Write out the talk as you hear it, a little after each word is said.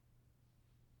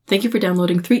Thank you for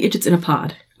downloading 3 Idiots in a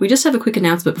Pod. We just have a quick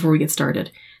announcement before we get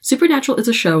started. Supernatural is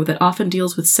a show that often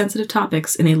deals with sensitive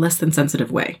topics in a less than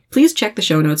sensitive way. Please check the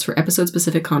show notes for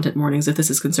episode-specific content warnings if this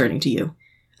is concerning to you.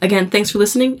 Again, thanks for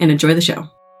listening and enjoy the show.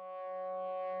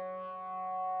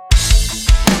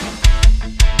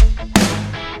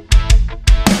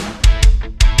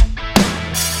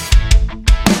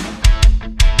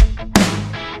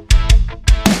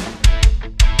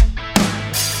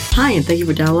 Hi, and thank you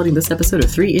for downloading this episode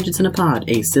of 3 Idiots in a Pod,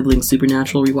 a sibling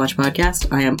supernatural rewatch podcast.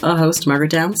 I am a host,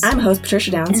 Margaret Downs. I'm host,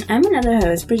 Patricia Downs. And I'm another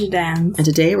host, Bridget Downs. And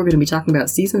today we're going to be talking about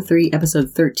Season 3, Episode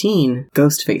 13,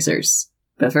 Ghost Facers.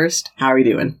 But first, how are we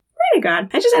doing? Pretty good.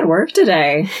 I just had work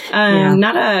today.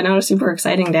 Not a super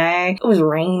exciting day. It was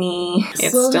rainy. It's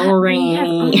still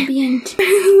rainy. Ambient,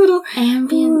 little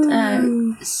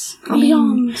ambiance,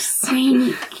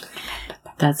 rainy.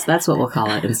 That's what we'll call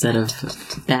it instead of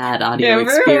bad audio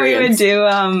Remember experience. when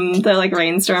we would do the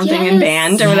rainstorm thing in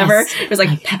band or whatever? It was like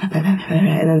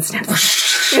and then snap,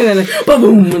 and then like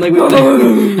boom, and like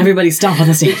boom. Everybody stomp on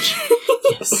the stage.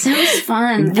 Yes. That was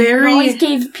fun. Very- It always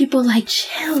gave people like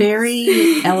chills.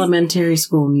 Very elementary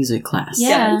school music class.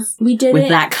 Yeah, Yes. we did With it.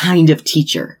 that kind of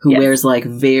teacher who Yes. wears like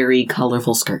very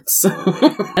colorful skirts.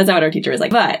 That's not what our teacher was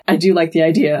like. But I do like the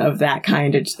idea of that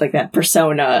kind of, like, that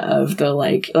persona of the,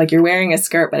 like you're wearing a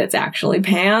skirt, but it's actually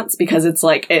pants, because it's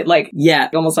like, Yeah.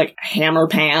 almost like hammer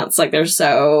pants. Like, they're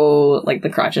so, like, the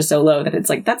crotch is so low that it's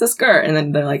like, that's a skirt. And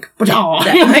then they're like, It's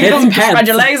pants. spread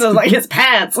your legs. It's like, it's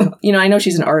pants. You know, I know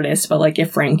she's an artist, but like,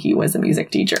 if Frankie was a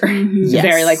music teacher, Yes.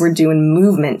 very like, we're doing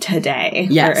movement today.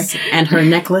 Yes. And her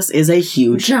necklace is a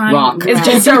huge Giant rock. It's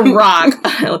just a rock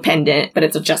a pendant, but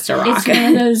it's just a rock. It's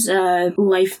one of those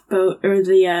lifeboat or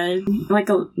the like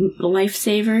a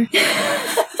lifesaver.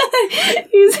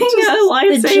 Using a The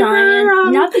lifesaver.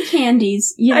 giant, not the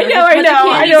candies. You I know, know. The candies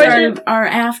what you're- are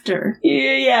after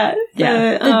Yeah.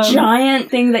 the giant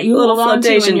thing that you little hold on to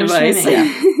flotation when you're device.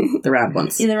 swimming. The round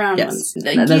ones. Yeah, the round Yes. ones.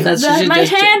 That's My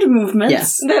just- hand movements.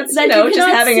 Yes. That's, that you know, you just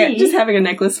cannot having see. a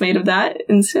necklace made of that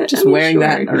instead. Just wearing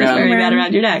that Just around. wearing that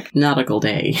around your neck. Nautical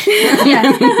day.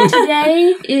 Yeah.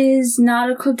 Today is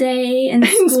Nautical Day and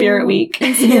Spirit Week.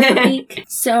 And Spirit Week.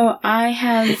 So I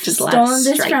have Just stolen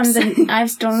this stripes. I've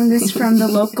stolen this from the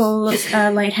local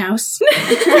lighthouse.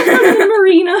 The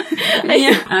marina.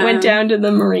 Yeah. I went down to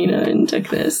the marina and took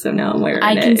this, so now I'm wearing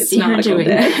I it. can It's see her nautical doing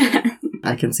day. that.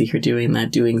 I can see her doing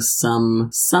that, doing some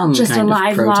Just kind a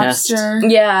live of protest. lobster.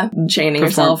 Yeah, chaining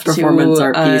yourself performance to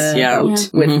art piece, yeah. boat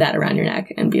Yeah. with Mhm. that around your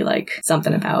neck and be like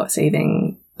something about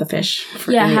saving the fish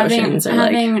for Yeah, in the having oceans or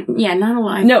like. not a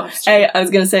live No, lobster. I was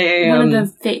gonna say One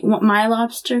of the my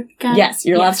lobster guy. yes,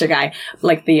 your Yeah. lobster guy,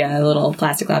 like the little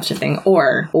plastic lobster thing,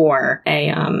 or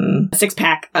a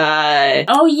 6-pack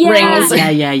Oh yeah. rings.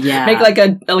 Yeah. Make like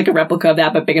a replica of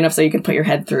that, but big enough so you can put your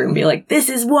head through and be like, "This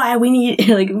is why we need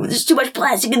like there's too much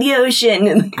plastic in the ocean."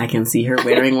 And I can see her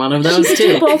wearing one of those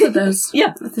too. Both of those.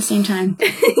 Yeah. At the same time.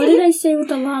 What did I say with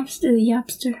the lobster? The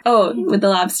yopster. oh, with the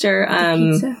lobster,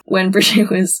 pizza. when Bridget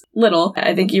was little,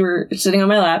 I think you were sitting on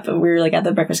my lap, and we were like at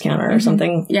the breakfast counter or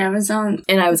something. Yeah, it was on.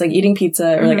 And I was like eating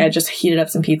pizza, or like I just heated up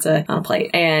some pizza on a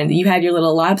plate, and you had your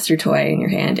little lobster toy in your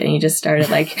hand, and you just started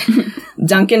like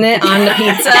dunking it on the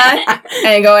pizza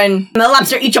and going, "The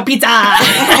lobster, eat your pizza."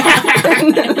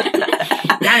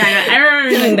 I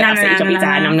remember The lobster, eat your pizza.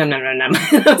 Nom, nom, nom, nom, nom.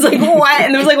 I was like, what?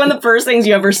 And it was like one of the first things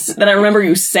you ever that I remember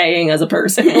you saying as a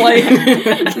person, like,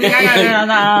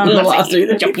 "The lobster,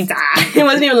 eat your pizza." It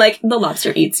wasn't even like the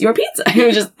lobster eats your pizza. It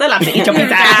was just the lobster eats your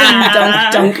pizza.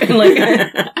 Dunk, dunk, and like.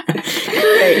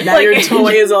 Now your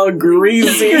toy is all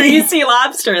greasy. Greasy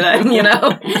lobster, then, you know?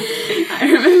 I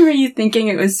remember you thinking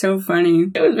it was so funny.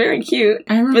 It was very cute.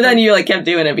 I remember. But then you, like, kept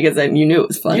doing it because then you knew it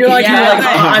was funny. You're like, oh,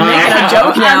 I'm making a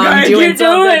joke now. I'm doing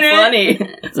something funny.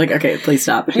 It's like, okay, please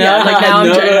stop. Yeah, like, now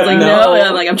I'm trying, like, no.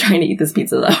 I'm like, I'm trying to eat this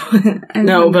pizza, though.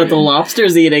 No, but the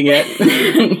lobster's eating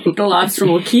it. the lobster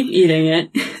will keep eating it.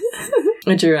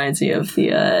 Which reminds me of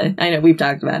the, I know we've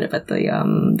talked about it, but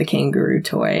the kangaroo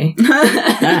toy.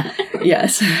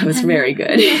 Yes, it was very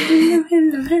good. Hello.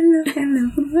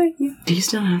 Do you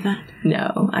still have that?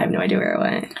 No, I have no idea where it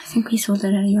went. I think we sold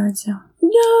it at a yard sale.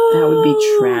 No! That would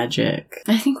be tragic.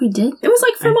 I think we did. It was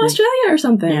like from I think- Australia or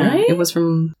something, Yeah, right? it was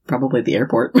from probably the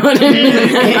airport.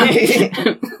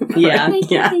 Yeah.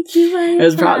 Yeah. It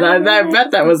was probably. I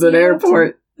bet that was an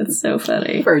airport It's so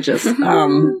funny. purchase.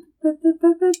 Oh,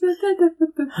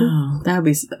 that would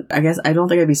be. I guess I don't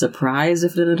think I'd be surprised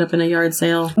if it ended up in a yard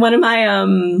sale. One of my a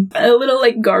little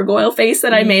like gargoyle face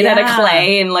that I made out of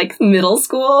clay in like middle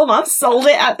school. Mom sold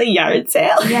it at the yard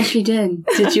sale. Yeah, she did.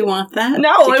 Did you want that?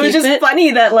 No, it was just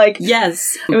funny that like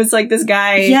yes, it was like this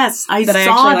guy. Yes, I that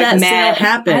saw I actually, that like, sale met.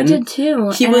 happen. I did too.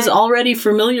 He was already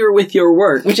familiar with your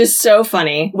work, which is so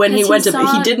funny. When he went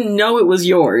saw- he didn't know it was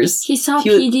yours. He saw He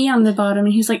was- PD on the bottom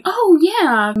and he was like, oh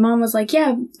yeah. Mom was like,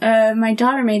 yeah, my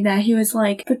daughter made that. He was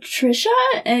like, Patricia?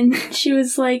 And she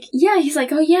was like, yeah. He's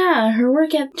like, oh yeah, her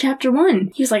work at chapter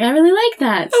 1. He was like, I really like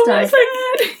that stuff.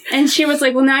 Oh my God. And she was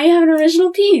like, well now you have an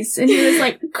original piece. And he was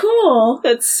like, cool.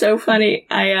 That's so funny.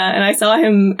 I saw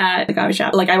him at the coffee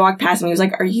shop. Like, I walked past him, he was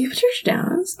like, are you Patricia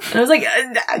Downs? And I was like,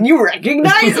 you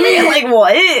recognize me? Like,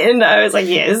 what? And I was like,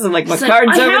 yes. I'm like, my He's card's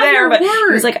like, I over have there. your But work.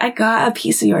 he was like, I got a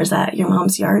piece of yours at your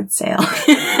mom's yard sale.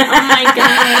 Oh my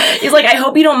God. He's like, I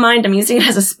hope you don't mind. I'm using it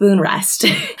as a spoon rest.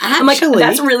 I'm like, Actually,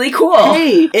 that's really cool.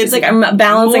 Hey, It's like I'm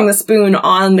balancing the spoon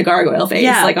on the gargoyle face,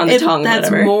 like on the tongue. That's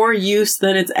whatever. more use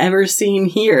than it's ever seen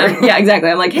here. Yeah, exactly.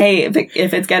 I'm like, hey,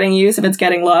 if it's getting use, if it's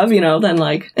getting love, you know, then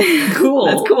like, Cool.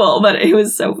 That's cool. But it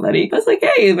was so funny. I was like,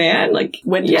 hey, man, like,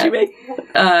 When did you make?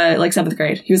 Like 7th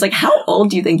grade. He was like, how old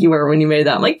do you think you were when you made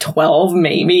that? I'm like, 12,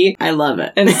 maybe. I love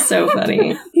it. And it's so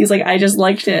funny. He's like, I just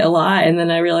liked it a lot, and then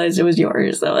I realized it was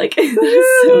yours. So like,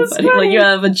 it's so funny. Like, you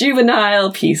have a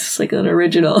juvenile piece, like an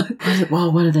original.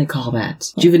 What do they call that?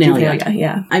 Juvenilia.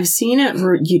 Yeah. I've seen it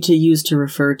use to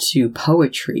refer to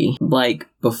poetry, like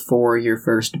before your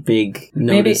first big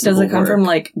Maybe does noticeable it come work. from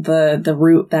like the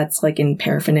root that's like in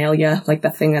paraphernalia, like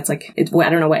the thing that's like I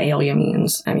don't know what alia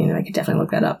means. I mean, I could definitely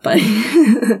look that up, but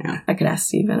I could ask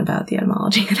Stephen about the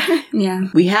etymology. Yeah.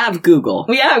 We have Google.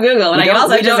 We have Google, and I can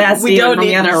also just ask Stephen from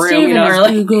the other room. Stephen You know, is or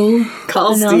like, Google.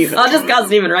 Call Enough. Stephen. I'll just call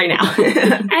Stephen right now.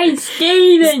 Hey,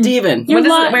 Stephen. Stephen. You're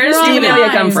Where does you're Stephenalia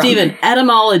alive. come from? Stephen.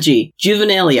 Etymology.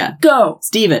 Juvenilia. Go.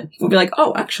 Stephen. We'll be like,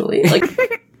 oh, actually, like,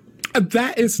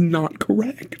 That is not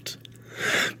correct.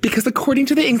 Because according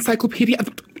to the encyclopedia...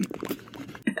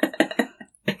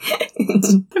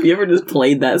 Have you ever just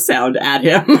played that sound at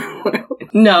him?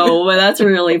 no, but that's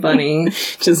really funny.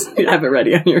 Just have it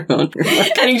ready on your phone.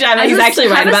 Anytime I he's just actually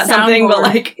have right a about something, but soundboard.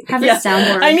 like, Have a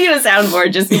soundboard. I need a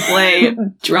soundboard just to play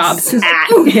drops at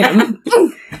him.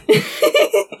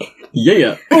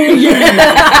 Yeah.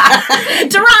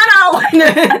 Toronto!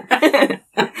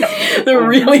 The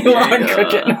really long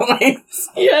cricket noise.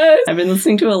 Yes. I've been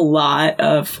listening to a lot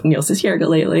of Neil Cicierega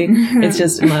lately. It's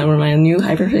just one of my new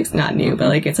hyperfix, not new, but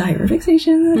like it's a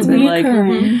hyperfixation that's been like,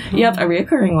 yep, a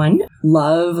reoccurring one.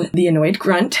 Love the annoyed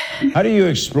grunt. How do you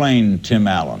explain Tim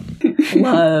Allen?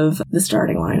 Love the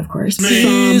starting line, of course. This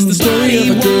is the story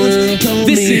of a girl.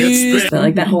 This is... But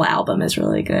like that whole album is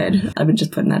really good. I've been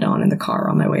just putting that on in the car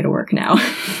on my way to work now.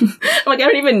 Like I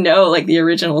don't even know like the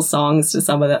original songs to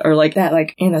some of the, or like that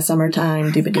like in the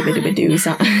summertime dooba dooba dooba doo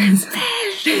songs.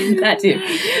 That too.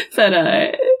 But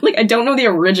like I don't know the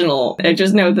original. I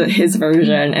just know his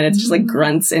version, and it's just like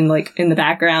grunts in like in the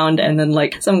background, and then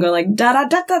like someone go like da da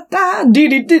da da da dee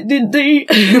dee dee dee dee.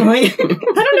 Like I don't know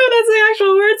if that's the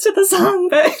actual words to the song,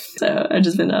 but so I've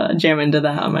just been jamming to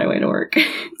that on my way to work.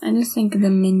 I just think of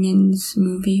the Minions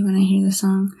movie when I hear the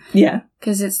song. Yeah.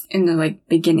 Because it's in the, like,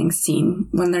 beginning scene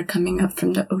when they're coming up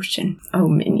from the ocean. Oh,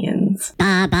 Minions.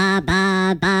 Ba ba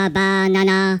ba ba ba na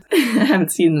na. I haven't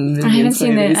seen the Minions I haven't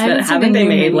seen movies, I haven't but seen haven't the they new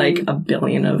made Minion. like a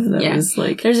billion of those? Yeah.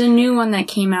 Like, There's a new one that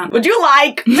came out. would you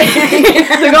like to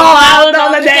go out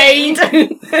on a date?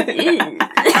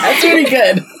 That's pretty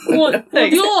good. What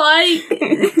would you like?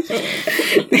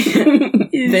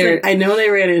 I know they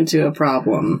ran into a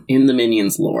problem in the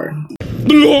Minions lore.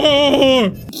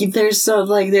 There's so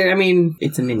like there. I mean,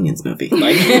 it's a Minions movie,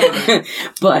 like,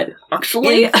 but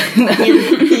Actually, in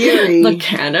theory, the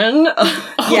canon.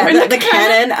 the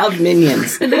canon of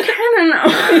Minions.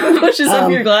 Pushes up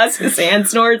your glasses and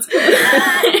snorts, and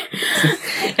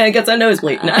it gets a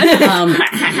nosebleed. That's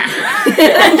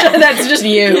just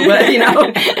you, but you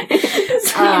know.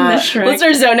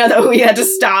 Listeners don't know that we had to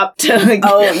stop to like,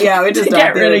 we just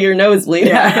get rid of your nosebleed.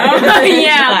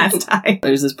 Last time.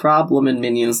 There's this problem in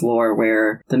Minions lore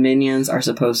where the Minions are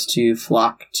supposed to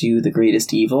flock to the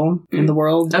greatest evil in the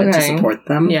world to support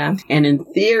them. Yeah. And in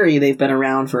theory, they've been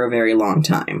around for a very long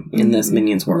time in this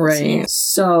Minions world. Right.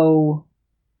 So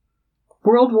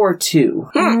World War II.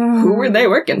 Who were they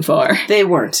working for? They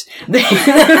weren't.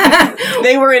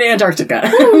 They were in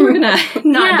Antarctica. We're gonna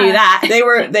not do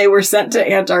that. They were sent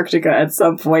to Antarctica at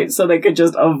some point so they could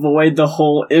just avoid the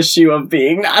whole issue of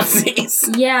being Nazis.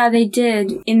 Yeah, they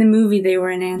did. In the movie, they were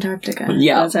in Antarctica.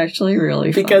 Yeah. That's actually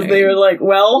really funny. Because they were like,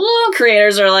 well,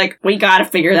 creators are like, we gotta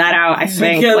figure that out, I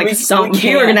think. Because Like,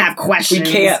 we we're gonna have questions.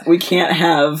 we can't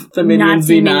have the minions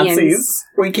Nazi be minions. Nazis.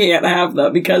 We can't have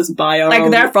them because by our Like,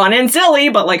 own... they're fun and silly,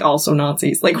 but, like, also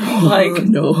Nazis. Like,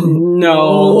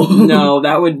 no. No,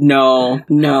 that would...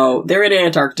 No. They're in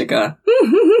Antarctica.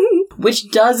 Which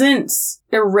doesn't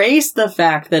erase the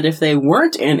fact that if they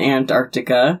weren't in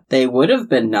Antarctica, they would have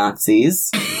been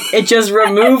Nazis. It just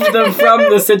removed them from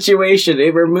the situation.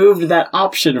 It removed that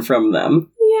option from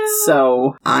them. Yeah.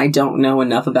 So, I don't know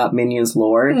enough about Minions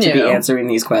lore to be No. answering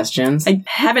these questions. I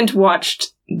haven't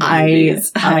watched the I-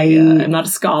 movies. I'm not a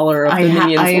scholar of the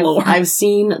Minions lore. I've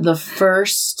seen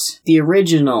the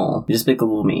original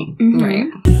Despicable Me. Mhm.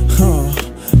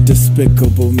 Right.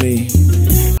 Despicable Me.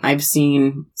 I've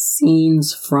seen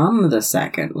scenes from the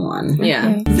second one. Yeah.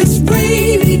 Okay. This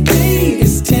rainy day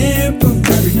is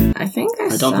temporary. I think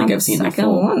I don't think I've seen the second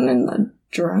full. one in the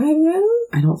drive-in.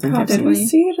 I don't think I've Did seen we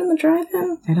see it in the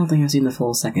drive-in? I don't think I've seen the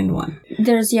full second one.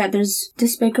 There's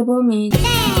Despicable Me.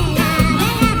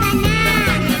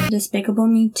 Despicable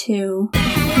Me 2.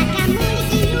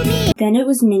 Then it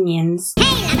was Minions.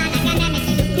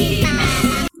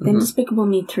 Then Despicable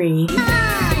Me 3.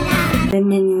 Then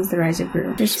Minions: The Rise of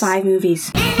Gru. There's 5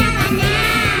 movies.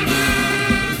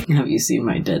 Have you seen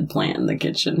my dead plant in the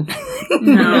kitchen?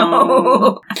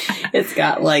 No. It's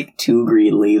got like 2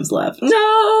 green leaves left.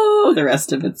 No! The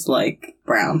rest of it's like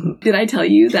brown. Did I tell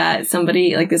you that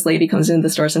somebody, like this lady comes into the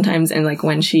store sometimes and like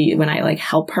when I like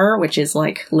help her, which is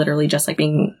like literally just like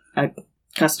being a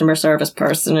customer service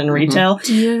person in retail.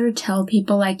 Do you ever tell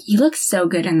people, like, you look so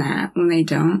good in that when they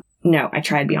don't? No, I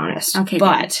try to be honest. Okay,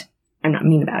 But I'm not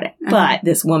mean about it. Okay. But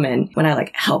this woman, when I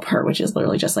like help her, which is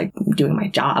literally just like doing my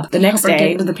job, the next Help her day.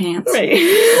 get into the pants. Right.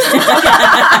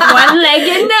 One leg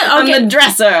in the... I'm Okay. the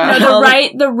dresser. No,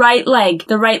 the right leg.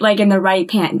 The right leg and the right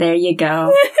pant. There you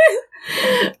go.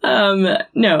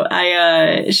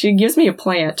 No, she gives me a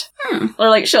plant. Or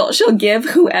like she'll give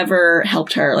whoever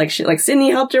helped her. Like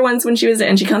Sydney helped her once when she was,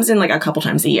 and she comes in like a couple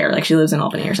times a year. Like she lives in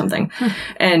Albany or something.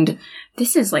 And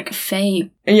This is like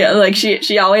Faye. yeah, like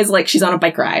she always like she's on a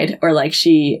bike ride, or like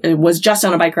she was just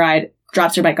on a bike ride,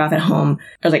 drops her bike off at home,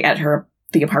 or like at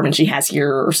the apartment she has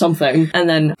here or something, and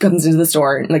then comes into the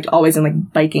store like always in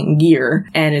like biking gear,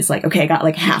 and it's like, okay, I got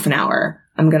like half an hour.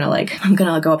 I'm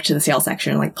gonna go up to the sale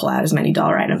section and like pull out as many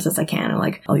dollar items as I can and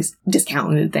like all these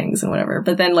discounted things and whatever.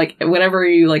 But then like whenever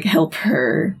you like help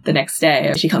her the next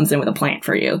day, she comes in with a plant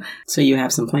for you. So you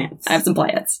have some plants. I have some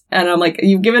plants. And I'm like,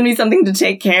 you've given me something to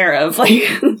take care of. Like,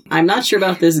 I'm not sure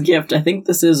about this gift. I think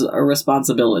this is a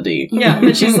responsibility. yeah.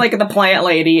 But she's like the plant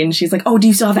lady and she's like, oh, do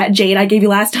you still have that jade I gave you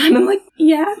last time? I'm like,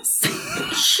 yes.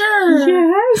 Sure.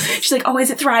 Yes. She's like, oh,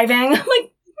 is it thriving? I'm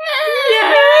like,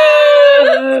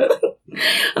 yeah.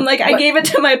 I'm like, I gave it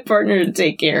to my partner to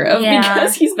take care of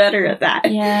because he's better at that.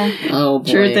 Yeah. Oh,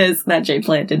 boy. Truth is, that jade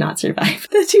plant did not survive.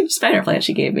 The 2 spider plants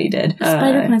she gave me did.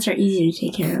 Spider plants are easy to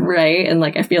take care of. Right? And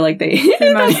like, I feel like they...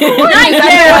 Not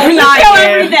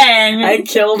everything! I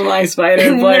killed my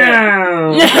spider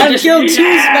plant. I killed 2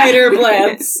 spider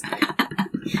plants.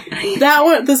 That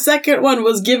one, the second one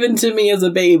was given to me as a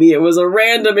baby. It was a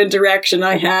random interaction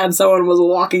I had. Someone was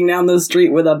walking down the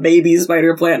street with a baby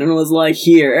spider plant and was like,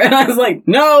 here. And I was like,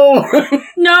 no!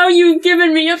 No, you've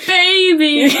given me a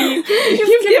baby.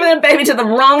 You've given a baby to the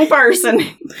wrong person.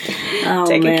 Oh,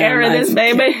 Taking man, care of this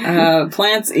baby.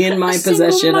 Plants in my A single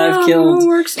possession mom I've killed. who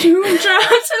works 2 jobs and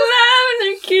loves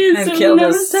their kids. I've and killed a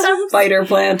never stops. spider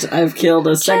plant. I've killed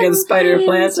a second spider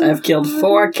plant. I've killed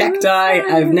 4 cacti.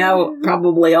 I've now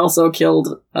probably also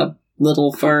killed a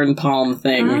little fern palm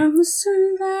thing. I'm a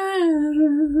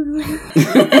survivor.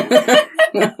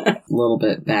 A little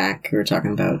bit back, we were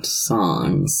talking about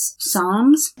songs.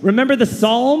 Psalms? Remember the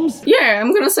Psalms? Yeah,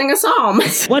 I'm gonna sing a psalm.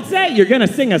 What's that? You're gonna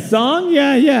sing a song?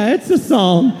 Yeah, it's a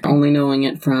psalm. Only knowing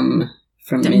it from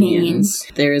The Minions. Minions.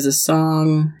 There is a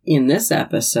song in this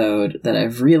episode that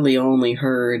I've really only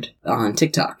heard on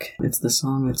TikTok. It's the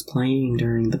song that's playing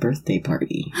during the birthday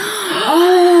party.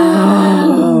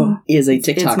 Oh. Is a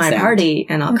TikTok It's my sound. party,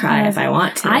 and I'll cry if I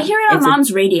want to. I hear it on It's a-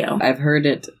 Mom's radio. I've heard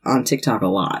it on TikTok a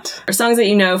lot. Or songs that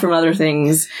you know from other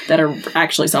things that are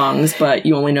actually songs, but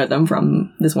you only know them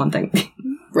from this one thing.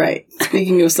 Right.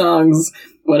 Speaking of songs,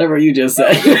 whatever you just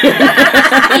said.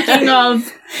 Speaking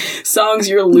of... Songs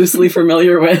you're loosely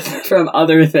familiar with from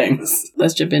other things.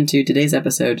 Let's jump into today's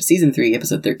episode, Season 3,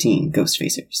 Episode 13, Ghost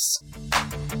Facers.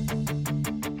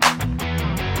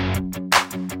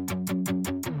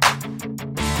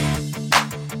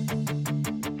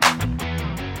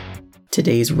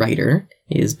 today's writer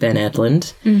is Ben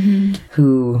Edlund,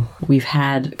 who we've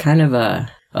had kind of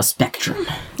a spectrum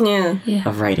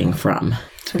of writing from.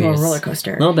 It's a little roller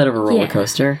coaster. A little bit of a roller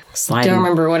coaster. Sliding. Don't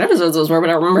remember what episodes those were, but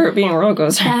I remember it being a roller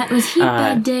coaster.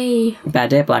 Bad Day. Bad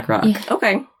Day at Black Rock. Yeah.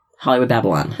 Okay. Hollywood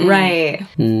Babylon. Right.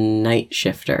 Night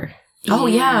Shifter. Oh,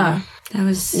 yeah. That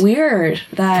was weird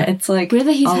that it's like weird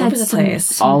that he's all had over the place.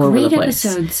 some all over great the place.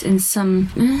 episodes and some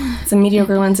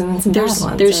mediocre ones and then some bad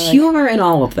ones. There's humor in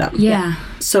all of them. Yeah.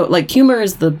 So, like, humor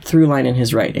is the through line in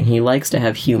his writing. He likes to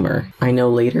have humor. I know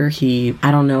later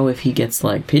I don't know if he gets,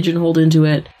 like, pigeonholed into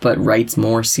it, but writes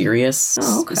more serious,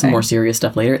 some more serious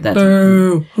stuff later. That's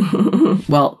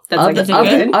well, of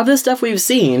the stuff we've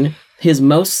seen, his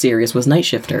most serious was Night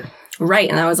Shifter. Right,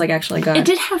 and that was like actually good. It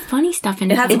did have funny stuff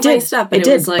in it. It had some funny stuff, but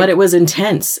it was like... but it was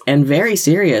intense and very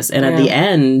serious. And at the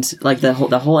end, like the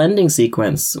whole ending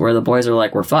sequence where the boys are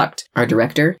like, "We're fucked." Our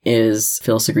director is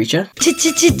Phil Segricha.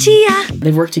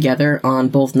 They've worked together on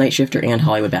both Night Shifter and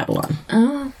Hollywood Babylon.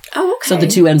 Oh, okay. So the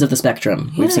two ends of the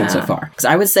spectrum we've seen so far. Because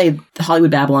I would say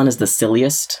Hollywood Babylon is the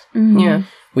silliest. Yeah.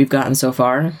 We've gotten so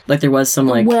far. Like there was some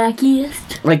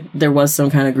wackiest. like there was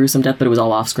some kind of gruesome death, but it was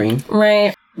all off screen.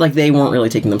 Right. Like they weren't really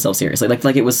taking themselves seriously.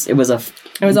 Like it was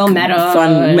all meta,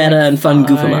 and fun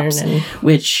goof 'em ups,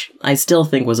 which I still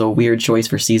think was a weird choice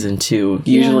for season 2.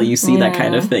 Usually you see that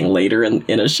kind of thing later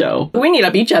in a show. We need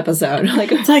a beach episode.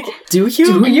 Like it's like, do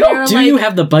you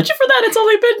have the budget for that? It's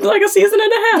only been like a season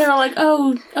and a half. They're all like,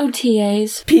 oh,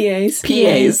 TAs. PAs.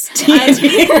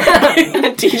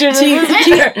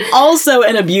 Teacher. Also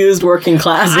an abused working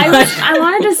class. I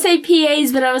wanted to say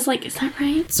PAs, but I was like, is that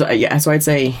right? So so I'd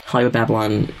say Hollywood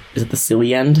Babylon is at the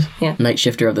silly end. Yeah. Night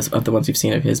Shifter of the ones we've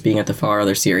seen of his being at the far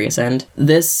other serious end.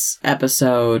 This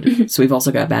episode, so we've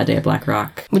also got Bad Day at Black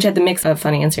Rock, which had the mix of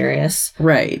funny and serious.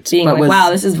 Right. Being like, wow,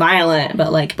 this is violent,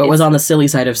 but was on the silly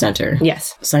side of center.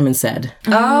 Yes. Simon Said.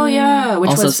 Oh yeah,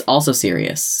 which was also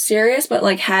serious. Serious, but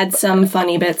like had some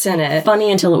funny bits in it.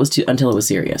 Funny until it was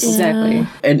serious. Exactly.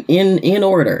 And in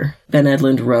order, Ben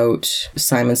Edlund wrote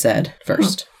Simon Said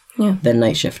first. Yeah. Then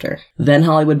Night Shifter. Then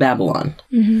Hollywood Babylon.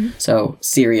 Mm-hmm. So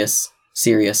serious,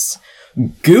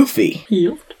 goofy.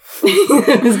 Yep.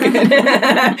 It was good.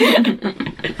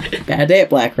 Bad Day at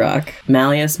Black Rock.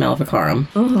 Malleus Maleficarum.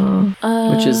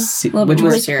 Which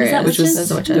was serious.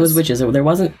 It was witches. There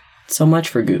wasn't so much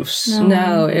for goofs.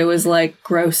 No, it was like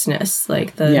grossness,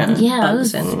 like the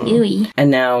bugs and ewy. And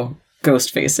now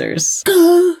Ghost Facers.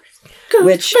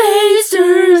 Which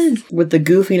with the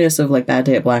goofiness of like Bad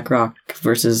Day at Black Rock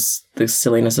versus the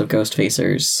silliness of Ghost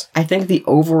Facers, I think the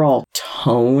overall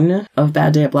tone of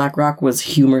Bad Day at Black Rock was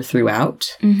humor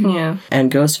throughout. Mm-hmm. Yeah. And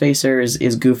Ghost Facers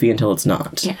is goofy until it's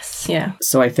not. Yes. Yeah.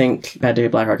 So I think Bad Day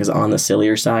at Black Rock is on the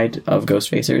sillier side of Ghost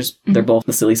Facers. Mm-hmm. They're both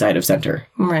the silly side of center.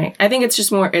 Right. I think it's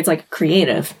just more, it's like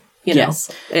creative. You know,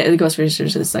 Ghost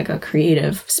Facers is like a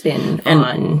creative spin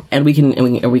on, and we can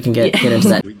get into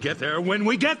that. We get there when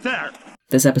we get there.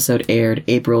 This episode aired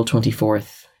April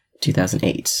 24th,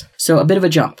 2008. So a bit of a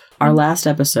jump. Our last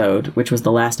episode, which was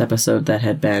the last episode that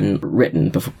had been written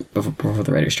before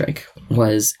the writer's strike,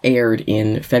 was aired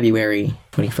in February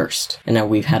 21st. And now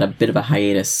we've had a bit of a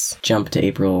hiatus jump to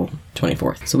April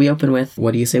 24th. So we open with,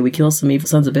 what do you say we kill some evil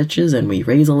sons of bitches and we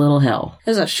raise a little hell?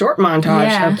 There's a short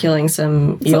montage of killing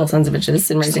some evil sons of bitches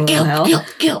and raising a little hell.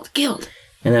 Guild.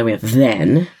 And then we have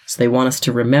then. So they want us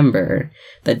to remember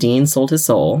that Dean sold his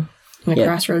soul. A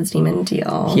Crossroads Demon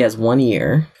deal. He has 1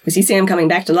 year. We see Sam coming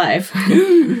back to life.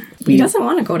 He doesn't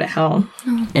want to go to hell.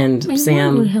 And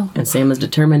Sam is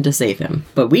determined to save him.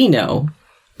 But we know,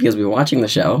 because we were watching the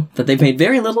show, that they've made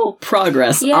very little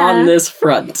progress on this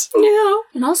front. Yeah.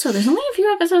 And also, there's only a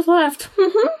few episodes left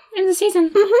in the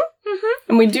season.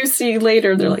 And we do see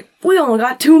later, they're like, we only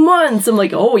got 2 months. I'm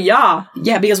like, oh, yeah.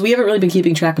 Yeah, because we haven't really been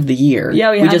keeping track of the year.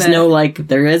 Yeah, we just know, like,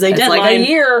 there is a deadline. Like a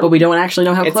year. But we don't actually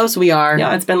know how close we are.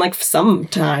 Yeah, it's been, like, some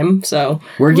time, so.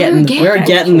 We're getting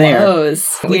there.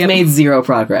 Close. We've made zero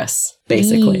progress,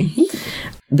 basically.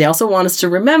 They also want us to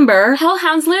remember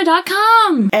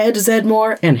Hellhoundslair.com. Ed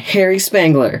Zedmore and Harry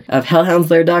Spangler of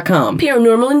Hellhoundslair.com.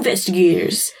 Paranormal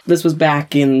investigators. This was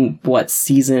back in,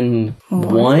 season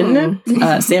 1?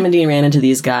 Sam and Dean ran into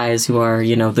these guys who are,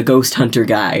 the ghost hunter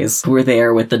guys who were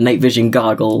there with the night vision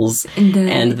goggles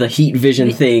and the heat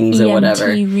vision things or whatever.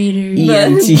 EMT reader.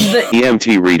 The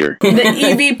EMT reader. The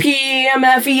EVP,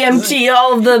 EMF, EMT,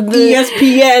 all of the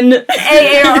ESPN,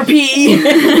 AARP.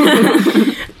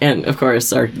 and of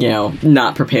course are,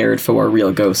 not prepared for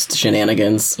real ghost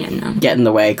shenanigans. Yeah, no. Get in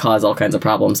the way, cause all kinds of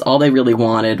problems. All they really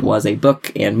wanted was a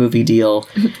book and movie deal.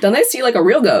 Then they see like a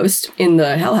real ghost in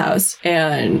the Hell House,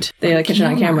 and they like catch it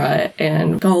on camera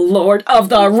and go, Lord of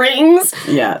the Rings.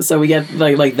 Yeah, so we get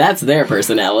like that's their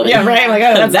personality. Yeah, right. Like,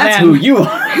 oh, that's them. who you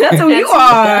are. That's who you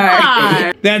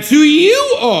are. That's who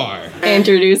you are.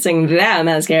 Introducing them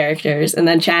as characters, and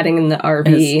then chatting in the RV.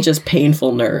 It's just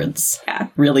painful nerds. Yeah.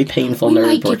 Really painful We nerd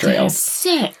like to have portrayals.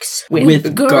 sex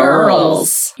With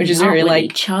girls. Which is Not very with like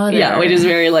each other. Yeah, which is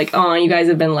very like, oh, you guys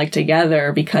have been like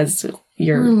together because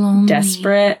you're lonely.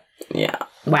 desperate. Yeah.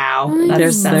 Wow,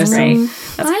 There's that's great.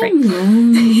 some- That's great.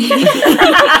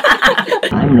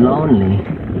 I'm lonely.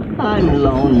 I'm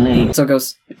lonely. So it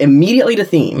goes immediately to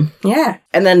theme. Yeah,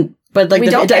 And then, but like we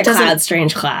don't get doesn't. Cloud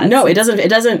Strange Clouds. No, it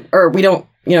doesn't, or we don't,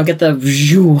 get the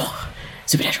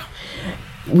supernatural.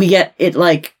 We get it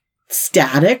like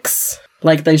statics,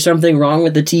 like there's something wrong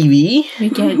with the TV. We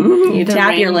get You the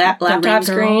tap your ring- the laptop ring girl.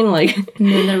 screen, like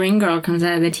And then the ring girl comes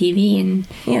out of the TV and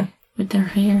yeah. with their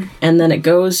hair. And then it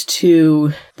goes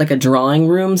to like a drawing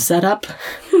room setup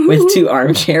with two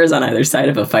armchairs on either side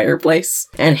of a fireplace.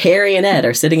 And Harry and Ed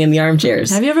are sitting in the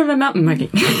armchairs. Have you ever been mountain biking?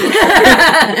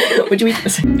 Would you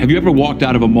Have you ever walked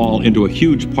out of a mall into a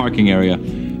huge parking area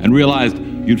and realized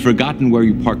you'd forgotten where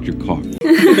you parked your car?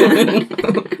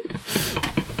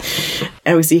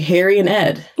 And we see Harry and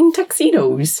Ed. in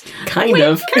tuxedos? Kind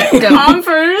of.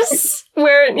 Converse.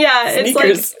 Where it's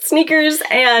like Sneakers. sneakers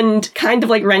and kind of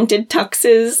like rented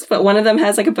tuxes, but one of them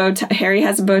has like a bow tie. Harry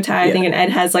has a bow tie, I think, and Ed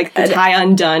has like the tie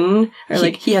undone, or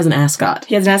like he has an ascot.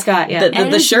 he has an ascot. Yeah,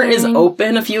 The is shirt is wearing-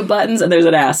 open a few buttons and there's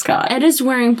an ascot. Ed is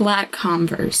wearing black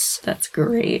Converse. that's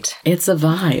great. It's a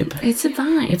vibe. It's a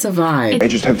vibe. It's a vibe. I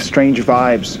just have strange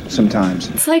vibes sometimes.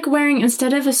 It's like wearing,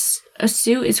 instead of a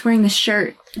suit, it's wearing the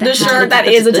shirt. The shirt that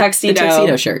is a tuxedo. The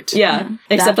tuxedo shirt. Yeah,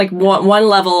 except like one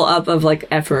level up of like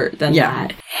effort than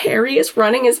that. Harry is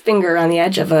running his finger on the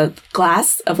edge of a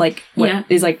glass of like what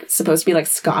is like supposed to be like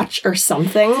scotch or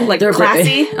something, like They're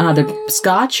classy. They're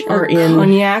scotch or in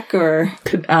cognac or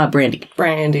brandy.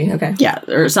 brandy. Okay. Yeah,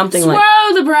 or something Swirl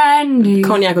like the brandy.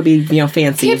 cognac would be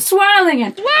fancy. Keep swirling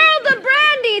it. Swirl the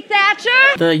brandy,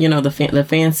 Thatcher! The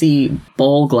fancy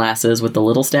bowl glasses with the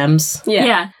little stems.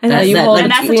 Yeah. And That- then that- hold, like,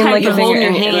 and that's the between, type like, You of a hold in finger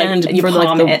your and, like, hand and you for like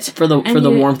palm it. for the And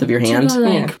you- warmth of your hand. to go,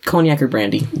 like- Yeah. Cognac or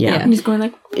brandy. Yeah. And he's going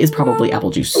like, Is probably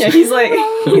apple juice. Yeah, he's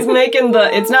making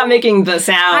it's not making the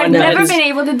sound. I've but never it's- been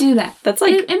able to do that. That's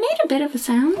like It made a bit of a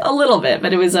sound. a little bit,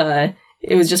 but it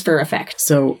was just for effect.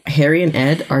 So Harry and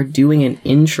Ed are doing an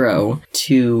intro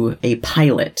to a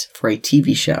pilot for a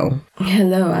TV show.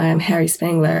 Hello, I'm Harry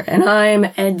Spangler, and I'm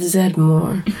Ed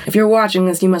Zedmore. If you're watching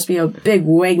this, you must be a big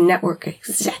wig network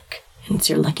exec, and it's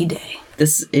your lucky day.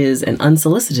 This is an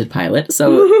unsolicited pilot,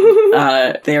 so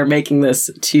they are making this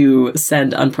to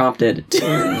send unprompted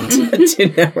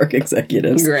to network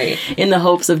executives. Great. In the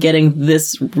hopes of getting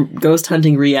this ghost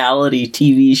hunting reality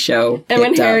TV show. And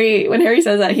when picked up. Harry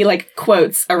says that, he like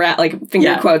quotes around, like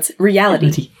finger quotes,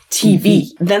 reality TV.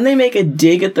 Then they make a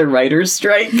dig at the writer's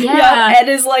strike. Yeah, Ed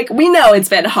is like, we know it's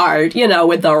been hard,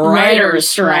 with the writer's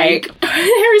strike.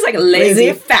 Harry's like,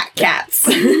 lazy fat cats.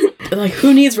 Like,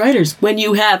 who needs writers when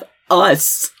you have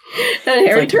us? And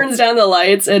Harry turns down the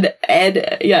lights, and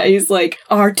Ed, he's like,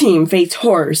 our team faced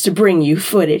horrors to bring you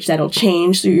footage that'll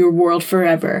change your world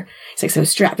forever. He's like, so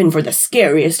strap in for the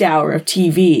scariest hour of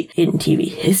TV in TV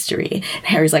history. And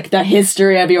Harry's like, the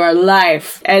history of your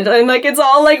life. And like, it's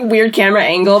all like weird camera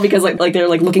angle because like they're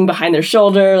like looking behind their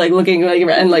shoulder, like looking like,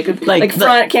 and like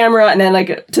front camera, and then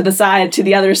like to the side, to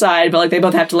the other side, but like they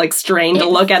both have to like strain to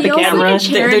look at the camera. Like a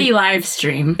charity live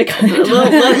stream. It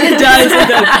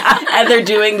does. And they're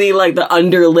doing the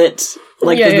underlit,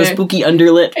 the spooky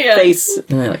underlit face.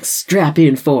 And they're like, strap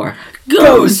in for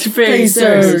Ghost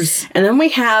Facers. And then we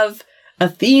have a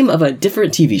theme of a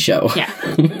different TV show. Yeah.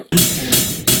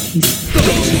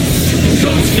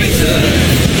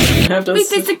 We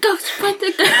face the ghost. Fight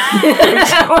the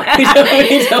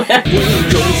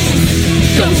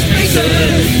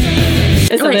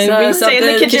And so then we stay in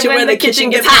the kitchen when the kitchen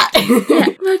gets hot.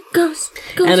 We're ghost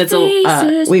And it's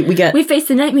facers. we face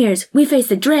the nightmares. We face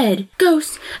the dread.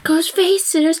 Ghost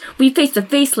facers. We face the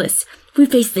faceless. We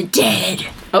face the dead.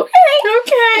 Okay. Not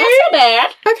so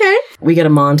bad. Okay. We get a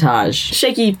montage.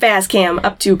 Shaky fast cam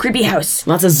up to creepy house.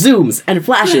 Lots of zooms and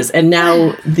flashes, and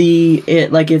now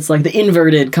it's like the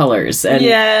inverted colors. And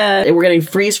we're getting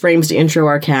freeze frames to intro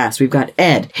our cast. We've got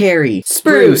Ed, Harry,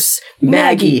 Spruce,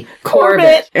 Maggie,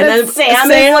 Corbett, and then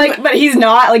Sam is like, but he's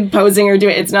not like posing or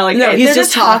doing. It's not like no, he's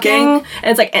just talking, and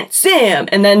it's like and Sam,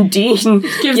 and then Dean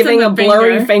giving a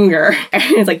blurry finger, and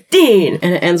it's like Dean,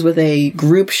 and it ends with a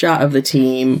group shot of the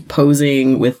team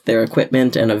posing with their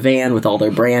equipment and a van with all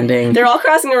their branding. They're all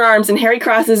crossing their arms, and Harry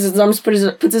crosses his arms,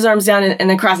 puts his arms down, and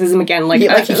then crosses them again, like, he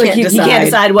can't decide. He can't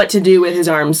decide what to do with his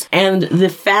arms. And the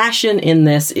fashion in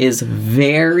this is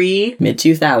very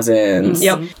mid-2000s.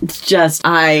 Yep. It's just,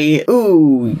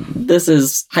 this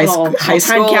is high school.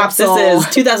 Capsule. This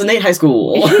is 2008 high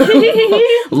school. A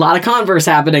lot of Converse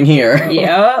happening here.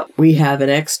 Yep. We have an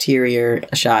exterior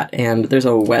shot, and there's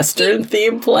a Western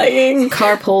theme playing.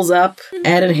 Car pulls up.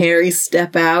 Ed and Harry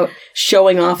step out,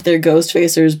 showing off their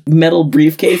Ghostfacers metal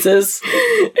briefcases.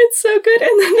 It's so good.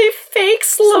 And then they fake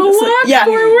slow walk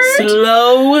forward.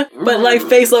 Slow, but like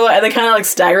fake slow, and they kind of like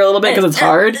stagger a little bit because it's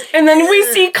hard. And then we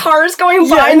see cars going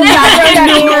by in the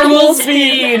background at normal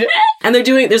speed. And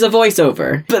there's a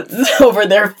voiceover, but over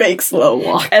their fake slow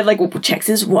walk. Ed like checks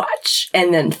his watch,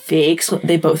 and then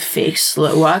they both fake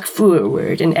slow walk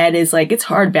forward. And Ed is like, it's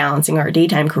hard balancing our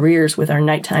daytime careers with our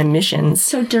nighttime missions.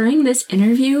 So during this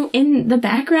interview, in the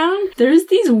background, there's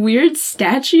these weird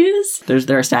statues.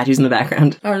 There are statues in the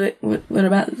background. Are they? What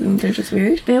about them? They're just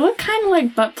weird. They look kind of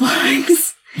like butt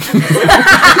plugs. And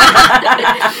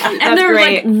they're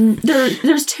great. Like,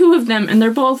 there's two of them, and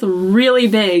they're both really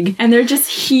big, and they're just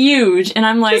huge. And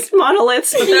I'm like, just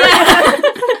monoliths. But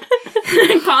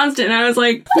I paused it, and I was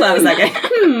like, that was that guy.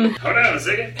 Hold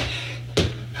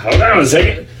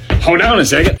on a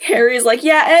second. Harry's like,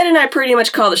 yeah, Ed and I pretty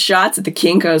much call the shots at the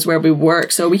Kinko's where we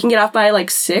work, so we can get off by like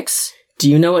 6. Do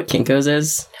you know what Kinko's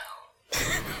is? No.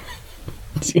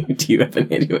 Do you have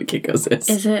any idea what Kinko's is?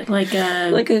 Is it like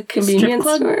a convenience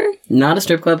store? Not a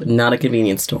strip club, not a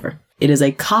convenience store. It is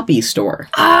a copy store.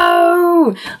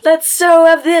 Oh, that's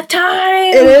so of the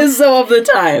time. It is so of the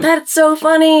time. That's so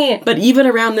funny. But even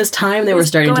around this time, they were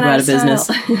starting to go out of business.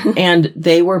 And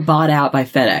they were bought out by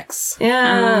FedEx.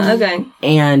 Yeah, okay.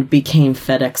 And became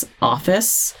FedEx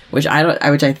Office, which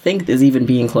I think is even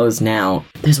being closed now.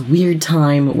 There's a weird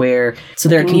time where, so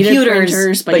there are computers,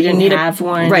 printers, but you didn't have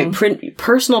one. Right,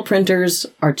 personal printers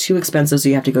are too expensive, so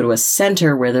you have to go to a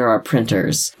center where there are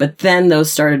printers. But then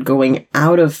those started going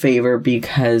out of favor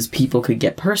because people could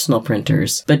get personal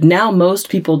printers. But now most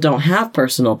people don't have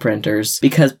personal printers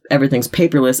because everything's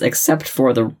paperless except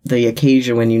for the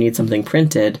occasion when you need something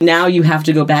printed. Now you have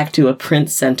to go back to a print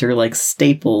center like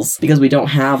Staples because we don't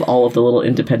have all of the little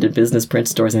independent business print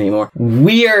stores anymore.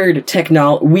 Weird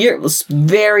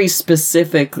very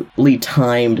specifically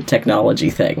timed technology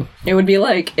thing. It would be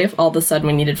like if all of a sudden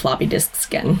we needed floppy disks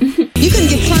again. You can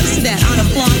get close to that on a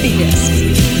floppy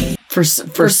disk. For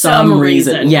some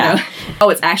reason. Yeah. Oh,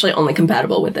 it's actually only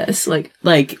compatible with this. Like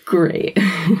great.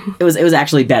 It was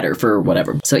actually better for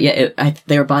whatever. So yeah,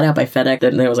 they were bought out by FedEx.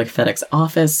 Then there was like FedEx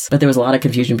Office, but there was a lot of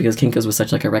confusion because Kinko's was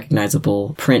such like a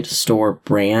recognizable print store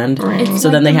brand. Right. So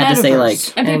like then they had to say like,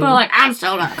 and people are like, I'm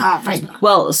still gonna call it Facebook.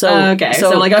 Well, so okay,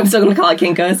 so like I'm still gonna call it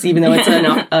Kinko's even though it's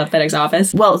a FedEx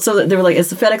Office. Well, so they were like, it's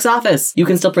the FedEx Office. You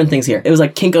can still print things here. It was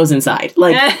like Kinko's inside.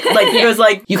 Like it was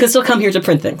like you can still come here to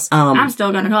print things. I'm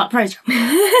still gonna call it Facebook.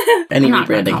 Any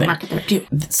rebranding thing.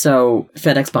 So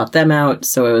FedEx bought them out.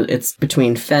 So it's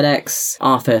between FedEx,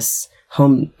 Office,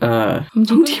 Home Depot?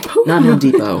 Not Home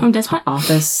Depot. Home Depot?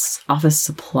 Office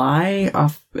Supply?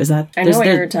 Is that? I know what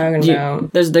you're talking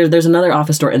about. There's another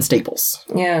office store in Staples.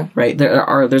 Yeah. Right?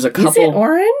 There's a couple. Is it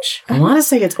orange? I want to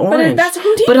say it's orange. But that's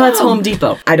Home Depot. But it's Home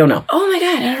Depot. I don't know. Oh my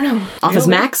god, I don't know. Office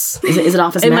Max? Is it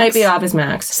Office Max? It might be Office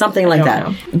Max. Something like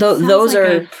that. Those like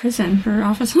are a prison for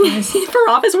office workers. For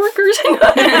office workers.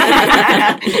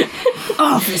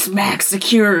 Office Max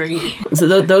security.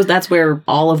 So that's where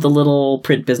all of the little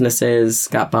print businesses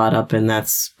got bought up, and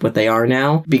that's what they are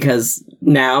now. Because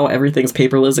now everything's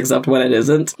paperless except when it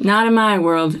isn't. Not in my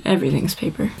world. Everything's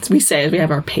paper. As we say, we have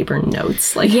our paper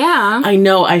notes. Like, yeah. I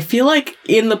know. I feel like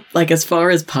as far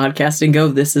as podcasting go,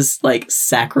 this is like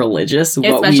sacrilegious.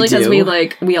 What especially because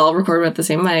we all record with the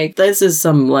same mic. This is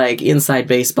some like inside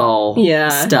baseball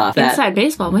stuff. Inside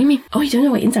baseball? What do you mean? Oh, you don't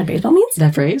know what inside baseball means?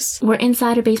 That phrase? We're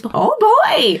inside of baseball. Oh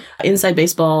boy! Inside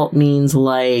baseball means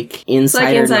like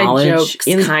insider inside knowledge.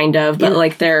 Jokes, kind of, but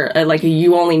like they're like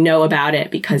you only know about it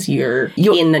because you're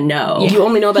you're in the know. You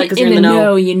only know about it because you're in the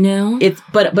know. You know.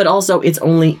 But also it's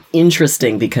only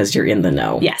interesting because you're in the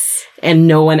know. Yes. And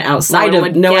no one outside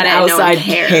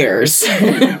cares.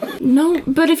 No,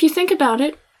 but if you think about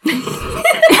it.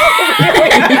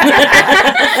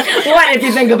 What if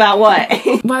you think about what?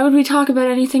 Why would we talk about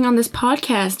anything on this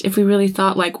podcast if we really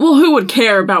thought like, well, who would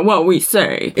care about what we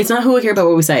say? It's not who would care about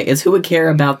what we say. It's who would care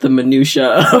about the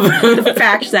minutia of the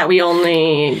fact that we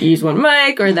only use one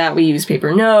mic, or that we use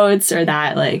paper notes, or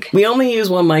that like we only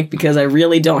use one mic because I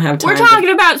really don't have time. We're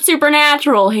talking about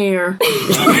Supernatural here.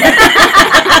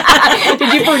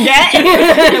 Did you forget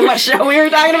what show we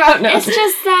were talking about? No. It's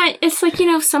just that it's like,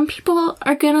 some people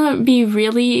are gonna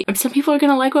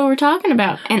like what we're talking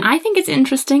about, and I think it's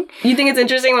interesting. You think it's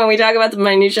interesting when we talk about the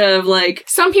minutia of like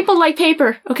some people like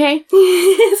paper, okay?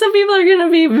 Some people are gonna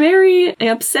be very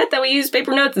upset that we use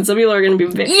paper notes, and some people are gonna be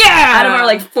out of our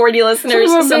like 40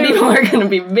 listeners, some people are gonna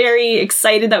be very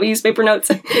excited that we use paper notes.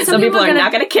 Some people are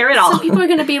not gonna care at all. Some people are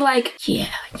gonna be like, yeah,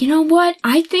 you know what?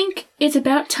 I think it's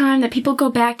about time that people go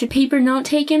back to paper note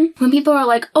taking. When people are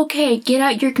like, okay, get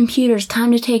out your computers,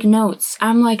 time to take notes.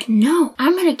 I'm like, no,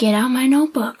 I'm gonna get out my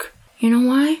notebook. You know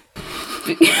why?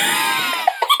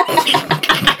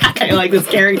 I like this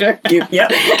character.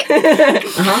 Yep.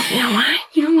 Uh-huh.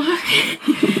 You know why?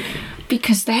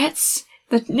 Because that's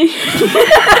I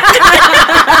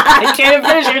can't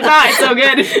finish your thought. It's so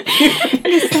good.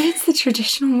 Because that's the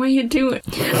traditional way you do it.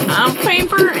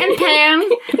 Paper and pen.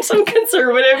 Some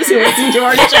conservatives who listen to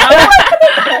our show.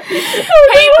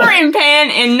 Paper and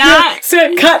pen and not...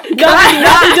 Cut.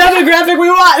 Not the demographic we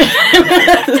want.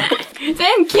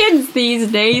 Them kids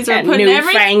these days are putting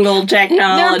newfangled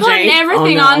technology. They're putting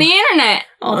everything on the internet.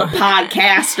 All the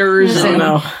podcasters and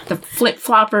the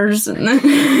flip-floppers and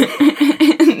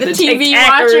the TV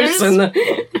watchers and the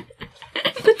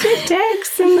Tic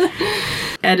Tacs and the...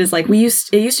 Ed is like,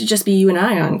 it used to just be you and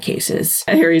I on cases.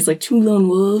 Harry's like, 2 lone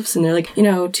wolves, and they're like,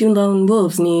 2 lone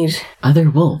wolves need... Other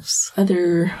wolves.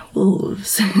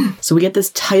 So we get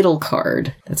this title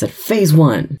card that said Phase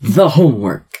 1, The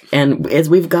Homework. And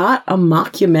we've got a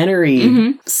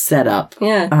mockumentary set up.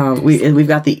 Yeah. We've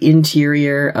got the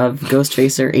interior of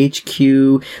Ghostfacer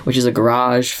HQ, which is a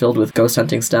garage filled with ghost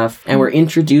hunting stuff. And we're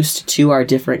introduced to our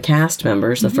different cast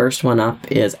members. The first one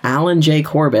up is Alan J.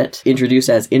 Corbett, introduced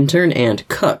as intern and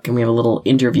cook. And we have a little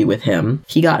interview with him.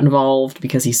 He got involved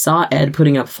because he saw Ed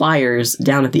putting up flyers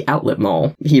down at the outlet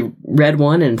mall. He read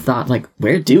one and thought, like,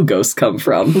 where do ghosts come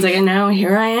from? He's like, and now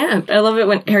here I am. I love it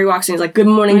when Harry walks in. He's like, good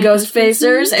morning,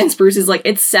 Ghostfacers. And Spruce is like,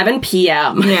 it's 7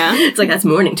 p.m. Yeah. It's like, that's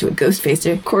morning to a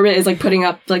Ghostfacer. Corbett is like putting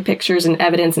up like pictures and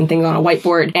evidence and things on a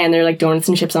whiteboard. And they're like donuts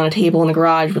and chips on a table in the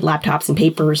garage with laptops and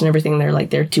papers and everything. They're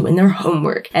like, they're doing their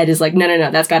homework. Ed is like,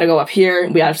 no, that's got to go up here.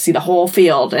 We got to see the whole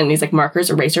field. And he's like, markers,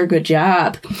 eraser, good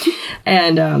job.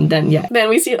 And then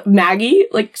we see Maggie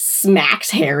like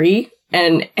smacks Harry.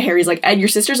 And Harry's like, Ed, your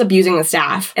sister's abusing the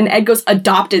staff. And Ed goes,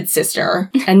 adopted sister.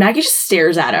 And Maggie just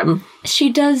stares at him.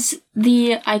 She does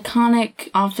the iconic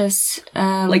Office,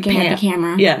 looking Pam. at the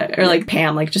camera. Yeah, or like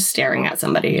Pam, like just staring at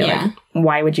somebody. Yeah. Like,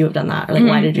 why would you have done that? Or like,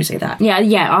 why did you say that?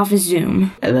 Yeah, Office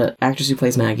Zoom. The actress who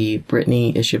plays Maggie,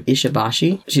 Brittany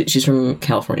Ishibashi, she's from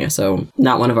California, so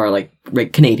not one of our like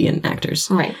Canadian actors.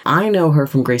 Right. I know her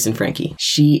from Grace and Frankie.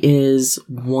 She is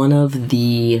one of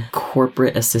the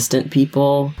corporate assistant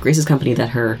people, Grace's company that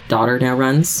her daughter now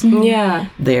runs. Yeah.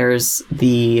 There's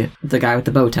the guy with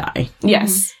the bow tie.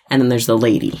 Yes. And then there's the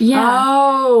lady. Yeah.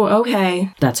 Oh, okay.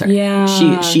 That's her. Yeah.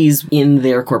 She's in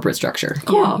their corporate structure.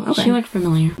 Cool. Yeah, okay. She looked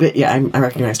familiar. But yeah, I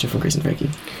recognized her from Grace and Frankie.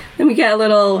 Then we get a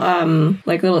little,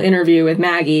 little interview with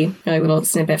Maggie. Like a little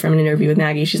snippet from an interview with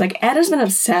Maggie. She's like, Ed has been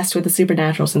obsessed with the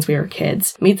supernatural since we were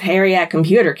kids. Meets Harry at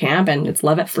computer camp, and it's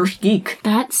love at first geek.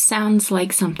 That sounds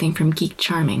like something from Geek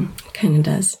Charming. Kind of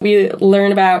does. We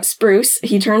learn about Spruce.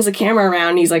 He turns the camera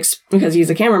around. He's like, because he's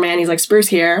a cameraman, he's like, Spruce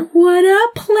here. What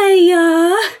up,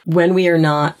 playa? When we are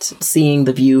not seeing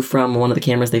the view from one of the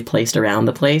cameras they've placed around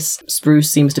the place,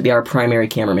 Spruce seems to be our primary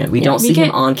cameraman. We don't see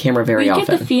him on camera very often. We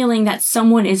get the feeling that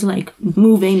someone is like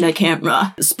moving the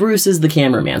camera. Spruce is the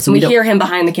cameraman, so we hear him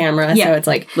behind the camera. Yeah. So it's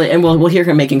like, and we'll hear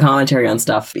him making commentary on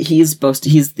stuff. He's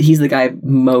the guy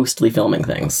mostly filming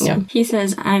things. Yeah. He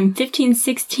says, I'm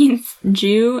 15/16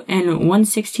 Jew and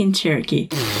 1/16 Cherokee.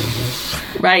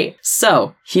 Right.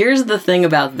 So, here's the thing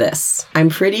about this. I'm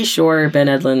pretty sure Ben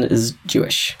Edlund is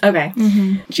Jewish. Okay.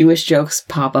 Mm-hmm. Jewish jokes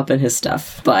pop up in his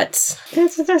stuff, but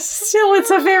it's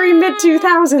a very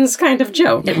mid-2000s kind of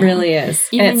joke. It really is.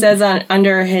 And it says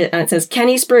it says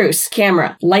Kenny Spruce,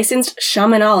 camera, licensed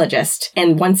shamanologist,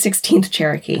 and 1/16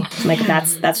 Cherokee. Like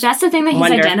that's the thing that he's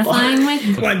identifying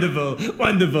with.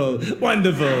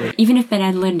 Wonderful. Even if Ben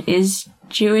Edlund is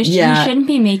Jewish. Yeah. He shouldn't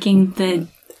be making the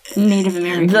Native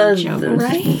American joke,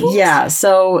 right? Yeah,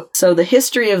 so the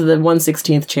history of the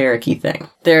 1/16th Cherokee thing.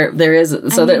 There is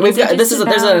so that we've got this is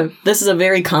a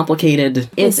very complicated.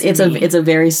 It's a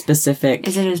very specific.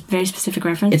 Is it a very specific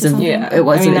reference? It's to a something?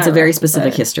 it's a very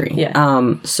specific history. Yeah.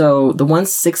 So the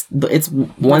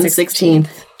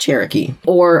 1/16th Cherokee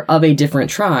or of a different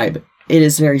tribe. It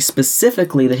is very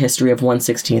specifically the history of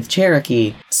 1/16th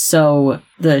Cherokee. So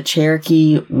the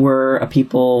Cherokee were a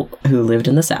people who lived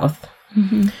in the South.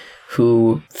 Mm-hmm.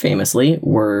 Who famously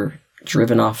were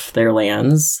driven off their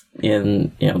lands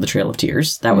in, the Trail of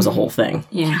Tears. That was a whole thing.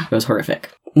 Yeah. It was horrific.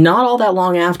 Not all that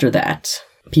long after that,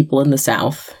 people in the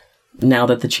South, now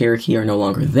that the Cherokee are no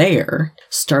longer there,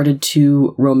 started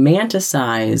to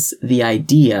romanticize the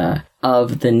idea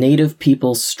of the Native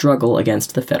people's struggle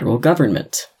against the federal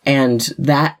government. And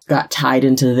that got tied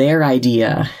into their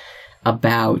idea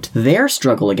about their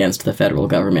struggle against the federal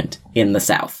government in the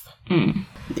South.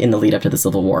 In the lead up to the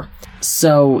Civil War.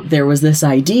 So there was this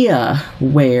idea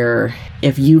where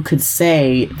if you could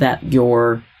say that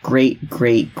your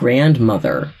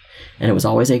great-great-grandmother, and it was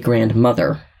always a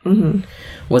grandmother,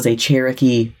 was a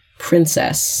Cherokee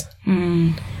princess,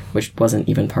 which wasn't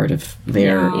even part of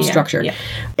their structure. Yeah.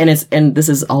 And this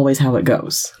is always how it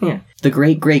goes. Yeah. The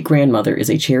great-great-grandmother is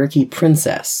a Cherokee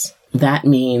princess. That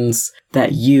means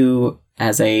that you,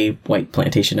 as a white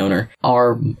plantation owner,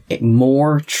 are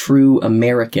more true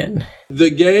American. The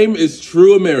game is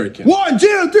true American. 1,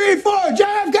 2, 3, 4,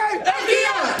 JFK,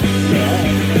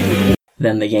 FDR!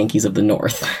 Than the Yankees of the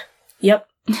North. Yep.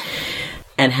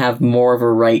 And have more of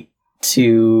a right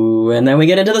to... And then we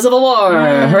get into the Civil War!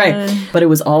 Right. But it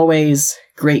was always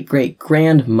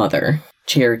great-great-grandmother,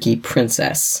 Cherokee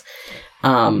princess.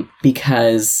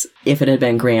 Because if it had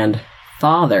been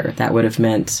grandfather, that would have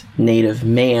meant Native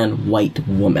man, white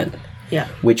woman. Yeah.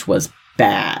 Which was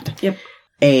bad. Yep.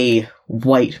 A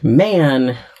white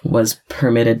man was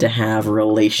permitted to have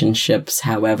relationships,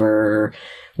 however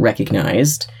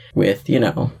recognized, with,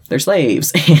 their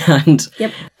slaves and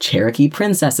Cherokee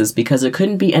princesses, because it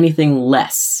couldn't be anything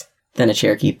less than a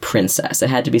Cherokee princess. It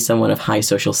had to be someone of high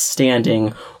social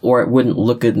standing, or it wouldn't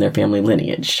look good in their family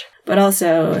lineage. But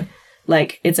also...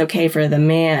 it's okay for the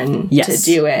man to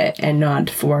do it and not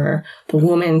for the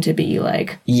woman to be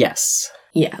yes.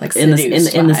 Yeah, in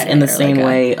the same like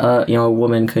way,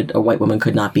 a white woman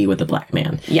could not be with a black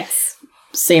man. Yes.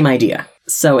 Same idea.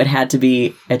 So it had to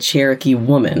be a Cherokee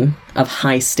woman of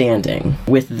high standing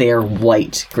with their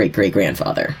white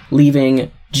great-great-grandfather,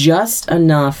 leaving just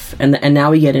enough, and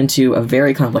now we get into a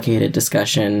very complicated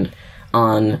discussion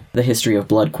on the history of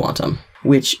blood quantum,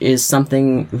 which is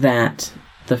something that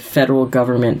the federal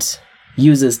government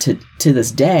uses to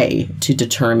this day to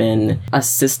determine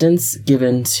assistance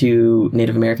given to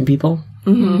Native American people.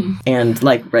 Mm-hmm. And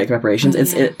reparations.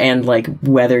 And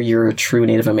whether you're a true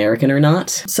Native American or not.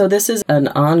 So this is an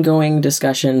ongoing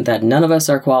discussion that none of us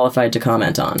are qualified to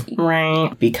comment on.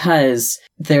 Right. Because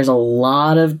there's a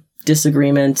lot of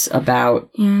disagreement about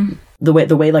the way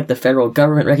the federal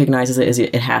government recognizes it is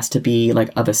it has to be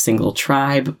of a single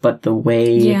tribe, but the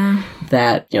way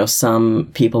that some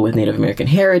people with Native American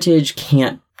heritage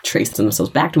can't trace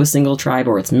themselves back to a single tribe,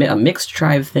 or it's a mixed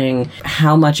tribe thing.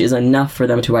 How much is enough for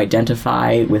them to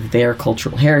identify with their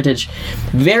cultural heritage?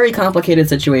 Very complicated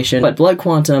situation. But blood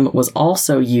quantum was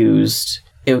also used.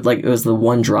 It was the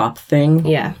one drop thing.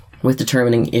 Yeah. With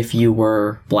determining if you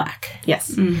were black.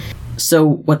 Yes. So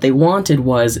what they wanted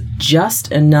was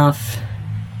just enough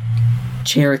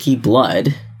Cherokee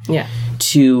blood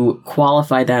to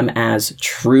qualify them as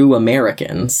true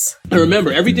Americans. And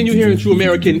remember, everything you hear in True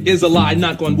American is a lie,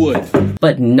 knock on wood.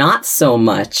 But not so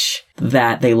much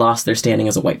that they lost their standing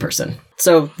as a white person.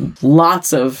 So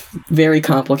lots of very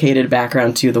complicated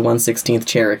background to the 1/16th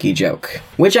Cherokee joke,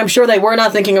 which I'm sure they were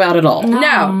not thinking about at all.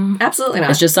 No, absolutely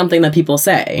not. It's just something that people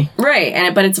say.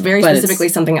 Right, but it's very specifically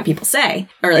something that people say.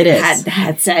 Or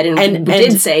had said and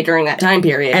did say during that time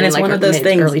period. And it's one of those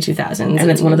things. Early 2000s.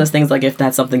 And it's one of those things if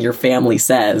that's something your family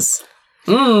says.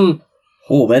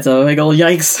 Oh, that's a big old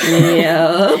yikes.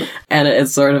 Yeah. And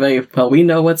it's sort of we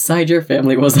know what side your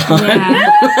family was on.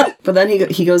 Yeah. But then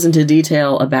he goes into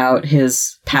detail about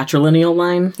his patrilineal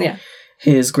line. Yeah.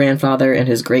 His grandfather and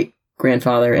his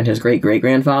great-grandfather and his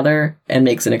great-great-grandfather, and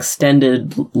makes an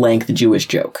extended length Jewish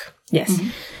joke. Yes.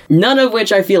 Mm-hmm. None of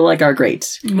which I feel are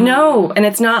great. No, and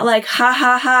it's not ha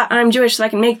ha ha, I'm Jewish so I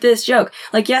can make this joke.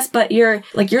 Yes, but you're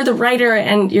the writer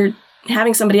and you're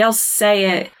having somebody else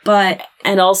say it, but...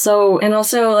 And also,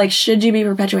 should you be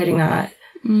perpetuating that?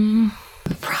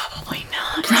 Probably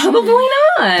not. Probably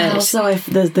not. Also,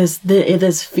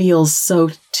 this feels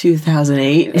so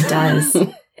 2008. It does.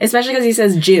 Especially because he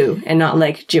says Jew and not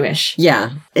like Jewish.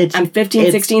 Yeah. I'm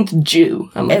 15th, 16th Jew.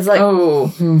 I'm like, it's like,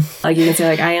 like you can say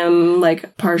like, I am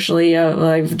like partially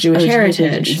like Jewish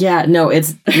heritage. Yeah, no,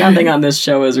 it's nothing on this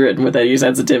show is written with any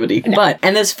sensitivity. No.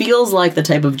 And this feels like the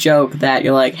type of joke that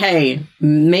you're like, hey,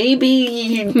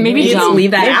 maybe don't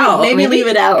leave that out. Maybe leave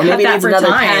it out. Or maybe it needs another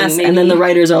pass. And then the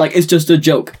writers are like, it's just a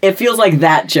joke. It feels like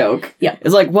that joke. Yeah.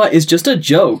 It's like, what? It's just a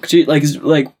joke. Like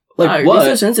what? You're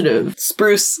so sensitive.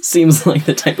 Spruce seems like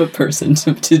the type of person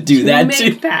to do that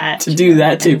to. Do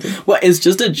that too. What? It's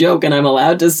just a joke, and I'm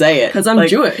allowed to say it because I'm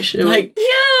Jewish. Like,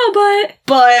 yeah,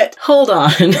 but hold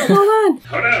on. Hold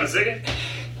on a second.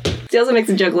 He also makes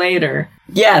a joke later.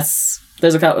 Yes.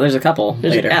 There's a couple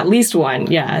later. At least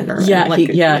one. Yeah.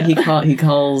 He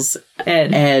calls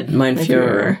Ed mein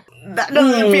Führer. That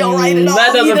doesn't feel right at all.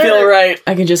 That doesn't feel right.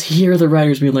 I can just hear the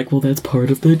writers being like, well, that's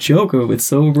part of the joke. Oh, it's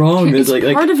so wrong. It's like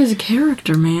part of his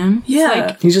character, man.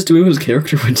 Yeah. He's just doing what his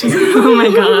character would do. Oh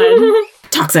my god.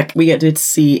 Toxic. We get to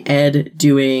see Ed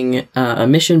doing a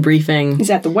mission briefing. He's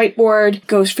at the whiteboard.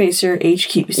 Ghostfacer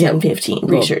HQ 715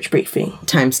 research briefing.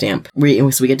 Timestamp.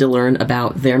 So we get to learn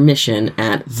about their mission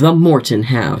at the Morton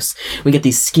House. We get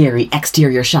these scary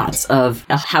exterior shots of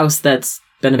a house that's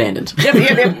been abandoned.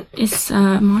 Yep. It's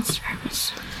Monster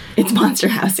House. It's Monster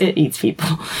House. It eats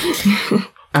people.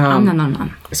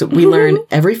 So we learn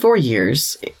every 4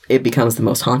 years it becomes the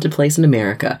most haunted place in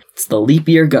America. It's the leap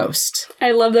year ghost.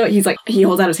 I love that he's like, he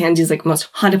holds out his hand. He's like, most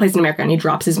haunted place in America, and he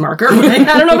drops his marker. I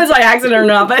don't know if it's by accident or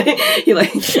not, but he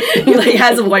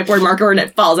has a whiteboard marker and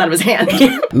it falls out of his hand.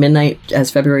 Midnight as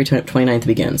February 29th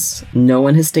begins. No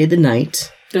one has stayed the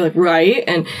night. They're like, right?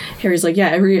 And Harry's like, yeah,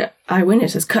 every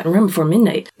eyewitness is cut and run before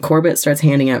midnight. Corbett starts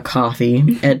handing out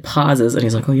coffee. Ed pauses and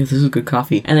he's like, oh yeah, this is good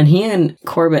coffee. And then he and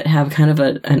Corbett have kind of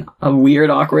a weird,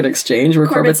 awkward exchange where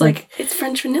Corbett's like, it's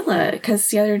French vanilla, because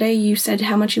the other day you said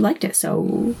how much you liked it.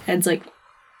 So Ed's like,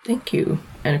 thank you.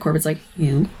 And Corbett's like,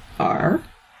 you are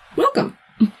welcome.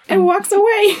 And walks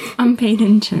away. Unpaid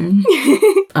intern.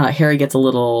 Harry gets a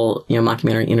little,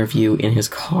 mockumentary interview in his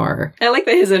car. I like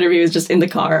that his interview is just in the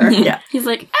car. Yeah. He's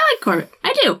like, I like Corbett.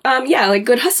 I do. Yeah, like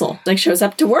good hustle. Like shows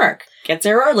up to work. Gets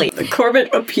there early.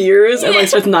 Corbett appears and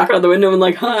starts knocking on the window and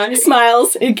like, hi.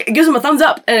 Smiles. It gives him a thumbs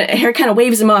up. And Harry kind of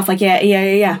waves him off like,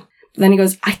 yeah. Then he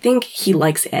goes, I think he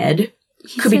likes Ed.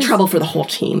 Could be trouble for the whole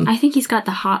team. I think he's got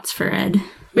the hots for Ed.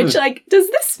 Which, does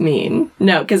this mean?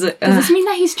 No, because... does this mean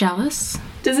that he's jealous?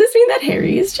 Does this mean that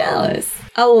Harry is jealous?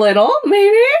 A little,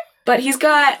 maybe? But he's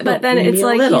got... But then it's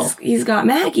like he's got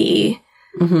Maggie.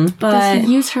 Mm-hmm. But does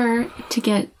he use her to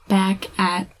get back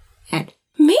at Ed?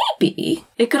 Maybe.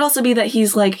 It could also be that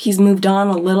he's moved on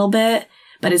a little bit,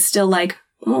 but it's still like,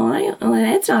 well,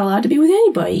 Ed's not allowed to be with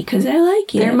anybody because I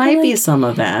like you. There might be some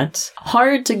of that.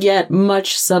 Hard to get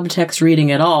much subtext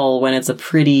reading at all when it's a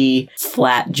pretty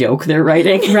flat joke they're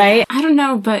writing. Right? I don't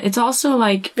know, but it's also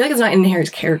like... I feel like it's not in Harry's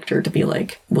character to be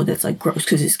like, well, that's like gross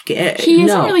because he's gay. He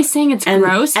isn't really saying it's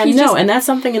gross. And and that's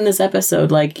something in this episode,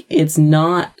 like, it's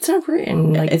not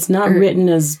written. Like, it's not written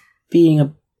as being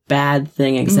a bad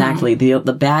thing exactly. No.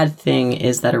 The bad thing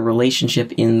is that a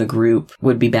relationship in the group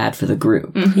would be bad for the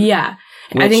group. Mm-hmm. Yeah.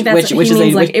 I think that's what he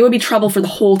means. It would be trouble for the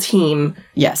whole team.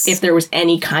 Yes, if there was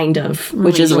any kind of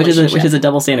which is a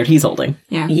double standard he's holding.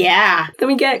 Yeah. Then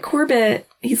we get Corbett.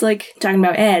 He's like talking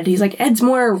about Ed. He's like, Ed's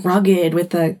more rugged with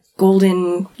the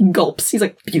golden gulps. He's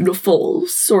like beautiful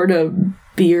sort of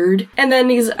beard. And then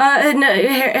he's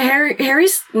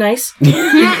Harry's nice.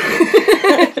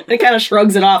 He kind of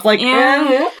shrugs it off like,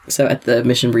 So at the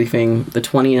mission briefing, the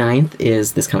 29th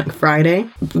is this coming Friday.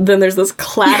 Then there's this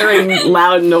clattering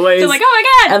loud noise. They're like, oh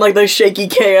my god! And like the shaky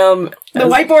cam. The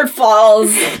whiteboard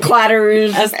falls,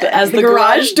 clatters as the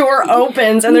garage door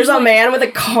opens, and there's a man with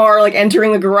a car like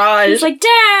entering the garage. He's like,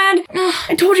 Dad!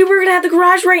 I told you we were gonna have the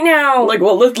garage right now. Like,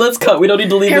 well, let's cut. We don't need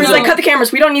to leave Harry's like, cut the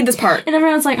cameras. We don't need this part. And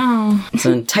everyone's like, oh.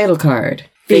 So title card.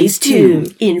 Phase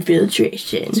 2,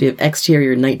 infiltration. So we have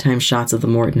exterior nighttime shots of the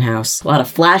Morton house. A lot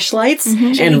of flashlights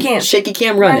and shaky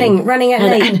cam running at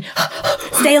night.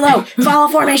 Stay low. Follow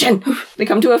formation. They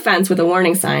come to a fence with a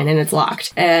warning sign and it's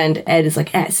locked. And Ed is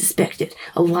like, as suspected,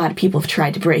 a lot of people have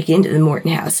tried to break into the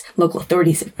Morton house. Local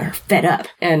authorities are fed up.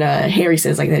 And Harry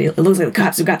says like that it looks like the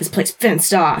cops have got this place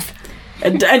fenced off.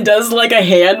 And does like a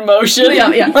hand motion.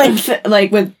 Yeah.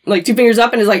 like with like two fingers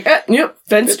up and is like, yep,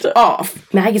 fenced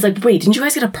off. Maggie's like, wait, didn't you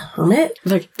guys get a permit?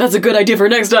 Like, that's a good idea for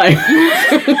next time.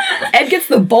 Ed gets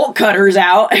the bolt cutters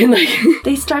out and like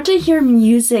they start to hear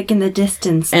music in the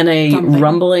distance. And a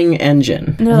rumbling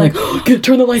engine. And they're like,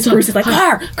 turn the lights on. Bruce is like,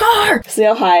 car! So they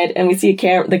all hide and we see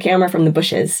the camera from the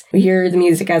bushes. We hear the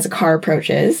music as a car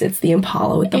approaches. It's the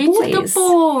Impala with the boys. It's the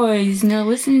boys. And they're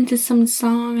listening to some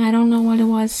song. I don't know what it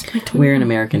was. We're an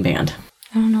American band.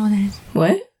 I don't know what that is.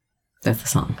 What? That's the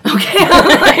song. Okay.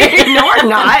 No, we're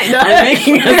not. I'm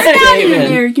making a statement.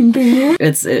 American band.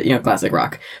 It's, classic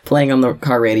rock. Playing on the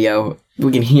car radio.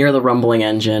 We can hear the rumbling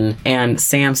engine, and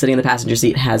Sam, sitting in the passenger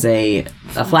seat, has a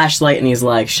flashlight, and he's,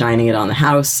 like, shining it on the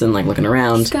house and, like, looking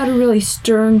around. He's got a really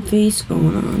stern face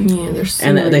going on. Yeah, they're serious.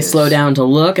 And they slow down to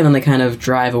look, and then they kind of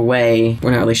drive away.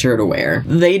 We're not really sure to where.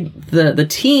 The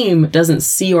team doesn't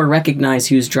see or recognize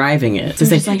who's driving it. So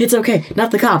they say, it's okay,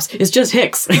 not the cops, it's just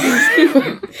Hicks.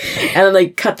 And then they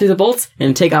cut through the bolts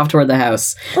and take off toward the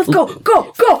house. Let's go!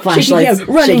 Flashlights,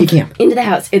 shaky cam. running Into the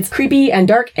house. It's creepy and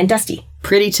dark and dusty.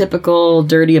 Pretty typical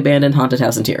dirty, abandoned, haunted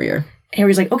house interior.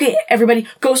 Harry's like, okay, everybody,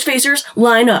 ghost facers,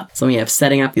 line up. So we have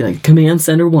setting up, like, Command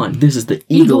Center 1. This is the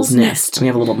Eagle's Nest. And we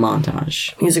have a little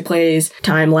montage. Music plays,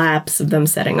 time lapse of them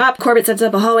setting up. Corbett sets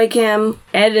up a hallway cam.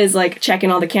 Ed is, like,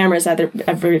 checking all the cameras that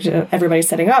everybody's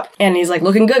setting up. And he's like,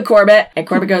 looking good, Corbett. And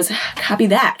Corbett goes, copy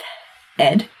that,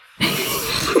 Ed.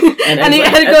 and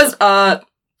Ed goes,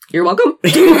 you're welcome.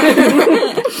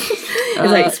 It's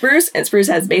like Spruce, and Spruce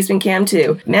has basement cam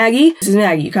too. Maggie, this is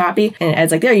Maggie, you copy? And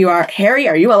Ed's like, there you are. Harry,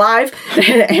 are you alive?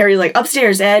 Harry's like,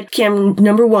 upstairs, Ed, cam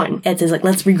number 1. Ed says, like,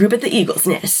 let's regroup at the Eagle's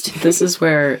Nest. This is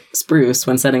where Spruce,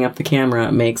 when setting up the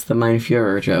camera, makes the Mein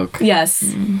Führer joke.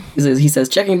 Yes. He says,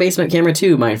 checking basement camera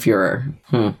 2, Mein Führer.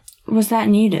 Was that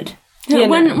needed? Yeah,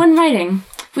 when writing,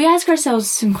 we ask ourselves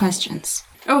some questions.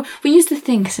 Oh, we use the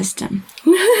think system.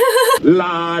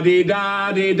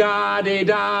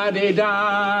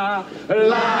 La-di-da-di-da-di-da-di-da.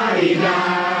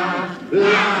 La-di-da.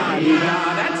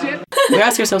 La-di-da. That's it. We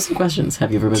ask ourselves some questions.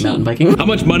 Have you ever been mountain biking? How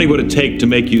much money would it take to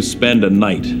make you spend a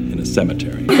night in a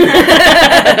cemetery?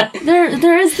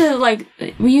 There is the, like,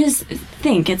 we use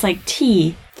think. It's like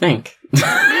T. Think.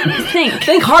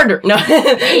 Think harder. No.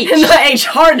 H. No, H.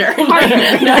 Harder.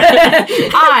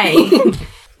 I.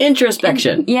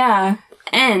 Introspection. Yeah.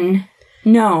 N.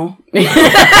 No.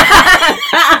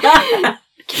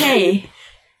 K.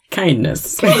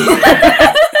 Kindness.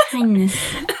 Kindness.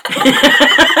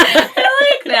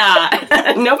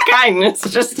 Yeah. No kindness,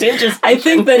 just interesting. I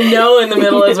think the no in the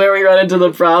middle is where we run into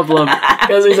the problem.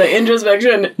 Because we say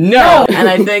introspection, no. And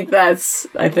I think that's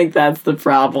the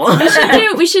problem.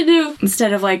 We should do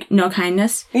instead of like no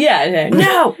kindness. Yeah.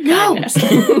 No. Kindness.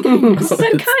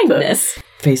 Said kindness.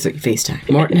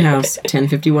 FaceTime. Morton House,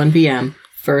 10:51 p.m.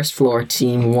 First floor,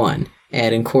 Team 1.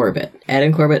 Ed and Corbett. Ed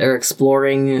and Corbett are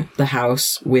exploring the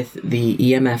house with the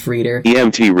EMF reader.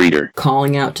 EMT reader.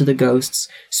 Calling out to the ghosts,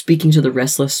 speaking to the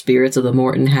restless spirits of the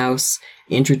Morton house,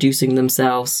 introducing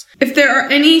themselves. If there are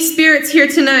any spirits here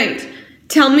tonight,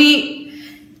 tell me,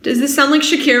 does this sound like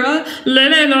Shakira?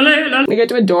 We go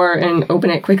to a door and open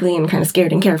it quickly and kind of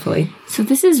scared and carefully. So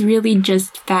this is really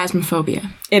just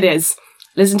phasmophobia. It is.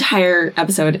 This entire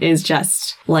episode is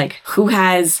just, like, who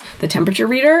has the temperature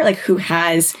reader, like, who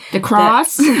has the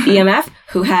cross, the EMF,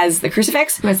 who has the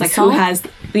crucifix, who has like, the salt? who has,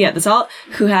 the salt,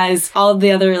 who has all of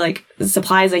the other, like,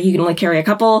 supplies, like, you can only carry a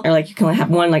couple, or, like, you can only have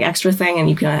one, like, extra thing, and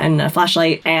you can, and a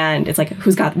flashlight, and it's, like,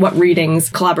 who's got what readings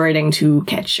collaborating to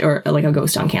catch, or, like, a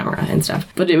ghost on camera and stuff.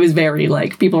 But it was very,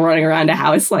 like, people running around a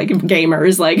house, like,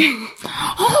 gamers, like,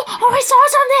 oh, I saw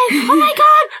something! Oh my god!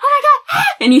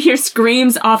 And you hear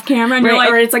screams off camera, and you're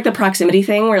like, or it's like the proximity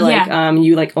thing where like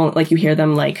you like you hear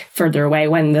them like further away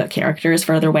when the character is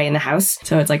further away in the house,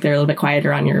 so it's like they're a little bit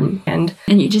quieter on your end,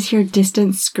 and you just hear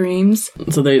distant screams.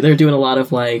 So they're doing a lot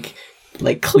of like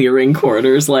clearing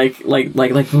corridors, like I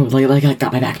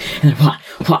got my back, and then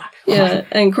wha. Yeah,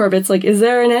 and Corbett's like, is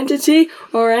there an entity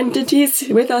or entities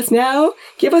with us now?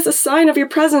 Give us a sign of your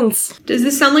presence. Does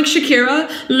this sound like Shakira?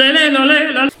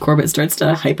 Corbett starts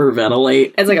to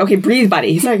hyperventilate. It's like, okay, breathe,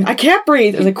 buddy. He's like, I can't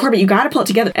breathe. It's like, Corbett, you gotta pull it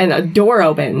together. And a door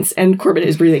opens, and Corbett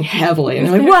is breathing heavily. And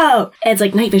they're like, whoa! Ed's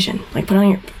like, night vision. Like,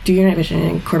 do your night vision.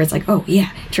 And Corbett's like, oh,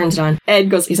 yeah. Turns it on.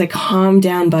 Ed goes, he's like, calm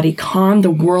down, buddy. Calm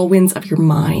the whirlwinds of your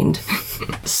mind.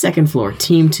 Second floor,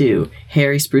 Team 2.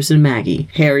 Harry, Spruce, and Maggie.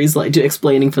 Harry's like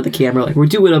explaining for the camera, like, we're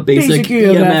doing a basic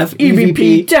EMF,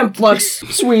 EVP, Templux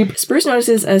sweep. Spruce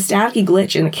notices a staticky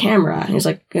glitch in the camera. And he's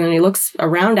like, and he looks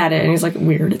around at it and he's like,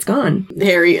 weird, it's gone.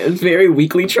 Harry is very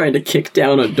weakly trying to kick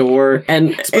down a door.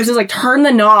 And Spruce is like, turn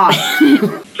the knob.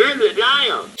 Turn the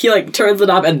dial. He like turns the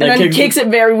knob and then kicks it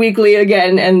very weakly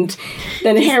again, and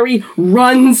then Harry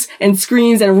runs and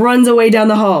screams and runs away down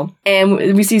the hall.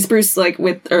 And we see Spruce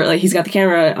he's got the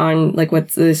camera on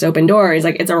with this open door. He's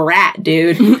like, "It's a rat,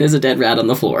 dude." There's a dead rat on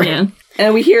the floor. Yeah.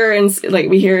 And we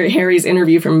hear Harry's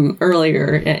interview from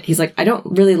earlier. He's like, "I don't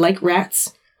really like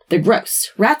rats. They're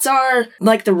gross. Rats are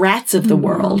like the rats of the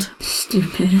world."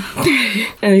 Stupid.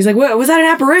 And he's like, "What, was that an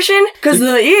apparition? Because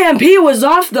the EMP was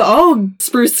off the..." Oh,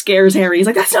 Spruce scares Harry. He's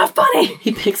like, "That's not funny."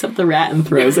 He picks up the rat and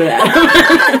throws it at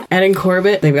him. And in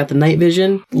Corbett, they've got the night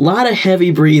vision. A lot of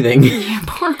heavy breathing. Yeah,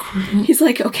 poor Corbett. He's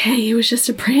like, "Okay, it was just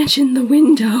a branch in the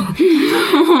window."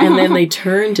 And then they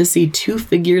turn to see two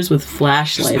figures with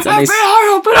flashlights. And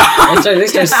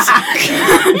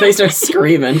they start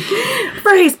screaming.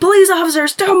 "Freeze! Police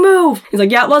officers, don't move!" He's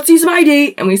like, "Yeah, let's see some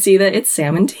ID." And we see that it's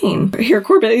Sam and Dean. Here,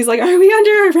 Corbett, he's like, "Are we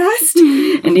under arrest?"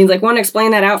 And Dean's like, "Want to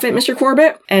explain that outfit, Mr.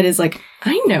 Corbett?" Ed is like,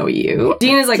 "I know you."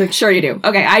 Dean is like, "Sure you do.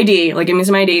 Okay, ID. Give me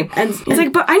some ID." And he's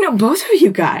like, "But I know both of you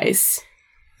guys."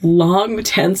 Long,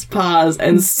 tense pause,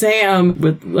 and Sam,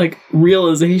 with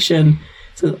realization,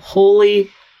 says, "Holy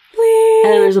bleep."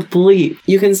 And there's a bleep.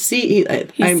 You can see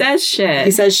he says shit.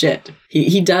 He says shit.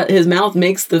 He does. His mouth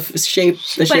makes the shape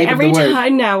of the word. But every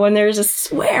time now, when there's a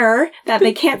swear that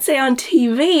they can't say on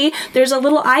TV, there's a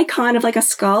little icon of a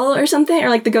skull or something,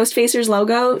 or the Ghostfacers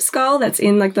logo skull that's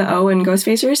in the O in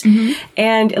Ghostfacers,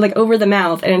 and over the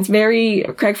mouth, and it's very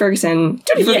Craig Ferguson.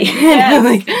 Tutti frutti.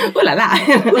 Ooh la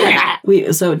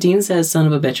la. So Dean says "son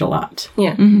of a bitch" a lot.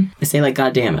 Yeah. They say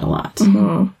 "god damn it" a lot.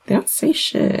 They don't say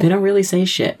shit. They don't really say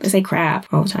shit. They say crap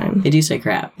all the time. They do say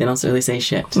crap. They don't really say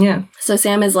shit. Yeah. So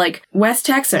Sam is like, "West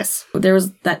Texas. There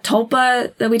was that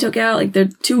tulpa that we took out. They're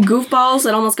two goofballs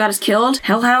that almost got us killed.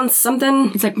 Hellhounds,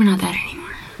 something." It's like, "We're not that anymore."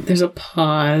 There's a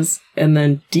pause, and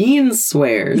then Dean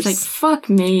swears. He's like, "Fuck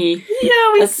me."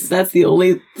 Yeah, that's the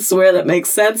only swear that makes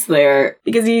sense there.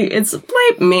 Because it's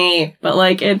 "bleep me," but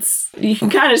you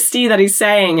can kind of see that he's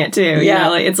saying it too.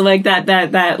 Yeah. It's that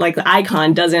the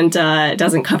icon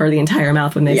doesn't cover the entire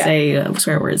mouth when they say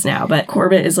swear words now. But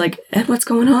Corbett is like, "Ed, what's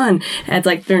going on?" Ed's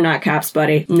like, "They're not cops,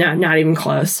 buddy. No, not even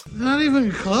close." Not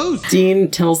even close.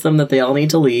 Dean tells them that they all need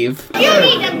to leave. You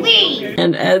need to leave!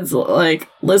 And Ed's like,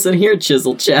 "Listen here,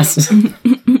 Chisel Chest.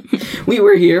 We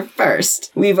were here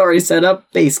first. We've already set up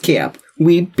base camp.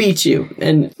 We beat you."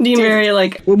 And Dean very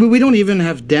well, we don't even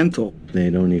have dental. They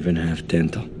don't even have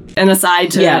dental. And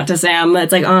aside to Sam,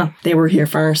 it's like, they were here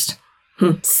first.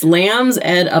 Slams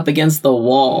Ed up against the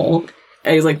wall.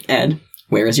 And he's like, "Ed,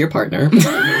 where is your partner?"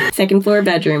 Second floor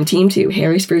bedroom, team 2,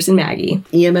 Harry, Spruce, and Maggie.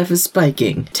 EMF is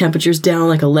spiking. Temperature's down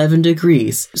 11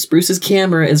 degrees. Spruce's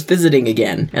camera is visiting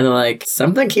again. And they're like,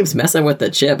 "Something keeps messing with the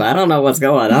chip. I don't know what's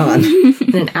going on."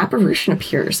 And an apparition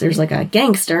appears. There's a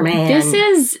gangster man. This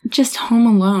is just Home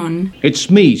Alone. It's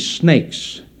me,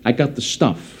 Snakes. I got the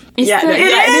stuff. It's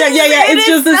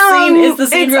just the scene. It's the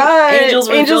scene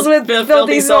from Angels with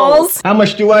Filthy Souls. How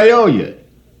much do I owe you?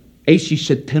 AC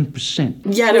said 10%.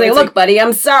 Yeah, look, buddy,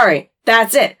 I'm sorry.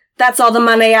 That's it. That's all the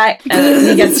money I... And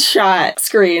he gets shot,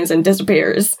 screams, and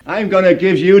disappears. I'm gonna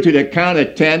give you to the count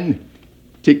of 10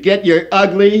 to get your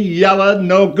ugly, yellow,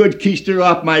 no-good keister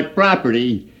off my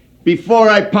property before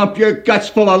I pump your guts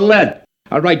full of lead.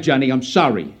 All right, Johnny, I'm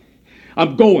sorry.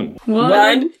 I'm going.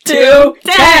 1, 2,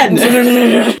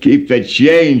 10! Keep the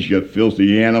change, you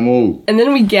filthy animal. And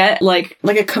then we get, like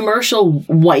a commercial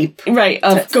wipe. Right,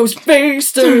 of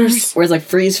Ghostfacers. Where it's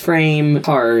freeze frame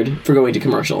card for going to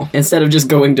commercial instead of just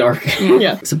going dark.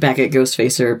 Yeah. So back at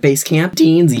Ghostfacer base camp,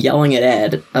 Dean's yelling at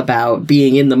Ed about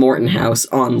being in the Morton house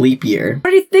on leap year.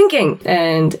 What are you thinking?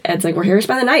 And Ed's like, "We're here to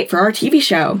spend the night for our TV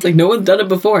show." It's like, no one's done it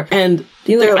before. And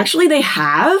they're actually, they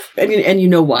have? And you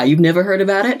know why you've never heard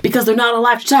about it? Because they're not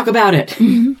allowed to talk about it.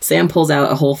 Sam pulls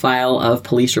out a whole file of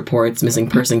police reports, missing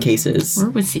person cases.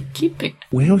 Where was he keeping?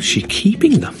 Where was she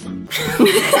keeping them?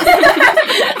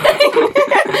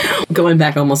 Going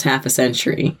back almost half a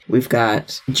century, we've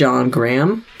got John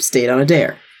Graham, stayed on a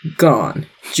dare, gone.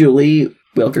 Julie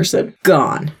Wilkerson,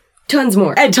 gone. Tons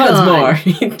more. And tons more.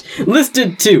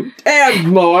 Listed 2. And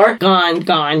more.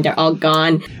 Gone. They're all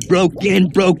gone. Broken,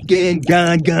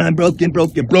 gone, broken.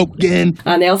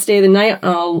 They all stay the night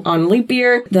on leap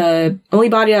year. The only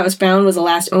body that was found was the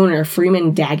last owner,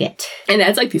 Freeman Daggett. And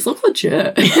Ed's like, "These look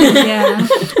legit." Yeah.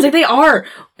 It's like, "They are."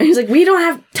 And he's like, "We don't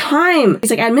have time." He's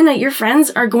like, "At midnight, your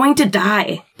friends are going to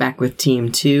die." Back with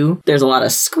team 2. There's a lot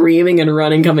of screaming and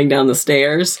running coming down the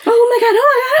stairs. Oh my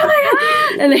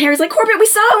god. And Harry's like, "Corbett, we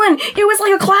saw one. It was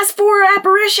like a class 4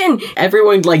 apparition."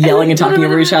 Everyone yelling and talking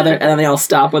over each other, and then they all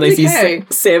stop when they see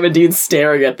Sam and Dean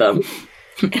staring at them.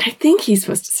 And I think he's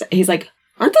supposed to say, he's like,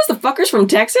 aren't those the fuckers from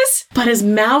Texas? But his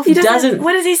mouth doesn't...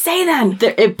 What does he say then?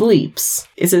 It bleeps.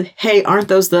 It says, hey, aren't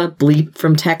those the bleep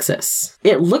from Texas?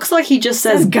 It looks like he just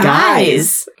says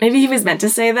guys. Maybe he was meant to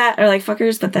say that, or like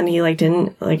fuckers, but then he like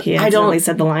didn't. Like he accidentally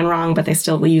said the line wrong, but they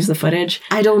still use the footage.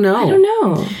 I don't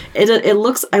know. It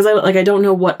looks as like I don't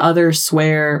know what other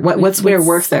swear what swear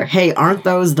works there. Hey, aren't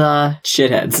those the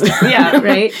shitheads? Yeah,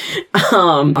 right.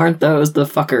 Aren't those the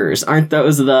fuckers? Aren't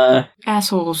those the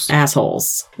assholes?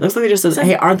 It looks like he just says,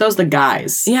 hey, aren't those the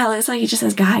guys? Yeah, it's like he just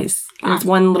says guys. It's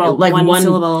one little like one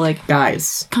syllable, like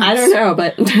guys. Cunts. I don't know,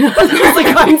 but it's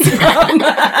like cunts from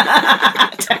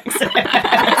Texas.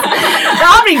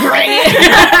 That'll be great.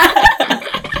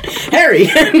 Harry!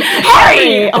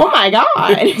 Oh my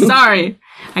god. Sorry.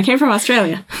 I came from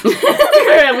Australia. We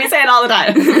say it all the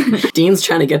time. Dean's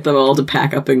trying to get them all to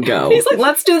pack up and go. He's like,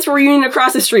 let's do this reunion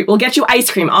across the street. We'll get you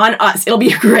ice cream on us. It'll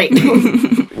be great.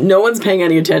 No one's paying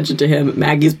any attention to him.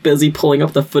 Maggie's busy pulling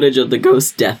up the footage of the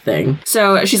ghost death thing.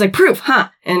 So she's like, proof, huh?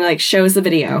 And like shows the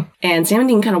video. And Sam and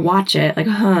Dean kind of watch it, like,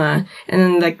 huh? And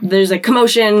then like there's a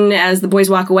commotion as the boys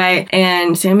walk away.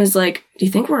 And Sam is like, do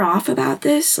you think we're off about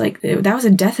this? Like, that was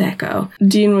a death echo.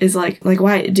 Dean is like,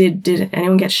 why? Did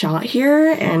anyone get shot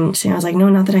here? And Sam was like, no,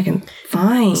 not that I can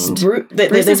find.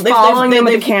 Bruce is following them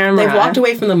with the camera. They've walked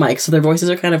away from the mic, so their voices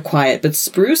are kind of quiet. But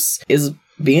Spruce is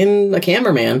being a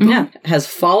cameraman, has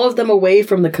followed them away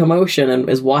from the commotion and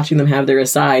is watching them have their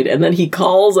aside, and then he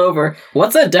calls over,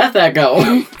 what's a death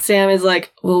echo? Sam is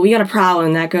like, well, we got a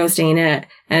problem, that ghost ain't it.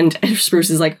 And Spruce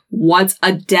is like, what's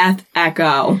a death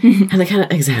echo? And they kind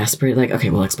of exasperate, like, okay,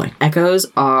 we'll explain. Echoes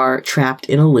are trapped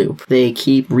in a loop. They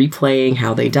keep replaying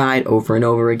how they died over and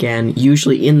over again,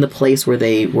 usually in the place where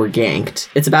they were ganked.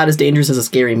 It's about as dangerous as a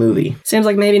scary movie. Sam's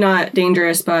like, maybe not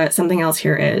dangerous, but something else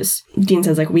here is. Dean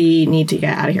says, like, we need to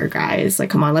get out of here, guys.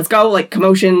 Like, come on, let's go. Like,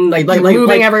 commotion, like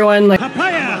moving everyone. Like,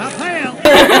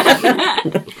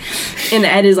 and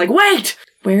Ed is like, wait,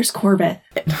 where's Corbett?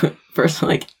 First,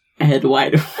 like, Ed, why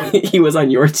he was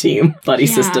on your team, buddy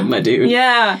system, my dude.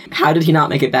 Yeah. How did he not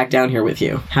make it back down here with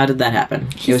you? How did that happen?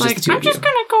 He's like, I'm just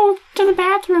gonna go to the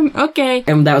bathroom. Okay.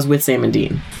 And that was with Sam and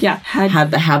Dean. Yeah.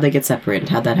 How'd they get separated?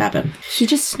 How'd that happen? He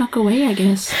just snuck away, I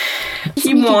guess.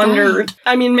 He wandered.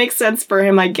 I mean, makes sense for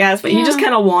him, I guess, but he just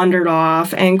kind of wandered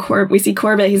off. And we see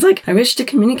Corbett. He's like, I wish to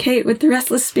communicate with the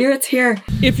restless spirits here.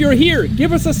 If you're here,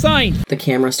 give us a sign. The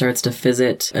camera starts to fizz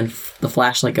it, and the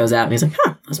flashlight goes out, and he's like,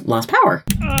 lost power.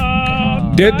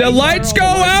 Did the lights go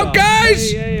out,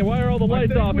 guys? Hey, why are all the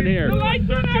lights off in here? The lights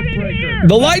went out in here!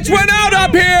 The lights went out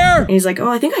up here! And he's like, oh,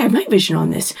 I think I have night vision on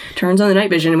this. Turns on the night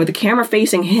vision, and with the camera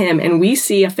facing him, and we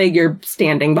see a figure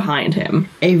standing behind him.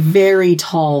 A very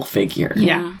tall figure.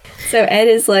 Yeah. So Ed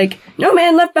is like, no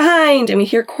man left behind! And we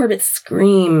hear Corbett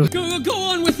scream. Go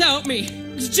on without me.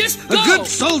 Just go! A good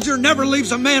soldier never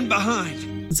leaves a man behind.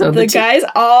 So the guys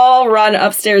all run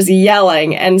upstairs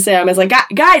yelling, and Sam is like,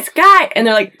 guys! And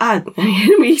they're like, I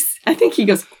think he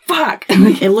goes, fuck.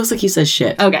 It looks like he says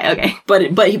shit. Okay.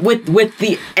 But with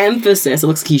the emphasis, it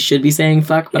looks like he should be saying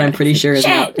fuck, but I'm pretty sure his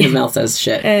mouth says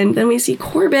shit. And then we see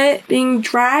Corbett being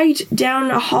dragged down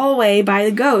a hallway by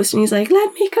the ghost, and he's like,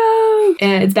 let me go.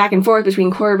 And it's back and forth between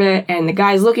Corbett and the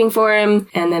guys looking for him.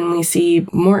 And then we see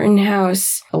Morton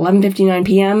House, 11:59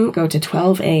 p.m., go to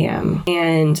 12 a.m.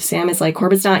 And Sam is like,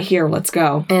 Corbett's not here, let's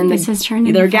go. And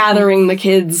they're gathering the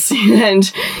kids, and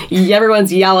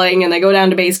everyone's yelling, and they go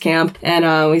down to base camp.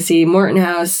 And we see Morton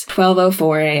House,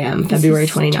 12:04 a.m., February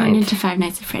 29th. Turned into Five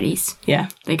Nights at Freddy's. Yeah.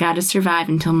 They gotta survive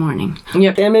until morning.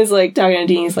 Yep. Sam is like talking to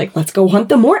Dean. He's like, let's go hunt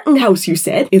the Morton House, you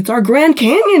said. It's our Grand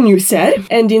Canyon, you said.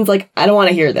 And Dean's like, I don't want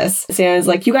to hear this. Sam is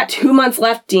like, you got 2 months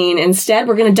left, Dean. Instead,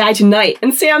 we're gonna die tonight.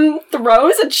 And Sam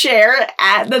throws a chair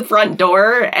at the front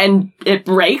door, and it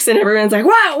breaks, and everyone's like,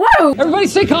 whoa! Everybody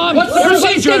stay calm! What's the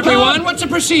procedure, everyone? What's the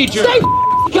procedure? Stay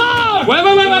calm! Wait!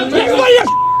 Everybody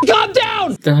calm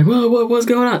down! They're like, whoa, what's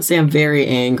going on? Sam, very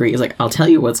angry. He's like, I'll tell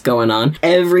you what's going on.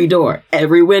 Every door,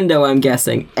 every window, I'm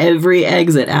guessing, every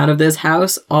exit out of this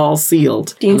house, all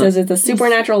sealed. Dean says it's a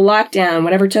supernatural lockdown.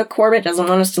 Whatever took Corbett doesn't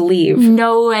want us to leave.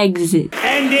 No exit.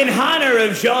 And in honor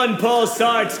of Jean-Paul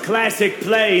Sartre's classic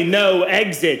play, No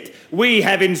Exit, we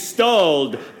have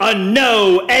installed a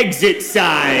no exit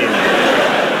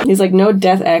sign. He's like, no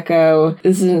death echo.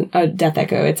 This isn't a death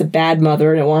echo. It's a bad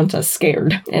mother, and it wants us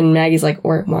scared. And Maggie's like,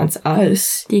 or it wants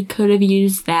us. They could have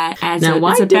used that as now, a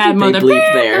why bad mother.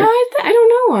 Bleep there? I don't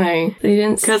why they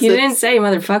didn't. He didn't say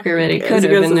motherfucker, but it could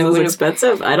have. Because it was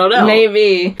expensive? I don't know.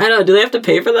 Maybe. I don't know. Do they have to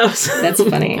pay for those? That's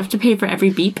funny. You have to pay for every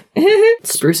beep.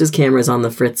 Spruce's camera's on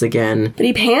the fritz again. But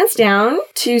he pans down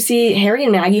to see Harry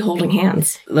and Maggie holding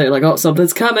hands. They're like, oh,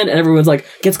 something's coming, and everyone's like,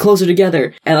 gets closer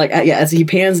together. And like, as he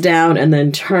pans down and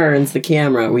then turns the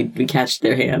camera, we catch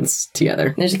their hands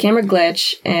together. There's a camera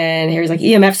glitch, and Harry's like,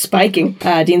 EMF spiking.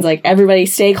 Dean's like, everybody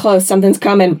stay close, something's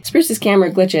coming. Spruce's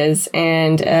camera glitches,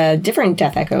 and a different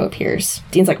death echo appears.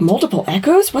 Dean's like, multiple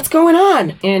echoes? What's going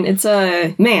on? And it's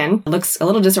a man, looks a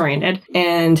little disoriented,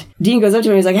 and Dean goes up to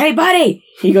him, he's like, hey, buddy!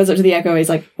 He goes up to the echo, he's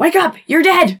like, wake up, you're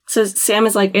dead! So Sam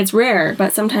is like, it's rare,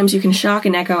 but sometimes you can shock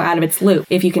an echo out of its loop.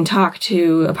 If you can talk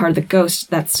to a part of the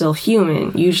ghost that's still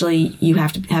human, usually you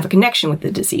have to have a connection with the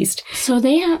deceased. So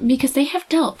because they have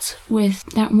dealt with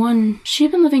that one,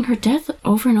 she'd been living her death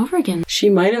over and over again. She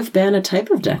might have been a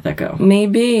type of death echo.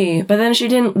 Maybe. But then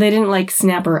they didn't like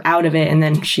snap her out of it, and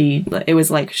then it was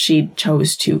like she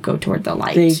chose to go toward the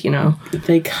light,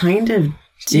 They kind of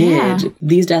did. Yeah.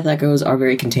 These death echoes are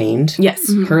very contained. Yes.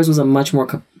 Mm-hmm. Hers was a much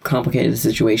more complicated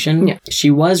situation. Yeah.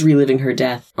 She was reliving her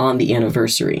death on the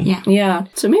anniversary. Yeah. Yeah.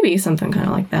 So maybe something kind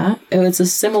of like that. It's a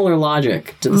similar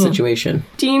logic to the situation.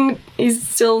 Dean is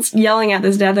still yelling at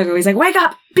this death echo. He's like, wake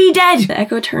up! Be dead! The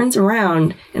echo turns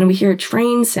around, and we hear a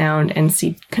train sound and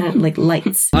see kind of like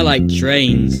lights. I like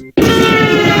trains.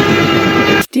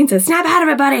 Dean says, snap out of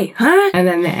it, buddy, huh? And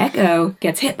then the echo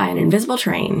gets hit by an invisible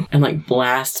train. And like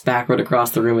blasts backward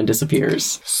across the room and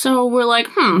disappears. So we're like,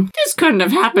 this couldn't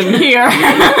have happened here.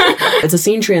 It's a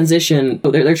scene transition.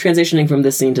 They're transitioning from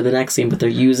this scene to the next scene, but they're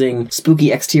using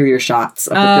spooky exterior shots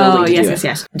of the building to do it.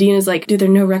 Yes. Dean is like, dude, there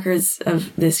are no records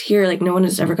of this here. Like, no one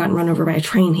has ever gotten run over by a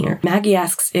train here. Maggie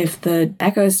asks if the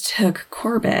echoes took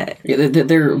Corbett. Yeah,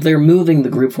 they're moving the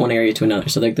group from one area to another.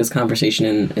 So like this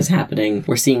conversation is happening.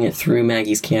 We're seeing it through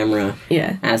Maggie's camera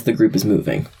as the group is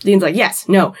moving. Dean's like, yes,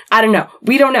 no, I don't know.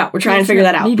 We don't know. We're trying to figure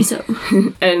that out. Maybe so.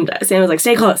 And Sam is like,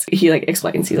 stay close. He like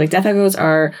explains. He's like, death echoes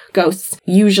are ghosts.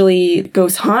 Usually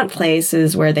ghosts haunt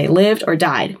places where they lived or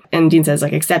died. And Dean says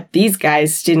like, except these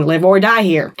guys didn't live or die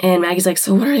here. And Maggie's like,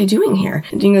 so what are they doing here?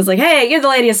 And Dean goes like, hey, give the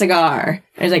lady a cigar.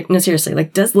 And he's like, no, seriously,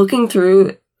 like, does looking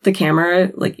through the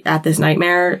camera, like, at this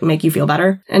nightmare make you feel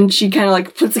better? And she kind of,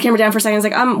 like, puts the camera down for a second. It's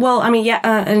like,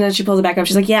 and then she pulls it back up.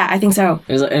 She's like, yeah, I think so.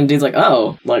 And Dean's like,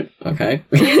 oh, like, okay.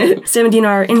 Sam and Dean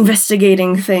are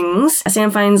investigating things.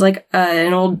 Sam finds, like,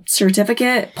 an old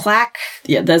certificate, plaque.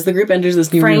 Yeah, as the group enters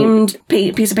this new framed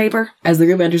piece of paper. As the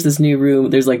group enters this new room,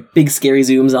 there's, like, big scary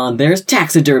zooms on. There's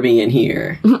taxidermy in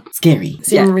here. Scary.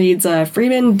 Sam reads,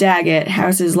 Freeman Daggett,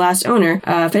 house's last owner,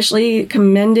 officially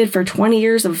commended for 20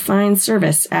 years of fine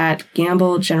service at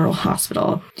Gamble General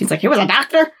Hospital. He's like, he was a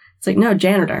doctor? It's like, no,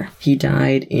 janitor. He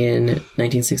died in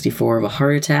 1964 of a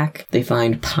heart attack. They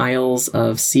find piles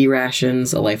of sea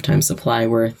rations, a lifetime supply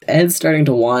worth. Ed's starting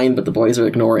to whine, but the boys are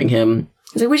ignoring him.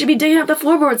 He's like, we should be digging up the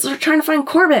floorboards. They're trying to find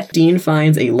Corbett. Dean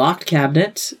finds a locked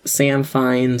cabinet. Sam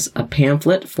finds a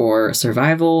pamphlet for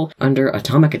survival under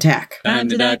atomic attack.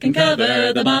 Under duck and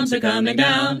cover, the bombs are coming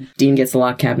down. Dean gets the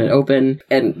locked cabinet open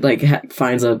and, like,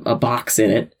 finds a box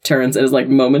in it. Turns and is, like,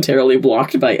 momentarily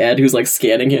blocked by Ed, who's, like,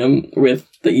 scanning him with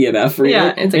the EMF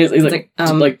reader. Yeah, he's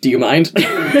like, do you mind?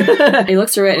 He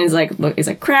looks through it and he's like, look, he's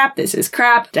like, crap, this is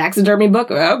crap. Taxidermy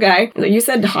book, okay. Like, you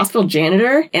said hospital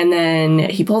janitor? And then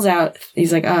he pulls out,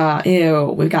 he's like,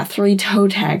 ew, we've got 3 toe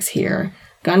tags here.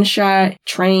 Gunshot,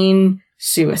 train,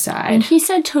 suicide. And he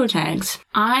said toe tags.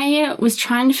 I was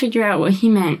trying to figure out what he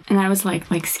meant, and I was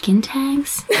like skin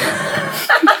tags?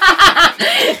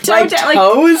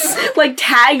 Toes? Like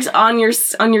tags on your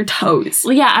toes.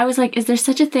 Well, yeah, I was like, is there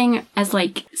such a thing as,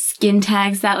 like, skin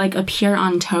tags that, like, appear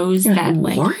on toes that,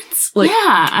 like... Warts? Like,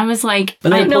 yeah, I was like... But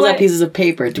then he pulls out pieces of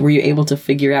paper. Were you able to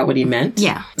figure out what he meant?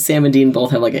 Yeah. Sam and Dean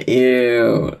both have, like, a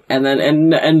ew. And then,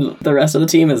 and the rest of the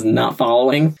team is not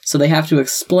following. So they have to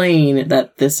explain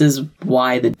that this is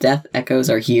why the death echoes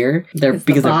are here.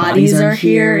 Because their bodies are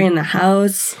here in the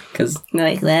house. Because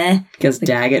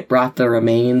Daggett brought the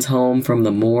remains home from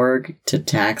the morgue to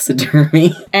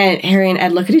taxidermy. And Harry and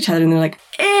Ed look at each other and they're like,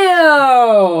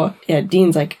 ew! Yeah,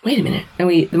 Dean's like, wait a minute. And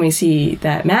then we see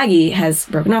that Maggie has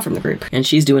broken off from the group. And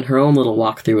she's doing her own little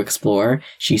walk-through explore.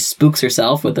 She spooks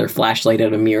herself with her flashlight out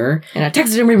of a mirror. And a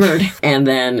taxidermy bird. And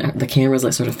then the camera's,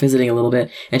 like, sort of visiting a little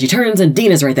bit. And she turns and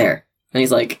Dean is right there. And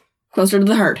he's like... closer to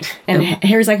the herd. And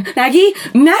Harry's like,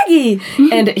 Maggie!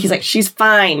 And he's like, she's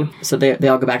fine. So they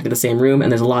all go back to the same room,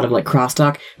 and there's a lot of, like,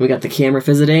 crosstalk. We got the camera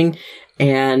visiting,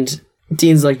 and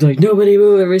Dean's like, nobody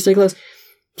move, everybody stay close.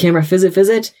 Camera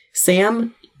visit.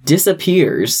 Sam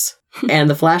disappears, and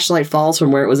the flashlight falls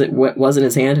from where it was in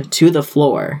his hand to the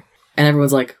floor. And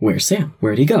everyone's like, where's Sam?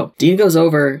 Where'd he go? Dean goes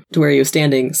over to where he was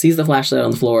standing, sees the flashlight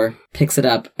on the floor, picks it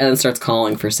up, and then starts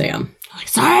calling for Sam. Like,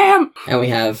 Sam! And we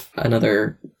have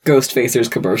another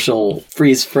Ghostfacers commercial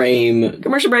freeze frame.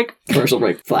 Commercial break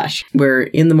flash. We're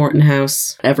in the Morton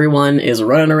house. Everyone is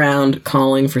running around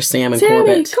calling for Sam and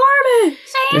Corbett.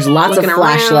 There's lots of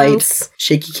flashlights,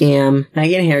 shaky cam.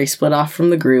 Maggie and Harry split off from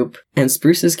the group, and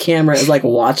Spruce's camera is like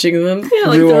watching them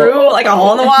through like a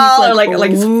hole in the wall, or like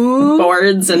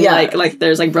boards, and like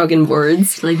there's like broken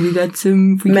boards. Like we got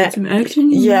some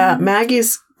action. Yeah,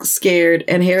 Maggie's scared,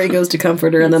 and Harry goes to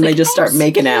comfort her, and then they just start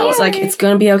making out. It's like, it's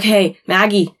gonna be okay,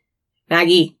 Maggie.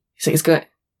 He's like, it's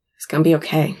gonna be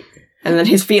okay. And then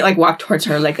his feet like walk towards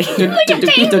her, like and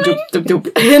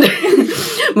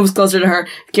moves closer to her,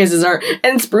 kisses her,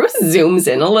 and Spruce zooms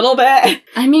in a little bit.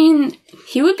 I mean,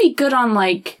 he would be good on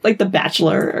like The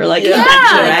Bachelor or like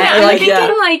Bachelorette, or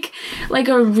like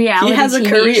a reality. He has a TV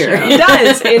career. show. He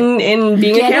does in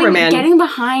being a cameraman.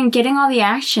 Getting all the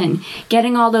action,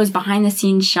 getting all those behind the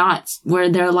scenes shots where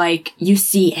they're like, you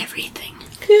see everything.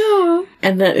 Yeah.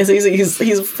 And then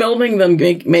he's filming them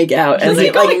make out as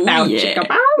he like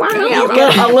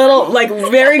a little like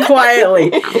very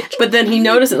quietly, but then he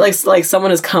notices like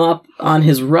someone has come up on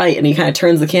his right, and he kind of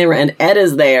turns the camera, and Ed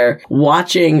is there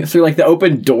watching through like the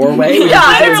open doorway.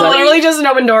 It's literally just an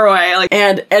open doorway. Like,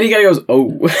 and Eddie kind of goes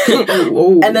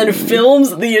oh, and then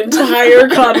films the entire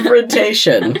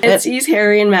confrontation. And sees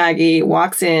Harry and Maggie,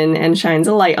 walks in and shines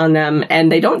a light on them,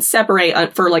 and they don't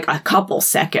separate for like a couple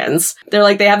seconds. They're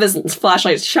like, they have this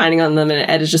flashlight shining on them, and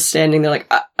Ed is just standing there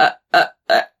like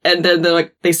and then they're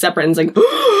like, they separate, and it's like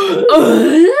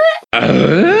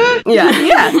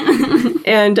yeah.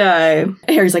 And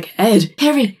Harry's like, Ed,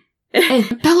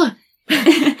 Bella,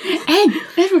 Ed,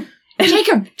 Edward,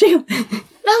 Jacob,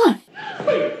 Bella.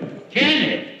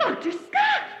 Janet! Dr.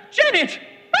 Scott! Janet!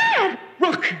 Brad!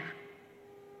 Rooker!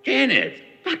 Janet!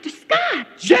 Dr. Scott!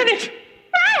 Janet!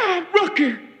 Brad!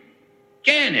 Rooker!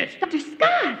 Janet! Dr.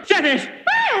 Scott! Janet!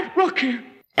 Brad! Rooker!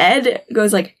 Ed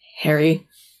goes like, Harry,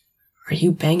 are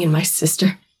you banging my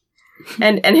sister?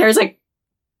 And Harry's like,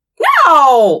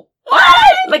 no! What?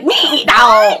 Like me?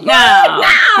 No!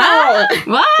 What?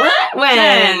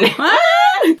 When?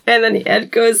 What? And then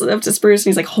Ed goes up to Spruce,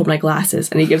 and he's like, hold my glasses.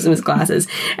 And he gives him his glasses.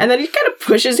 And then he kind of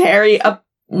pushes Harry up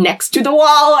next to the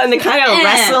wall, and they kind of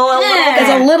wrestle a little bit. It's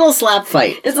a little slap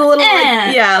fight. It's a little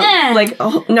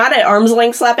not at arm's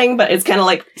length slapping, but it's kind of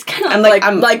like,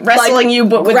 I'm wrestling you,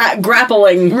 but with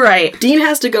grappling. Right. Dean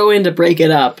has to go in to break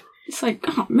it up. It's like,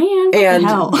 oh man, what the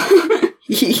hell?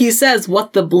 He says,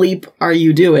 "What the bleep are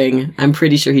you doing?" I'm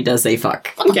pretty sure he does say "fuck."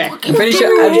 Okay, I'm pretty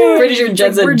sure Jensen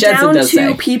does say. We're down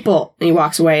 2 people, and he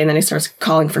walks away, and then he starts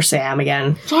calling for Sam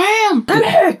again. Sam.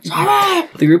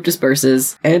 The group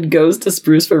disperses. Ed goes to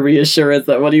Spruce for reassurance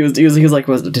that what he was doing. He was like,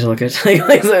 "Did it look good?"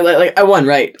 like I won,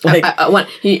 right? Like I won.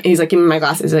 He's like, "Give me my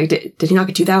glasses." He's like, "Did he knock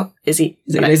a tooth out?" Is he?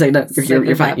 He's like, "No,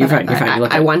 you're fine. You're fine.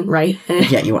 I won, right?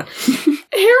 Yeah, you won."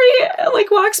 Harry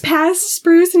walks past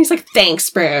Spruce, and he's like, "Thanks,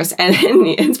 Spruce." And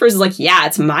Spruce is like, "Yeah,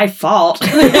 it's my fault."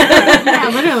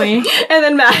 Yeah, literally. And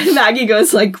then Maggie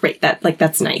goes like, "Great,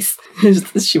 that's nice."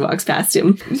 She walks past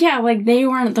him. Yeah, like they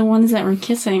weren't the ones that were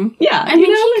kissing. Yeah, I mean,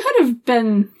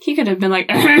 he could have been like,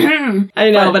 I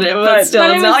know, but it's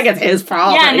not like it's his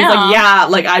fault. Yeah, he's like, yeah,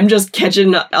 like I'm just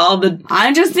catching all the.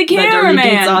 I'm just the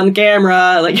cameraman on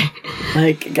camera.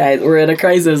 Like, guys, we're in a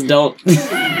crisis. Don't.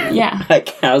 Yeah. Like,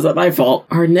 how's that my fault?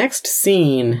 Our next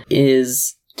scene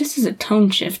is... This is a tone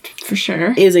shift, for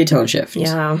sure. Is a tone shift.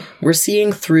 Yeah. We're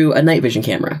seeing through a night vision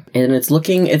camera. And it's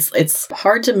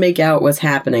hard to make out what's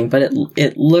happening, but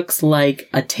it looks like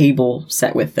a table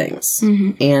set with things.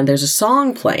 Mm-hmm. And there's a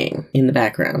song playing in the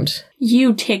background.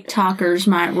 You TikTokers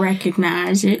might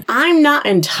recognize it. I'm not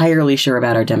entirely sure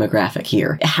about our demographic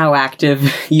here. How active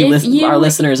our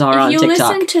listeners are on TikTok. If you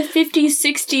listen to 50s,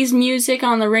 60s music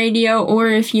on the radio, or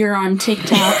if you're on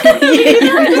TikTok.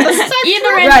 Either end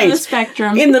of the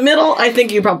spectrum. In the middle, I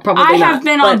think you probably I not. have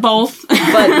been on both.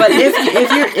 but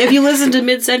if you listen to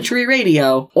mid-century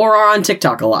radio, or are on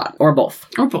TikTok a lot, or both.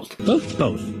 Or both.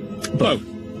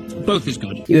 Both is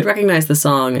good. You would recognize the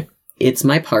song, It's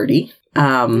My Party.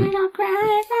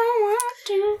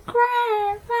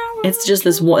 It's just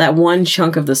that one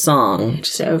chunk of the song,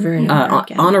 just over and over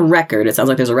again. On a record. It sounds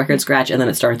like there's a record scratch, and then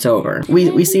it starts over.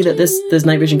 We see that this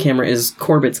night vision camera is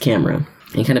Corbett's camera.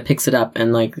 He kind of picks it up,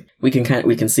 and like we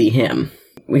can see him.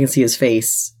 We can see his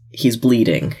face. He's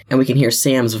bleeding, and we can hear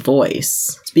Sam's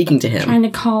voice speaking to him, trying to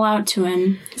call out to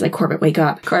him. He's like, "Corbett, wake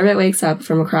up!" Corbett wakes up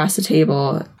from across the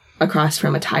table, across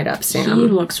from a tied up Sam. He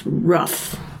looks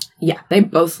rough. Yeah, they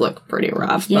both look pretty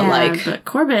rough. Yeah, but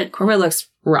Corbett looks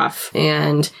rough.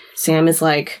 And Sam is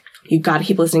like, You gotta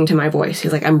keep listening to my voice.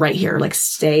 He's like, I'm right here. Like,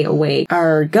 stay awake.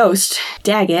 Our ghost,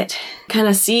 Daggett, kind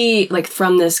of see, like,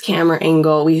 from this camera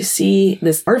angle, we see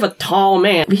this part of a tall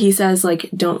man. He says, like,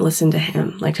 don't listen to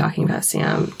him, like, talking about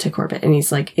Sam to Corbett. And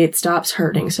he's like, it stops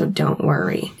hurting, so don't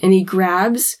worry. And he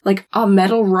grabs, like, a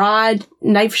metal rod,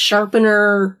 knife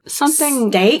sharpener,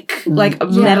 something stake, like a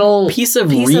metal piece of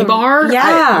rebar.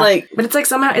 But it's like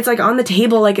somehow it's like on the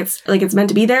table, like it's meant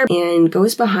to be there, and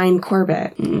goes behind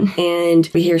Corbett. And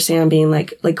we hear Sam being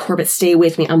like Corbett, stay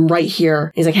with me, I'm right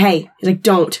here. He's like, hey, he's like,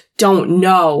 don't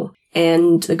know.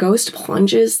 And the ghost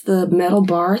plunges the metal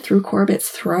bar through Corbett's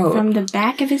throat. From the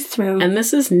back of his throat. And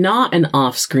this is not an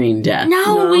off-screen death.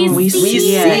 No, we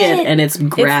see it. And it's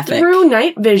graphic. It's through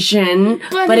night vision,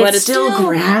 but it's still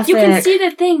graphic. You can see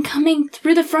the thing coming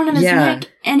through the front of his neck,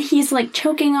 and he's like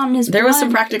choking on his There blood. was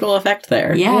some practical effect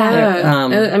there. Yeah.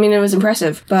 I mean, it was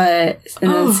impressive. But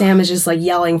then Sam is just like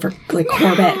yelling for like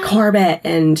Corbett,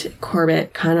 and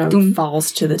Corbett kind of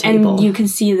falls to the table. And you can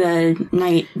see the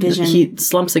night vision. He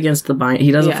slumps against the bind.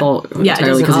 He doesn't fall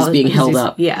entirely because he's being held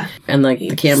up. Yeah. And like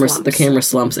the camera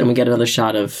slumps, and we get another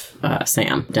shot of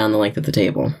Sam down the length of the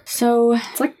table. So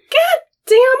it's like, God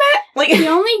damn it! Like the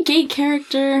only gay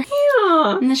character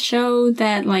in the show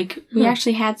that like we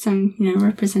actually had some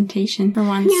representation for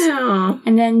once. Yeah.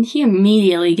 And then he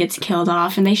immediately gets killed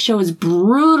off, and they show his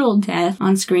brutal death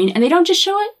on screen, and they don't just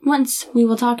show it once. We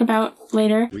will talk about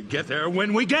later. We get there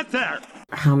when we get there.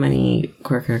 How many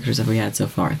queer characters have we had so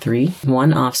far? 3?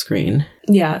 1 off screen.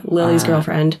 Yeah, Lily's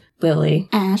girlfriend, Lily.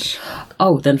 Ash.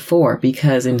 Oh, then 4,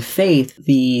 because in Faith,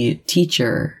 the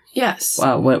teacher... Yes.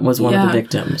 Was one of the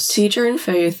victims. Teacher in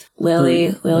Faith,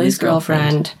 Lily's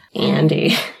girlfriend,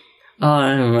 Andy.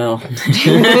 Oh, well.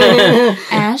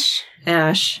 Ash. So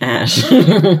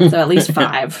at least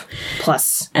 5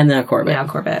 plus. And now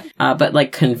Corbett. But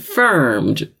like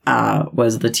confirmed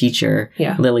was the teacher,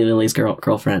 Lily's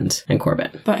girlfriend, and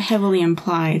Corbett. But heavily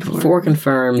implied. 4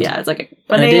 confirmed. Yeah, it's like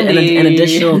an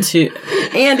additional 2.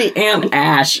 Andy and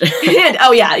Ash. And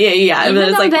yeah. Even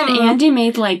though then Andy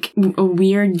made like a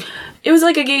weird... It was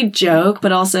like a gay joke,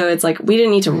 but also it's like we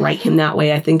didn't need to write him that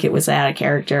way. I think it was out of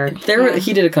character.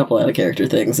 He did a couple out of character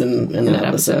things in that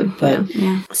episode. But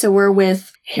So we're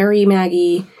with Harry,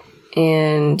 Maggie,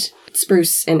 and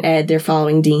Spruce and Ed. They're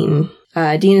following Dean.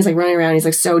 Dean is like running around. He's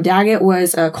like, so Daggett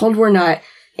was a Cold War nut,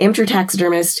 amateur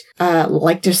taxidermist,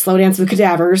 liked to slow dance with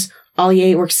cadavers. All he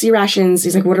ate were sea rations.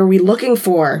 He's like, what are we looking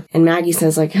for? And Maggie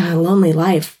says like, a lonely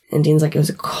life. And Dean's like, it was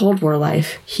a Cold War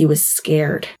life. He was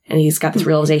scared. And he's got this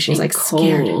realization. He's like,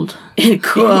 scared. And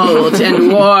cold.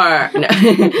 And war. No.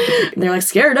 They're like,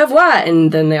 scared of what?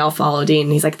 And then they all follow Dean.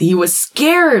 And he's like, he was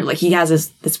scared. Like, he has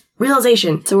this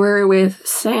realization. So we're with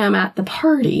Sam at the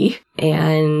party.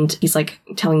 And he's like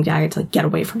telling Daggett to like get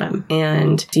away from him.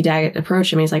 And see Daggett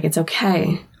approach him. And he's like, it's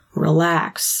okay.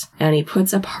 Relax. And he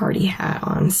puts a party hat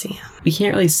on Sam. We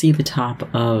can't really see the top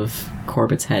of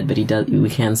Corbett's head, but we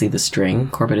can see the string.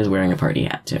 Corbett is wearing a party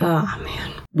hat too. Oh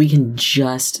man. We can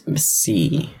just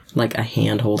see like a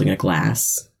hand holding a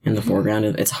glass in the foreground.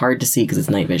 It's hard to see because it's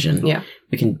night vision. Yeah.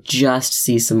 We can just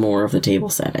see some more of the table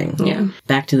setting. Yeah.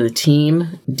 Back to the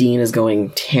team. Dean is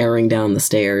tearing down the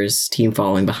stairs, team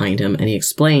following behind him, and he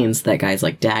explains that guys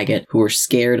like Daggett, who were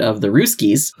scared of the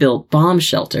Ruskies, built bomb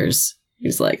shelters.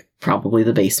 He's like, probably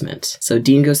the basement. So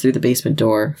Dean goes through the basement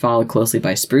door, followed closely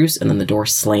by Spruce, and then the door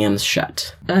slams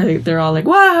shut. They're all like,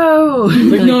 whoa!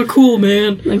 Like, not cool,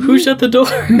 man. Like, who shut the door?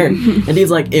 And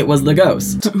he's like, it was the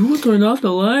ghost. Who turned off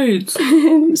the lights?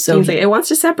 So he's like, it wants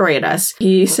to separate us.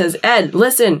 He says, Ed,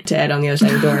 listen to Ed on the other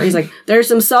side of the door. He's like, there's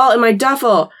some salt in my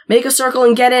duffel. Make a circle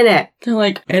and get in it. They're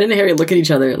like, Ed and Harry look at each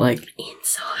other like,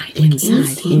 inside. In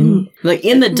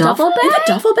the duffel bag? In the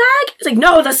duffel bag? He's like,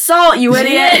 no, the salt, you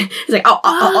idiot. He's like,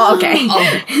 oh, okay.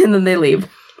 And then they leave.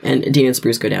 And Dean and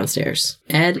Spruce go downstairs.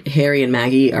 Ed, Harry, and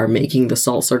Maggie are making the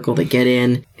salt circle. They get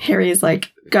in. Harry's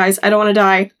like, guys, I don't want to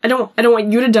die. I don't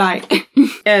want you to die.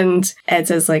 And Ed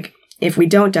says like, if we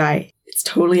don't die, it's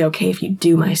totally okay if you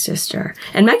do, my sister.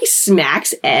 And Maggie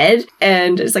smacks Ed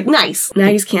and is like, nice.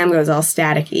 Maggie's cam goes all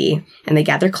staticky and they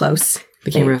gather close.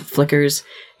 The camera flickers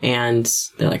and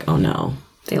they're like, oh no.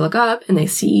 They look up and they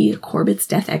see Corbett's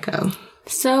death echo.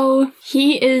 So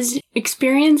he is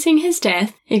experiencing his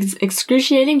death,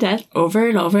 excruciating death, over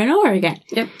and over and over again.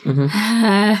 Yep.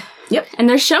 Yep. And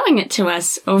they're showing it to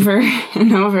us over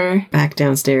and over. Back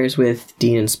downstairs with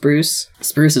Dean and Spruce.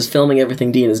 Spruce is filming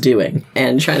everything Dean is doing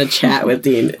and trying to chat with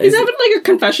Dean. He's having like a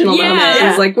confessional moment.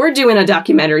 He's like, we're doing a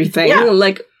documentary thing. Yeah.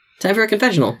 Like, time for a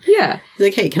confessional. Yeah. He's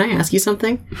like, hey, can I ask you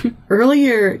something?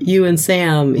 Earlier, you and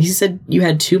Sam, he said you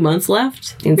had 2 months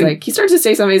left. He's like, he starts to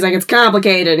say something. He's like, it's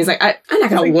complicated. He's like, I'm not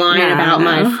going to whine about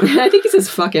my... I think he says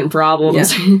fucking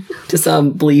problems. Yeah. To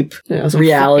some bleep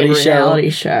reality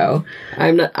show.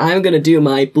 I'm going to do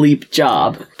my bleep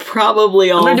job.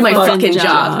 Probably all I'm going to do my fucking job.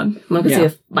 job. I'm not going to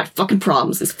say my fucking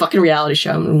problems. This fucking reality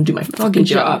show. I'm going to do my fucking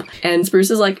job. And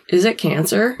Spruce is like, is it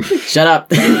cancer? Shut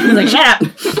up. He's like, shut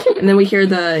up. And then we hear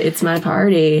the It's My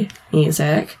Party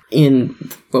music. In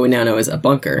what we now know as a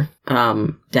bunker,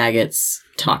 Daggett's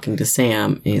talking to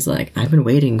Sam, and he's like, I've been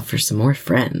waiting for some more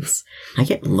friends. I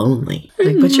get lonely.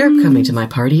 Like, but you're coming to my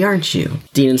party, aren't you?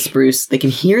 Dean and Spruce, they can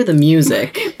hear the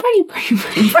music.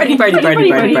 Party.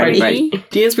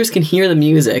 Dean and Spruce can hear the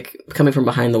music coming from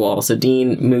behind the wall, so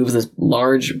Dean moves this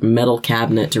large metal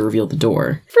cabinet to reveal the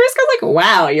door. Spruce goes like,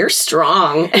 wow, you're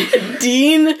strong.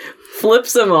 Dean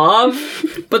flips him off,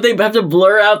 but they have to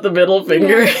blur out the middle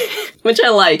finger. Which I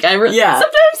like. Sometimes,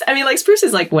 I mean, like, Spruce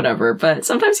is like, whatever, but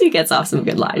sometimes he gets off some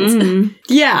good lines. Mm-hmm.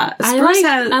 Yeah.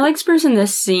 I like Spruce in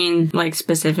this scene, like,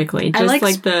 specifically. Just I like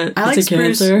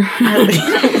Spruce.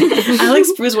 I like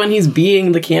Spruce when he's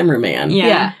being the cameraman.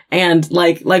 Yeah. And,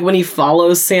 like when he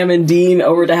follows Sam and Dean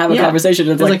over to have a conversation,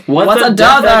 it's like, what's a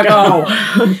death echo?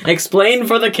 Explain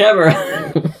for the camera.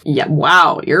 Yeah,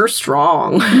 wow, you're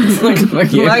strong. Like,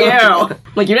 fuck you.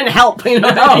 Like, you didn't help, you know?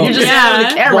 You just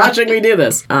had the camera. Watching me do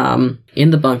this.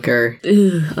 In the bunker.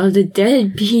 All the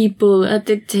dead people at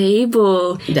the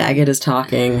table. Daggett is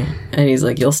talking, and he's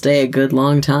like, you'll stay a good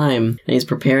long time. And he's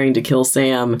preparing to kill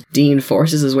Sam. Dean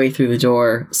forces his way through the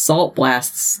door. Salt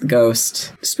blasts the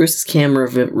ghost. Spruce's camera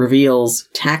reveals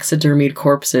taxidermied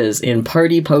corpses in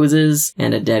party poses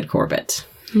and a dead Corbett.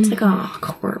 It's like, oh,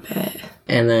 Corbett.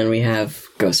 And then we have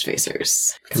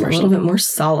Ghostfacers. It's a little bit more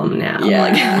solemn now.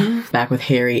 Yeah. Back with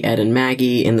Harry, Ed, and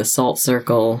Maggie in the salt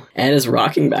circle. Ed is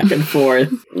rocking back and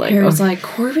forth. Harry's like,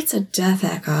 Corbett's a death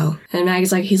echo. And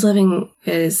Maggie's like, he's living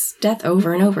his death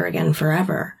over and over again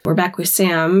forever. We're back with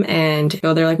Sam, and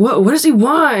they're like, what does he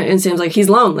want? And Sam's like, he's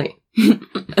lonely.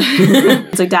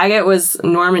 So Daggett was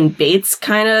Norman Bates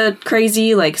kind of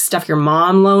crazy, like stuff your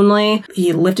mom lonely.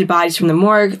 He lifted bodies from the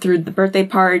morgue through the birthday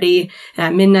party, and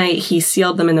at midnight he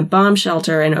sealed them in the bomb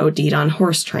shelter and OD'd on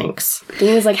horse drinks.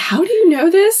 Dean was like, how do you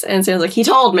know this? And Sam's like, he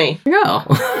told me. Oh,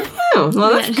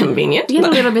 well, that's convenient. We had a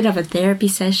little bit of a therapy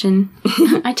session.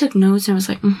 I took notes and I was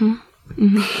like,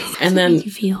 And then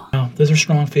you feel. Oh, those are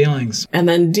strong feelings. And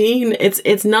then Dean,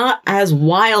 it's not as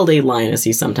wild a line as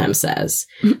he sometimes says,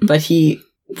 but he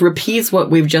repeats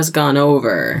what we've just gone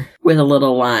over with a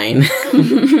little line.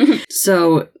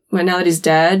 So, well, now that he's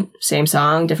dead, same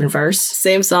song, different verse.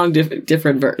 Same song,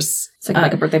 different verse. It's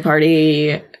like a birthday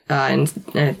party. And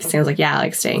it sounds like,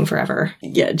 like staying forever.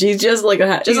 Yeah, he's just like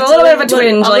just a little bit of a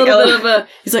twinge.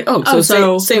 He's like,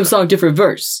 same song, different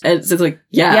verse. And it's like,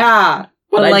 yeah.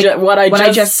 What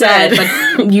I just said,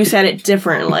 but you said it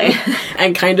differently.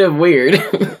 And kind of weird.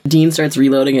 Dean starts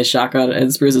reloading his shotgun,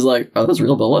 and Spruce is like, "Oh, those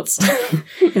real bullets."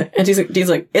 And Dean's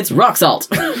like, "It's rock salt."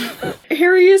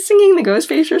 Harry is singing the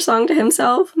Ghostfacer song to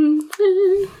himself.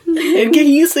 And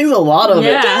he sings a lot of it.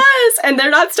 He does, and they're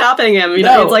not stopping him. You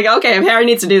know, it's like, okay, if Harry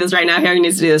needs to do this right now,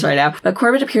 But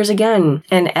Corbett appears again,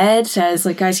 and Ed says,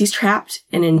 like, guys, he's trapped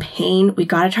and in pain. We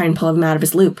gotta try and pull him out of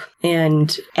his loop.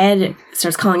 And Ed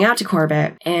starts calling out to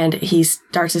Corbett, and he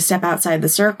starts to step outside the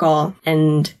circle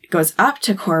and goes up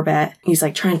to Corbett. He's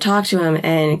like trying to talk to him,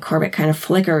 and Corbett kind of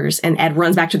flickers, and Ed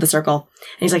runs back to the circle.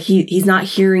 And he's like, he's not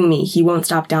hearing me. He won't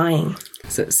stop dying.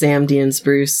 So Sam, Dean, and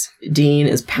Spruce. Dean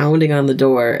is pounding on the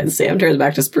door, and Sam turns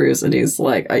back to Spruce, and he's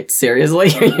like, seriously?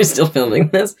 You're still filming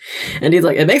this? And he's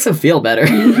like, it makes him feel better.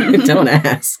 Don't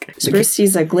ask. Spruce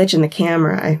sees a glitch in the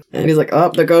camera. And he's like,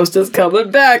 oh, the ghost is coming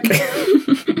back.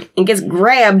 And gets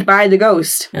grabbed by the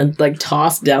ghost. And, like,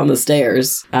 tossed down the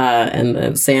stairs. And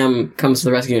then Sam comes to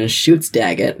the rescue and shoots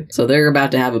Daggett. So they're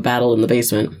about to have a battle in the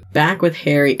basement. Back with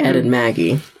Harry, Ed, and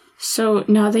Maggie. So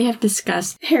now they have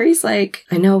discussed. Harry's like,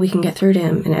 I know we can get through to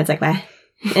him. And Ed's like, what?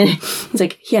 And he's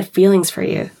like, he had feelings for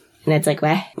you. And Ed's like,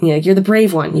 what? You're the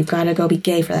brave one. You've got to go be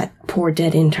gay for that poor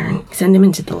dead intern. Send him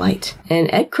into the light.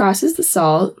 And Ed crosses the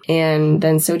salt, and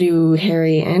then so do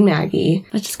Harry and Maggie.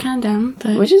 Which is kind of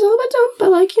dumb. Which is a little bit dumb,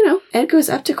 but like, Ed goes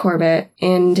up to Corbett,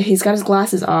 and he's got his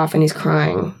glasses off, and he's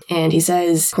crying. And he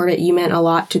says, Corbett, you meant a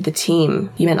lot to the team.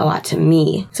 You meant a lot to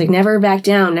me. It's like, never back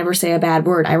down, never say a bad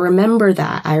word. I remember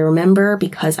that. I remember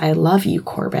because I love you,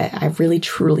 Corbett. I really,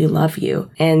 truly love you.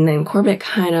 And then Corbett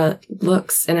kind of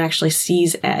looks and actually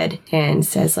sees Ed and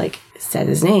says, like, says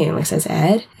his name, like says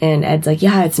Ed. And Ed's like,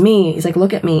 yeah, it's me. He's like,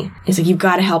 look at me. He's like, you've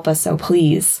got to help us, so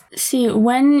please. See,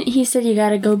 when he said you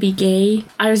gotta go be gay,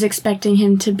 I was expecting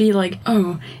him to be like,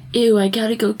 oh, ew, I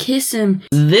gotta go kiss him.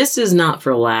 This is not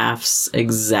for laughs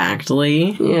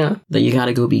exactly. Yeah. That you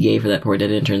gotta go be gay for that poor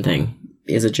dead intern thing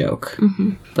is a joke.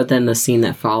 Mm-hmm. But then the scene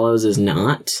that follows is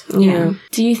not. Yeah.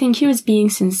 Do you think he was being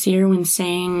sincere when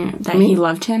saying that he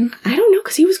loved him? I don't know,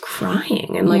 because he was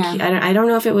crying. And, like, I don't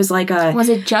know if it was like a... Was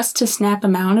it just to snap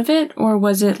him out of it? Or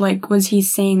was it, like, was he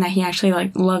saying that he actually,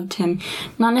 like, loved him?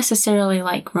 Not necessarily,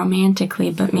 like,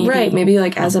 romantically, but maybe... Right, maybe,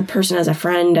 like, as a person, as a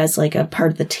friend, as, like, a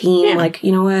part of the team. Yeah. Like,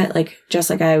 you know what? Like, just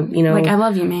like I, you know... Like, I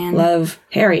love you, man. Love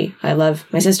Harry. I love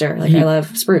my sister. Like, I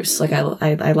love Spruce. Like,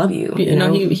 I love you. You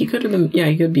know? He could have been... Yeah,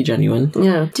 he could be genuine.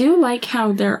 Yeah. Do you like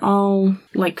how they're all,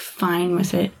 like, fine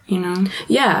with it, you know?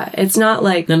 Yeah, it's not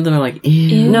like... None of them are like,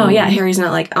 ew. No, yeah, Harry's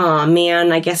not like, aw,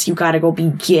 man, I guess you gotta go be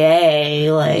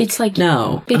gay. Like... It's like...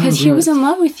 No. Because he was in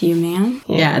love with you, man.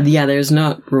 Yeah, there's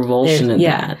no revulsion in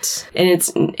that.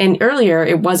 And earlier,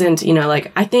 it wasn't, you know,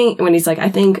 like, I think, when he's like, I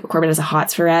think Corbett has a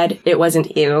hots for Ed, it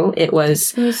wasn't ew. It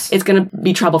was, it's gonna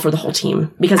be trouble for the whole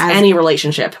team. Because any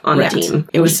relationship on the team.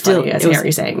 It was still... Funny, as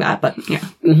Harry saying that, but yeah.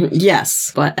 Mm-hmm.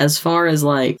 Yes, but as far as,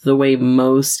 like, the way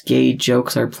most gay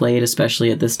jokes are played,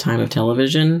 especially at this time of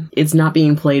television, it's not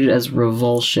being played as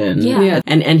revulsion. Yeah.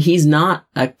 And he's not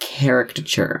a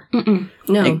caricature.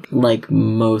 No. Like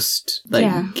most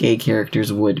gay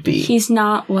characters would be. He's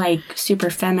not like super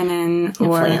feminine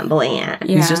or flamboyant.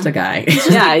 He's just a guy.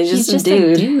 He's just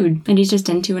a dude. And he's just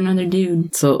into another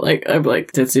dude. So like I'm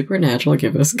like, did Supernatural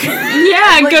give us good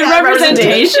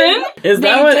representation? Is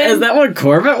that what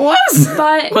Corbett was?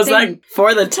 But was that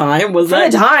for the time? For the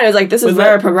time, it was like, this is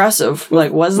very progressive.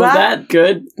 Like, was that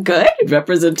good? Good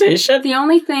representation? The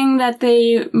only thing that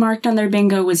they marked on their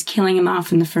bingo was killing him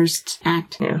off in the first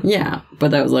act. Yeah.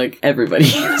 But that was like,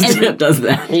 everybody does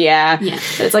that. Yeah.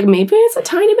 But it's like, maybe it's a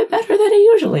tiny bit better than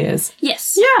it usually is.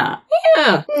 Yes. Yeah.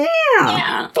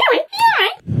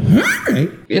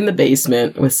 In the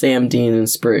basement with Sam, Dean, and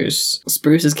Spruce.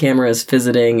 Spruce's camera is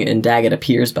visiting and Daggett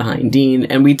appears behind Dean.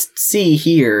 And we see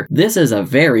here, this is a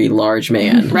very large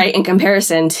man. Right, in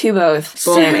comparison to both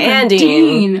Sam and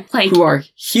Dean. Like, who are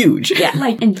huge. Yeah.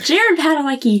 Like, and Jared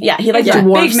Padalecki. Yeah, he like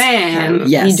dwarfs big man. him.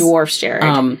 Yes. He dwarfs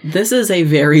Jared. This is a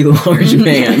very large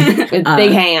man. With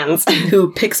big hands.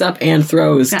 Who picks up and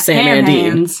throws Sam and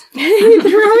Dean. He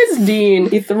throws Dean.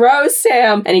 He throws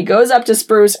Sam. And he goes up to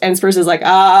Spruce. And Spruce is like,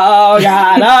 oh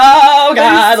God. Oh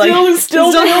God.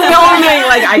 Still filming.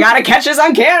 Like, I gotta catch this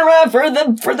on camera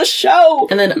for the show.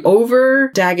 And then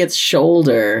over Daggett's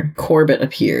shoulder, Corbett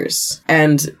appears.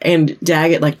 And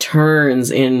Daggett like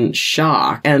turns in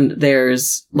shock. And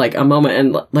there's like a moment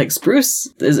and like Spruce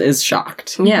is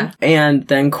shocked. Yeah. And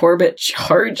then Corbett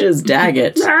charges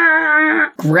Daggett,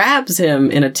 grabs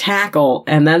him in a tackle,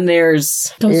 and then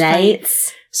there's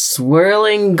lights.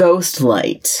 Swirling ghost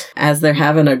light as they're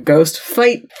having a ghost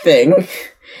fight thing.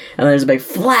 And there's a big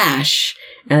flash.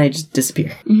 And they just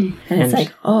disappear. Mm-hmm. And it's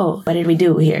like, oh, what did we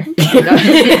do here?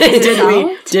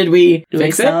 Did we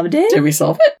fix it? Solved it? Did we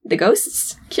solve it? The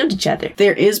ghosts killed each other.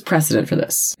 There is precedent for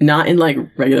this. Not in, like,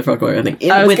 regular folklore or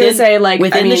anything. I was gonna say, like,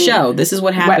 within the show, this is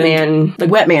what happened.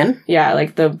 Wet Man. Yeah,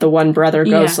 like, the one brother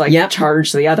ghost,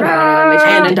 charged the other one, and they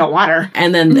turned into water.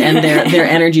 And then their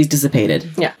energies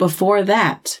dissipated. Yeah. Before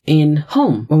that, in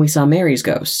Home, when we saw Mary's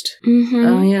ghost. Mm-hmm.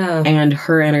 Oh, yeah. And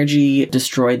her energy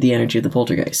destroyed the energy of the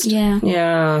poltergeist. Yeah.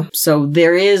 Yeah. So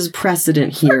there is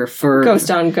precedent here for... Ghost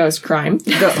on ghost crime.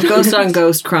 Ghost on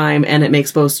ghost crime, and it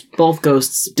makes both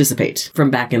ghosts dissipate.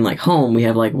 From back in, like, Home, we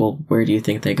have, like, well, where do you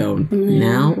think they go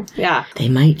now? Yeah. They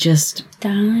might just...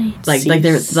 die. Like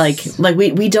they're like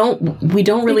we don't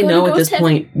really know at this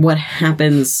point what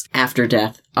happens after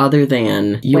death, other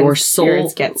than your when soul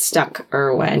spirits get stuck,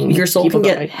 or when your soul can go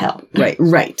get to hell.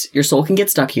 Right. Your soul can get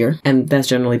stuck here, and that's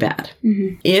generally bad.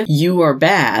 Mm-hmm. If you are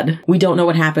bad, we don't know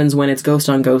what happens when it's ghost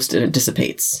on ghost and it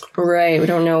dissipates. Right. We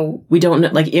don't know.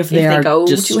 Like if they are go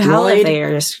destroyed, to hell, if they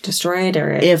are destroyed,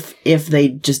 or if they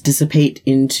just dissipate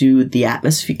into the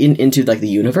atmosphere, into like the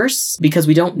universe, because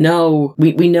we don't know.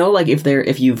 We know like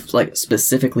if you've like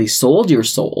specifically sold your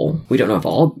soul, we don't know if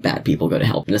all bad people go to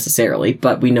hell necessarily,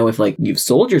 but we know if like you've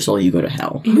sold your soul, you go to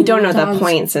hell. We don't know the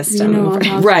point system.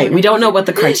 Right. We don't know what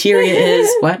the criteria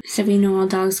is. What? So we know all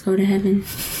dogs go to heaven.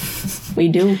 We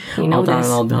do. We know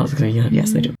all dogs go.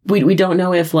 Yes, they do. We don't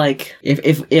know if like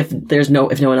if no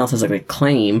one else has like a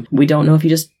claim. We don't know if you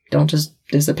just don't just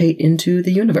dissipate into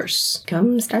the universe.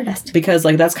 Come Stardust. Because,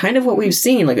 like, that's kind of what we've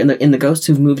seen. Like, in the ghosts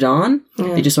who've moved on,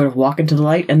 they just sort of walk into the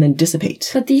light and then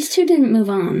dissipate. But these two didn't move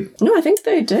on. No, I think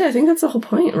they did. I think that's the whole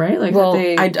point, right? Like, well,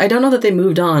 I don't know that they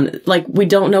moved on. Like, we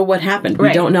don't know what happened. Right.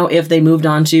 We don't know if they moved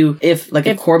on to, if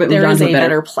Corbett moved on to a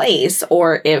better place,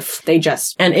 or if they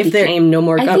just became no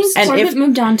more ghosts. I think Corbett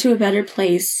moved on to a better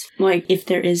place, like, if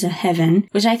there is a heaven,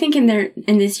 which I think in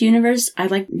this universe, I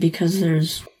like, because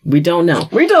there's... We don't know.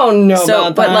 We don't know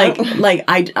about that.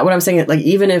 But what I'm saying, like,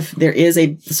 even if there is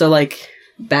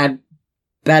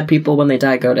bad people when they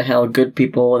die go to hell, good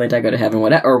people when they die go to heaven,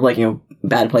 whatever, or like,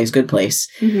 bad place, good place.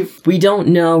 Mm-hmm. We don't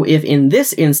know if in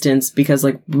this instance, because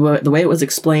like the way it was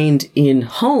explained in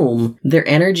Home, their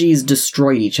energies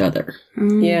destroyed each other.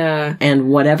 Mm. Yeah. And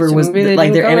whatever was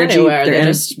like their energy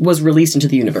was released into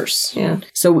the universe. Yeah.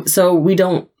 So we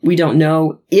don't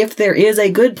know if there is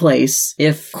a good place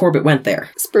if Corbett went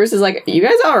there. Spruce is like, you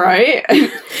guys alright?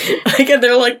 Again,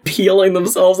 they're like peeling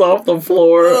themselves off the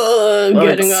floor.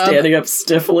 Standing up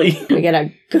stiffly. We get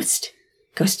a ghost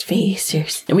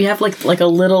facers. And we have like a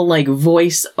little like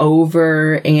voice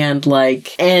over and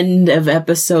like end of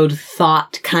episode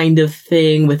thought kind of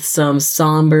thing with some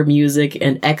somber music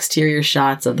and exterior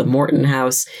shots of the Morton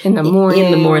house in the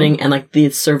morning and like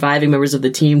the surviving members of the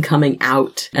team coming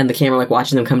out and the camera like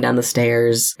watching them come down the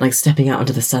stairs, like stepping out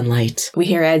into the sunlight. We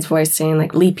hear Ed's voice saying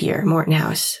like, leap year, Morton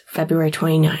house, February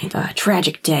 29th, a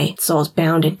tragic day, souls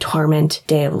bound in torment,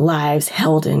 day of lives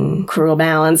held in cruel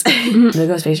balance. The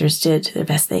Ghostfacers did the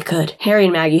best they could. Harry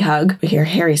and Maggie hug. We hear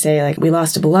Harry say, like, we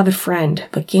lost a beloved friend,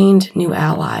 but gained new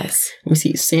allies. We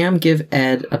see Sam give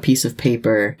Ed a piece of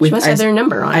paper with, she must have their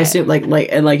number on it. I assume,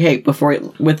 hey, before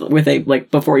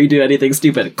you do anything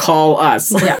stupid, call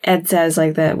us. Yeah. Ed says,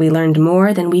 like, that we learned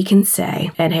more than we can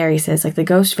say. And Harry says, like, the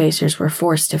Ghostfacers were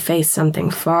forced to face something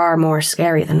far more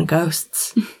scary than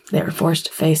ghosts. They were forced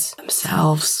to face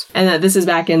themselves. And this is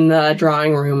back in the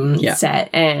drawing room set.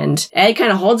 And Ed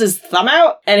kind of holds his thumb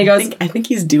out and he goes... I think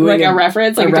he's doing like a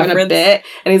reference, like doing a bit.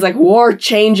 And he's like, war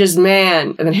changes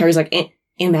man. And then Harry's like,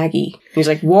 and Maggie. And he's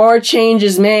like, war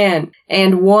changes man.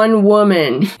 And one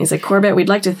woman. He's like, Corbett, we'd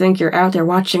like to think you're out there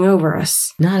watching over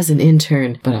us. Not as an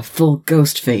intern, but a full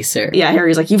ghost facer. Yeah,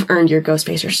 Harry's like, you've earned your ghost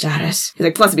facer status. He's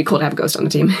like, plus it'd be cool to have a ghost on the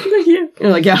team. Yeah.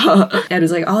 You're like, yeah. Ed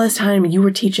was like, all this time you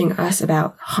were teaching us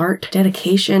about heart,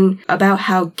 dedication, about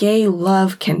how gay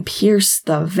love can pierce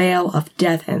the veil of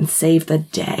death and save the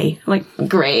day. I'm like,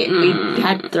 great. We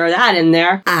had to throw that in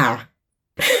there.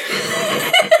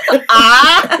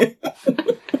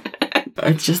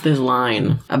 It's just this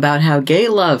line about how gay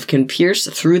love can pierce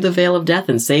through the veil of death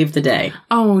and save the day.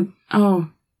 Oh.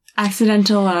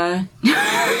 Accidental,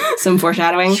 some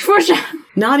foreshadowing.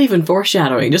 Not even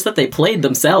foreshadowing, just that they played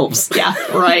themselves. Yeah,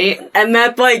 right. And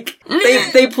that, like,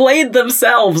 they played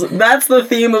themselves. That's the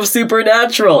theme of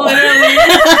Supernatural. Literally.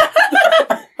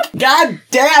 God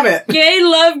damn it! Gay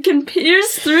love can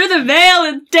pierce through the veil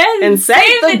of death and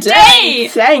save the day.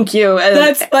 Thank you.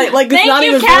 That's like it's Thank not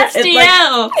you, even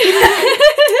Castiel.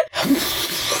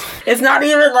 It's not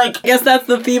even like, I guess that's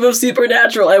the theme of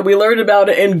Supernatural, and we learned about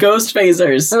it in Ghost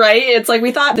Phasers. Right? It's like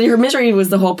we thought that your misery was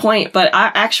the whole point, but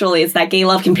actually it's that gay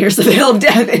love can pierce the veil of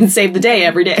death and save the day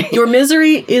every day. Your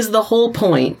misery is the whole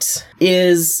point.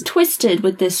 Is twisted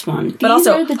with this one. But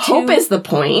also, hope is the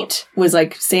point, was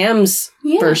like Sam's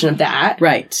version of that.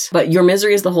 Right. But your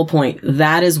misery is the whole point.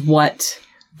 That is what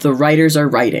the writers are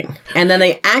writing. And then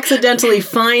they accidentally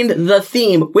find the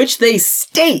theme, which they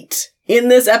state in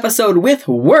this episode with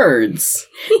words.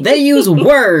 They use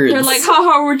words. They're like,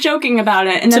 haha, we're joking about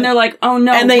it. And then they're like, oh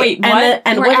no, wait, what?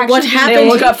 And what happened? They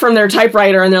look up from their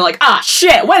typhypwriter and they're like, ah,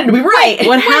 shit, what did we write?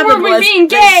 What happened was being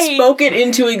gay? They spoke it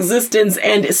into existence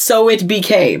and so it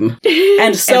became.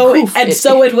 And so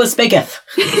it was spaketh.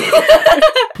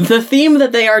 The theme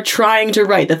that they are trying to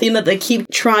write, the theme that they keep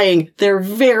trying their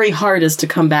very hardest to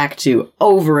come back to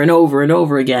over and over and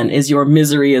over again is your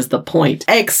misery is the point.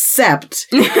 Except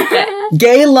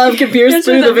gay love can pierce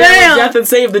through the veil of death and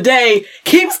save the day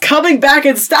keeps coming back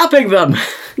and stopping them.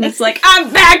 It's like,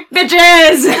 I'm back,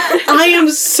 bitches! I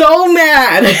am so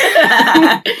mad.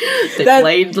 They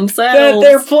played themselves. That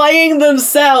they're playing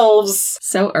themselves.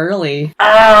 So early.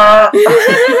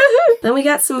 Then we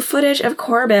got some footage of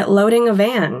Corbett loading a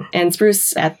van. And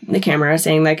Spruce at the camera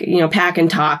saying, like, you know, pack and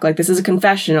talk. Like, this is a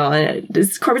confessional. And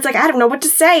Corbett's like, I don't know what to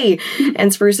say.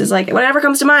 And Spruce is like, whatever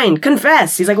comes to mind,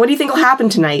 confess. He's like, what do you think will happen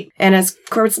tonight? And as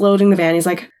Corbett's loading the van, he's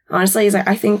like, honestly, he's like,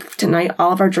 I think tonight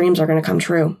all of our dreams are going to come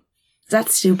true. Is that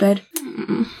stupid?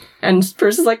 And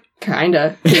Spruce is like,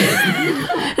 Kinda.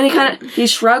 And he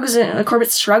shrugs,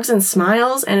 Corbett shrugs and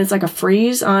smiles, and it's like a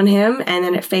freeze on him, and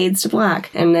then it fades to black.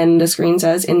 And then the screen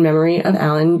says, in memory of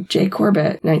Alan J.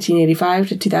 Corbett, 1985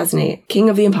 to 2008, King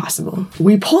of the Impossible.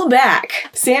 We pull back.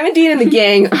 Sam and Dean and the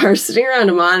gang are sitting around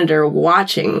a monitor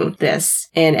watching this,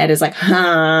 and Ed is like,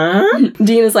 huh?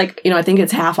 Dean is like, I think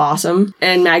it's half awesome.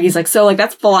 And Maggie's like, so,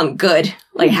 that's full on good.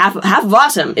 Half of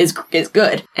awesome is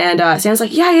good. And Sam's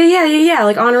like, yeah,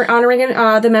 like honoring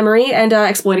the memory and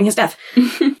exploiting his death.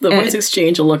 The boys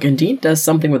exchange a look, and Dean does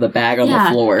something with a bag on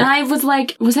the floor. And I was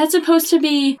like, was that supposed to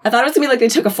be... I thought it was going to be they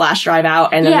took a flash drive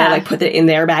out, and then they put it in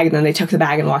their bag, and then they took the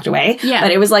bag and walked away. Yeah.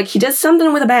 But it was he does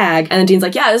something with a bag, and then Dean's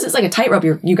like, yeah, this is like a tightrope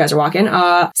you guys are walking.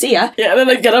 See ya. Yeah, and then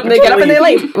they get up and they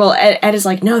leave. Well, Ed is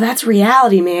like, no, that's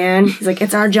reality, man. He's like,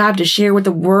 it's our job to share with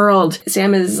the world.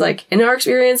 Sam is like, in our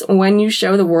experience, when you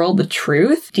show the world the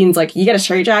truth, Dean's like, you get a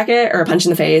straitjacket or a punch in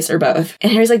the face or both.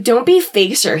 And Harry's like, don't be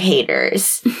facer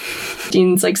haters.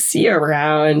 Dean's like, see you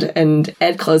around. And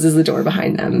Ed closes the door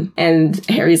behind them. And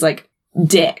Harry's like,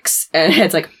 dicks. And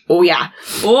Ed's like, oh yeah.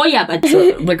 But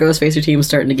so the Ghostfacer team is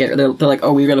starting to get, they're like,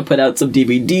 oh, we're going to put out some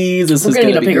DVDs. This is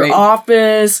going to be a bigger great.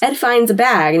 office. Ed finds a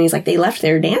bag and he's like, they left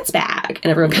their dance bag.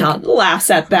 And everyone kind of laughs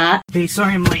at that. They saw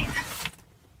him late.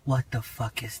 What the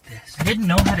fuck is this? I didn't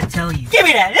know how to tell you. Give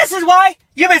me that! This is why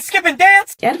you've been skipping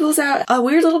dance! Ed pulls out a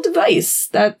weird little device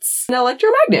that's an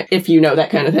electromagnet, if you know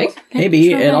that kind of thing.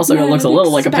 Maybe. It also looks a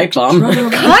little like a pipe bomb. Kind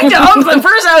of. At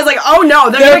first I was like, oh no,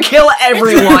 they're gonna kill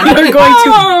everyone. They're going to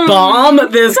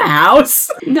bomb this house.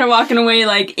 They're walking away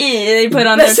they put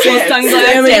on their cool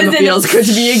sunglasses. Sam feels good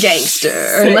to be a gangster.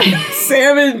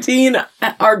 Sam and Dean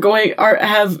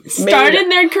have started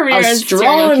made their career a as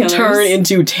strong turn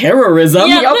into terrorism.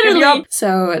 Yeah, literally.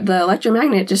 So the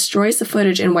electromagnet destroys the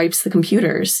footage and wipes the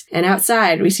computers. And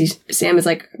outside, we see Sam is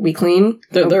like, we clean.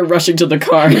 They're rushing to the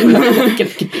car.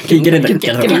 Get in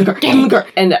the car.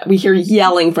 And we hear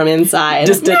yelling from inside.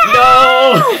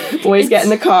 No! Boys get in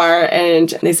the car, and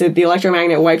they said the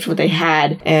electromagnet wiped what they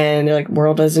had. And they're like,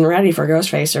 world isn't ready for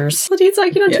Ghostfacers. The Dean's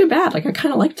like, too bad. I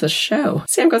kind of liked the show.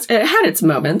 Sam goes, it had its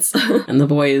moments. And the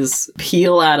boys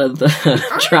peel out of the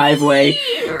driveway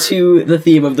to the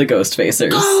theme of the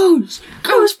Ghostfacers. Ghostfacers!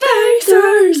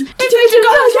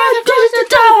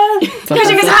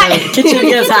 Kitchen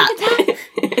is hot!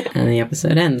 And the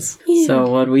episode ends. Yeah. So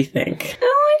what do we think?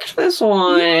 I liked this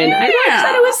one. I liked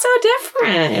that it was so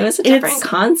different. It was a different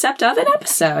concept of an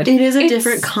episode. It is a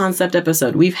different concept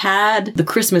episode. We've had the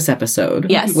Christmas episode.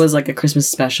 Yes. It was like a Christmas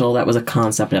special. That was a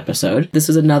concept episode. This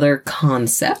was another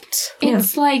concept.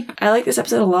 It's like... I like this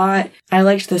episode a lot. I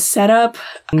liked the setup.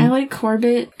 I liked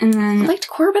Corbett, and then... I liked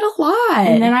Corbett a lot.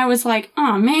 And then I was like,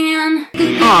 oh man.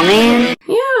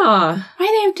 Yeah. Why do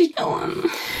they have to kill him?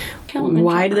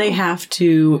 Why do they have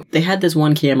to... They had this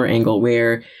one camera angle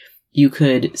where you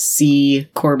could see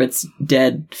Corbett's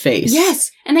dead face. Yes,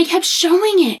 and they kept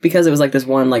showing it. Because it was like this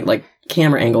one like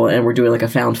camera angle, and we're doing like a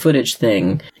found footage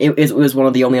thing. It was one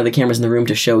of the only other cameras in the room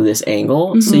to show this angle.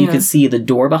 Mm-hmm. So you could see the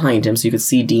door behind him, so you could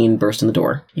see Dean burst in the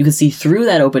door. You could see through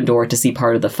that open door to see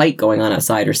part of the fight going on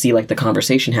outside, or see like the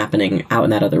conversation happening out in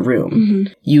that other room.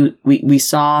 Mm-hmm. We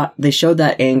saw, they showed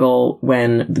that angle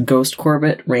when the ghost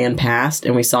Corbett ran past,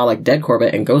 and we saw like dead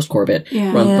Corbett and ghost Corbett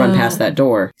run past that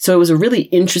door. So it was a really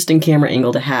interesting camera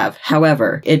angle to have.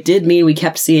 However, it did mean we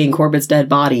kept seeing Corbett's dead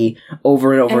body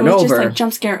over and over and over. Just like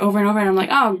jump scare over and over, and I'm like,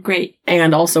 oh, great.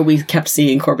 And also we kept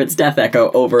seeing Corbett's death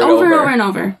echo over and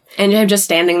over. And him just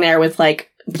standing there with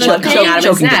like choking out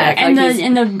of his neck. And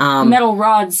the metal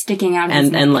rod sticking out of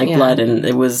his neck. And like blood, and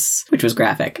which was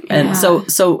graphic. Yeah. And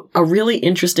so a really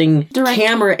interesting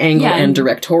camera angle and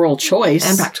directorial choice.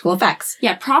 And practical effects.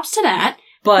 Yeah, props to that.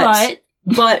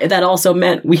 But that also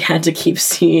meant we had to keep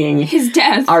seeing his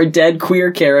death, our dead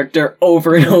queer character,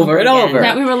 over and over and over.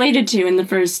 That we related to in the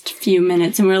first few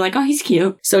minutes, and we were like, oh, he's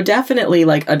cute. So definitely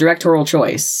like a directorial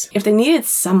choice. If they needed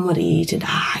somebody to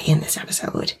die in this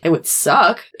episode, it would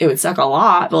suck. It would suck a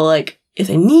lot, but like, if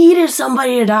they needed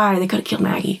somebody to die, they could have killed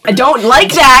Maggie. I don't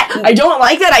like that. I don't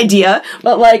like that idea.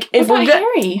 But like, if we're good,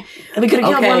 Harry, we could have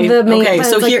killed one of the main. Okay,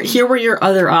 so like, here were your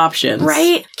other options.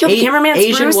 Right? Kill the cameraman.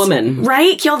 Asian woman.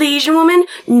 Right? Kill the Asian woman.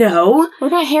 No. What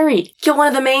about Harry? Kill one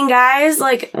of the main guys,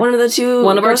 like one of our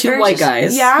two white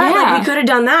guys. Yeah. Like we could have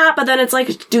done that, but then it's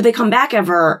like, do they come back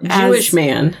ever? Jewish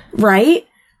man. Right?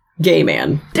 Gay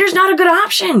man. There's not a good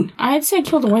option. I'd say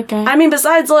kill the white guy. I mean,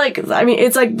 besides,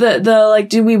 it's like the like,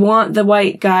 do we want the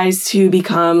white guys to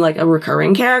become like a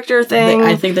recurring character thing?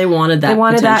 I think they wanted that. They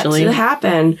wanted that to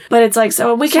happen, but it's like,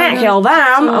 so we can't kill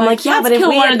them. I'm like, yeah, but if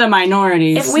we one of the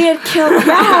minorities, if we had killed,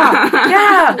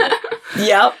 yeah,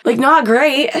 yep, like not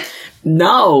great.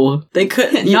 No, they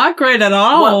couldn't. Not great at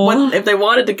all. What, if they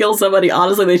wanted to kill somebody,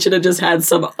 honestly, they should have just had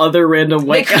some other random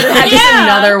white guy. They could have had just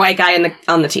another white guy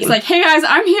on the team. It's like, hey guys,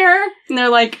 I'm here. And they're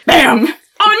like, bam!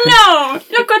 Oh no!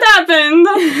 Look what happened!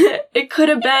 It could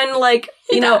have been like,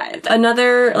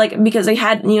 another, like, because they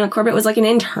had, Corbett was like an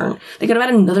intern. They could have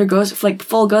had another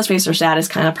full Ghostfacer status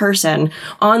kind of person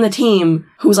on the team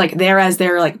who's like there as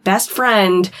their like best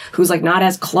friend, who's like not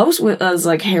as close as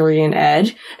like Harry and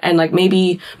Ed. And like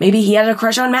maybe he had a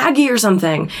crush on Maggie or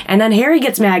something. And then Harry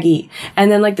gets Maggie.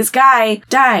 And then like this guy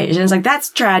dies. And it's like,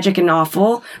 that's tragic and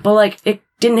awful. But like, it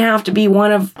didn't have to be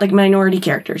one of like minority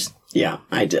characters. Yeah,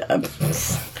 I did.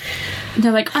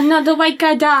 They're like, another white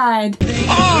guy died.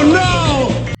 Oh no!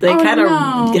 They kind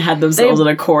of had themselves in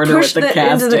a corner with the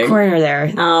casting. Into the corner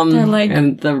there. They're like,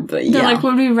 they're like,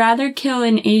 would we rather kill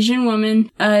an Asian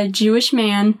woman, a Jewish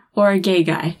man, or a gay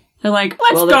guy? They're like,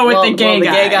 let's go with the gay guy.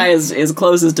 The gay guy is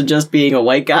closest to just being a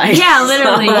white guy. Yeah,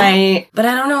 literally. Right. But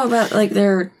I don't know about like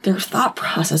their thought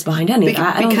process behind any of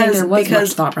that. I don't think there was much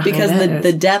thought behind it. Because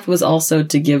the death was also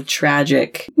to give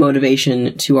tragic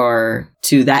motivation to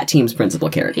that team's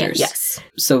principal characters. Yes.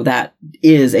 So that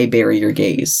is a bury your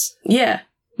gaze. Yeah.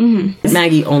 Mm-hmm.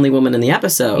 Maggie, only woman in the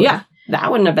episode. Yeah. That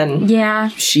wouldn't have been.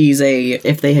 Yeah.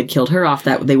 If they had killed her off,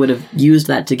 that they would have used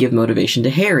that to give motivation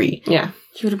to Harry. Yeah.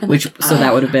 She would have been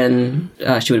that would have been,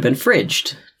 she would have been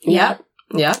fridged. Yep.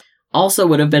 Also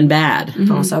would have been bad.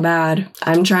 Mm-hmm. Also bad.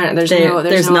 I'm trying. There's no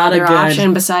not other a good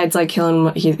option besides like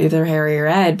killing either Harry or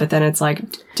Ed. But then it's like,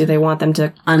 do they want them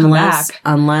to come back?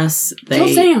 Unless they kill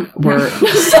Sam. Were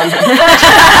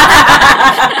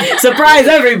surprise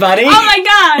everybody! Oh my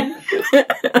god!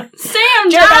 Sam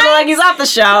died. Like he's off the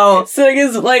show. So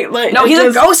he's like no, he's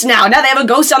a ghost now. Now they have a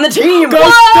ghost on the team.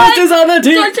 Ghost is on the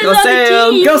team.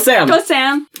 Go Sam. Go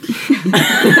Sam.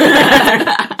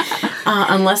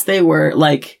 Unless they were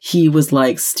like, he was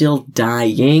like still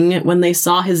dying when they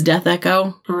saw his death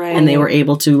echo. Right. And they were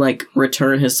able to like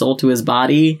return his soul to his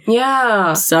body.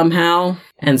 Yeah. Somehow.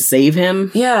 And save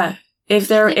him. Yeah. If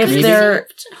they're like they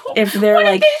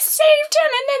saved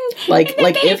him and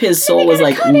then if his soul was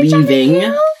like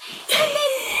leaving.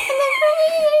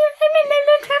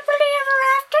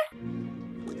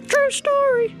 True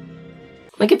story.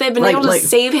 Like, if they'd been able to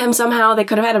save him somehow, they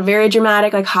could have had a very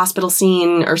dramatic, like, hospital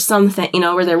scene or something,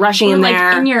 where they're rushing him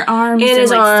there. In your arms. In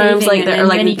his arms. Like, they're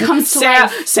like, he comes to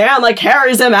life. Sam, like,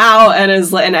 carries him out, and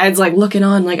Ed's, like, looking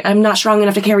on, like, I'm not strong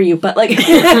enough to carry you, but, like...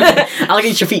 I'll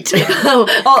eat your feet. I'll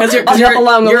jump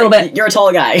along a little bit. You're a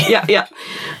tall guy. Yeah.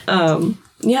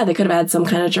 Yeah, they could have had some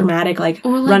kind of dramatic, like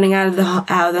running out of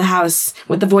the house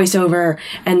with the voiceover,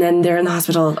 and then they're in the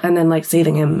hospital, and then, like,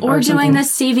 saving him. Or doing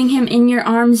this, saving him in your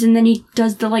arms, and then he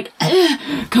does the, like,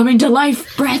 coming to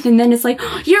life breath, and then it's like,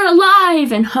 you're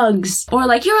alive, and hugs. Or,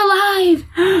 like, you're alive.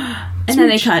 And then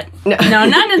they cut. No,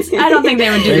 I don't think they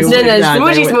would do this.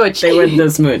 Smoochy. They wouldn't do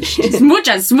smooch.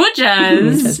 Smooches.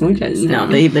 No,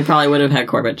 they probably would have had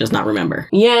Corbett just not remember.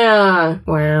 Yeah.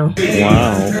 Wow.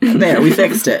 There, we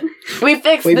fixed it. We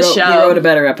fixed the show. We wrote a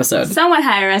better episode. Someone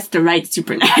hire us to write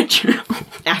Supernatural.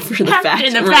 After the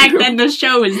fact that the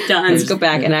show is done. Let's go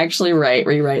back and actually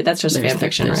rewrite. That's just fan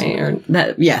fiction, right? Or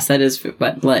that is,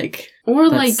 but like... Or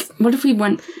like, what if we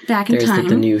went back in time? There's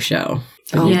the new show.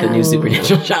 The new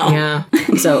Supernatural show. Yeah.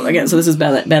 So this is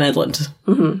Ben Edlund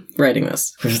writing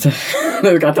this.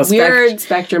 We've got the weird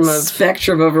spectrum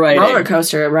of writing. Roller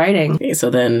coaster of writing. Okay, so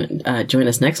then join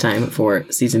us next time for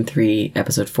season 3,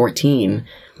 episode 14,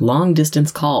 Long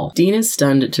Distance Call. Dean is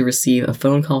stunned to receive a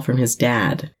phone call from his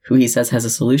dad, who he says has a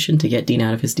solution to get Dean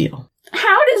out of his deal.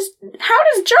 How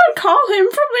does John call him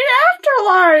from the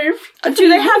afterlife? Do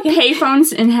they have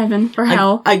payphones in heaven for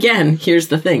hell? Again, here's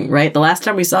the thing, right? The last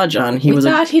time we saw John, he was a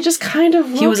ghost. That's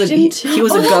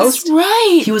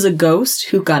right. He was a ghost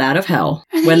who got out of hell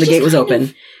when the gate was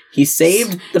open. He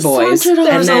saved the boys.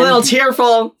 There was a little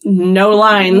tearful, no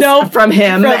lines from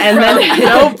him, and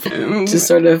then just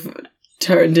sort of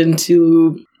turned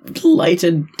into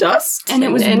lighted dust, and it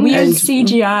was weird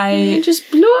CGI. It just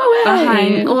blew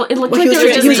away. It looked like there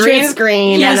was just a green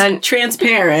screen, and then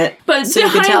transparent, but so you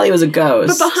could tell he was a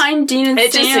ghost. But behind Dean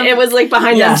and Sam, it was like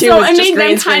behind them too. So it was made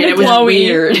them kind of glowy.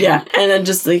 Weird. Yeah, and then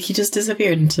just like he just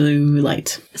disappeared into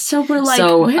light. So we're like,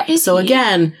 where is he?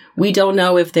 Again, we don't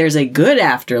know if there's a good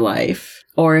afterlife,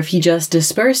 or if he just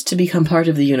dispersed to become part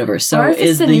of the universe. So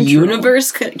is the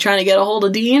universe trying to get a hold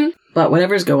of Dean? But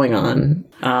whatever's going on,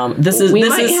 we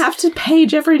might have to pay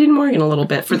Jeffrey Dean Morgan a little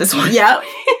bit for this one. Yeah.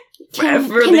 For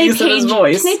the use of his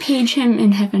voice. Can they page him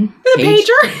in heaven? the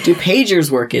pager? Do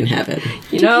pagers work in heaven?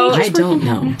 I don't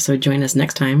know. So join us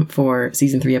next time for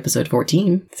season 3, episode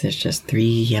 14. There's just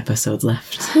 3 episodes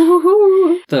left.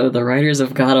 The writers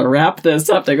have got to wrap this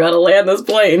up. They got to land this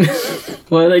plane.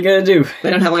 What are they going to do? They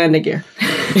don't have landing gear.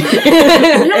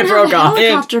 It broke off.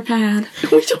 Helicopter pad. We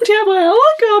don't have a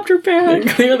helicopter pad.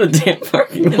 Clear the damn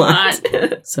parking lot.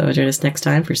 So join us next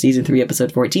time for season 3,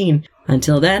 episode 14.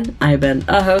 Until then, I've been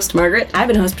a host, Margaret. I've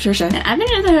been a host, Patricia. And I've been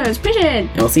another host, Bridget. And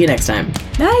we'll see you next time.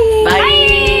 Bye.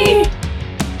 Bye.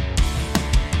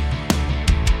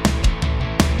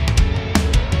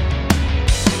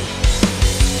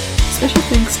 Special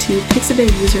thanks to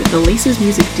Pixabay user The Laces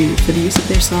Music Dude for the use of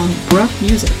their song Bruh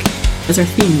Music as our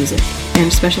theme music.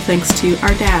 And special thanks to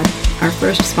our dad, our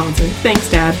first sponsor. Thanks,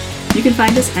 Dad. You can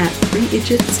find us at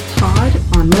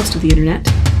 3idjitspod on most of the internet,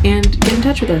 and get in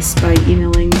touch with us by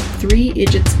emailing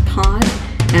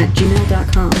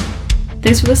 3idjitspod@gmail.com.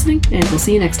 Thanks for listening, and we'll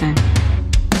see you next time.